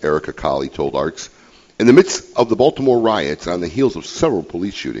that, Erica Colley told Arts. In the midst of the Baltimore riots and on the heels of several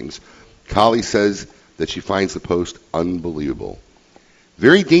police shootings, Colley says that she finds the post unbelievable.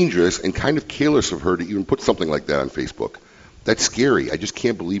 Very dangerous and kind of careless of her to even put something like that on Facebook. That's scary. I just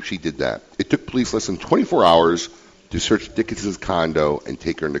can't believe she did that. It took police less than 24 hours to search Dickens's condo and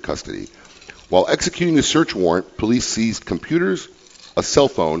take her into custody. While executing the search warrant, police seized computers, a cell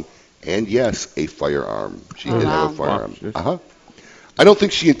phone, and yes, a firearm. She did have a firearm. I don't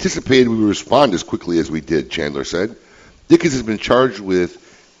think she anticipated we would respond as quickly as we did, Chandler said. Dickens has been charged with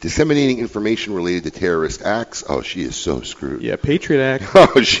disseminating information related to terrorist acts. Oh, she is so screwed. Yeah, Patriot Act.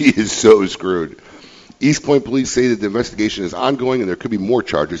 Oh, she is so screwed. East Point police say that the investigation is ongoing and there could be more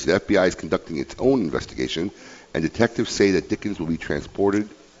charges. The FBI is conducting its own investigation, and detectives say that Dickens will be transported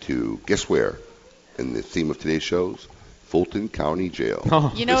to, guess where, in the theme of today's shows, Fulton County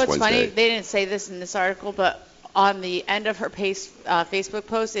Jail. You know what's Wednesday. funny? They didn't say this in this article, but on the end of her Facebook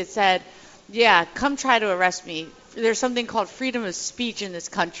post, it said, yeah, come try to arrest me. There's something called freedom of speech in this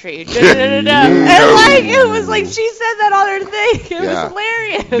country. And it was like she said that on her thing. It was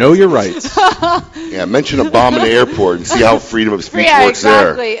hilarious. Know your rights. Yeah, mention a bomb in the airport and see how freedom of speech works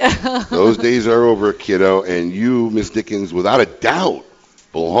there. Those days are over, kiddo, and you, Miss Dickens, without a doubt,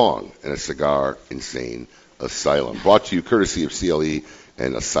 belong in a cigar insane asylum. Brought to you courtesy of CLE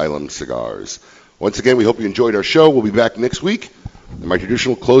and Asylum Cigars. Once again, we hope you enjoyed our show. We'll be back next week. In my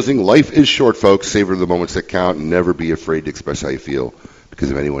traditional closing, life is short, folks. Savor the moments that count and never be afraid to express how you feel,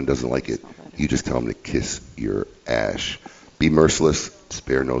 because if anyone doesn't like it, you just tell them to kiss your ash. Be merciless,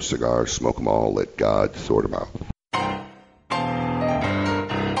 spare no cigars, smoke them all, let God sort them out.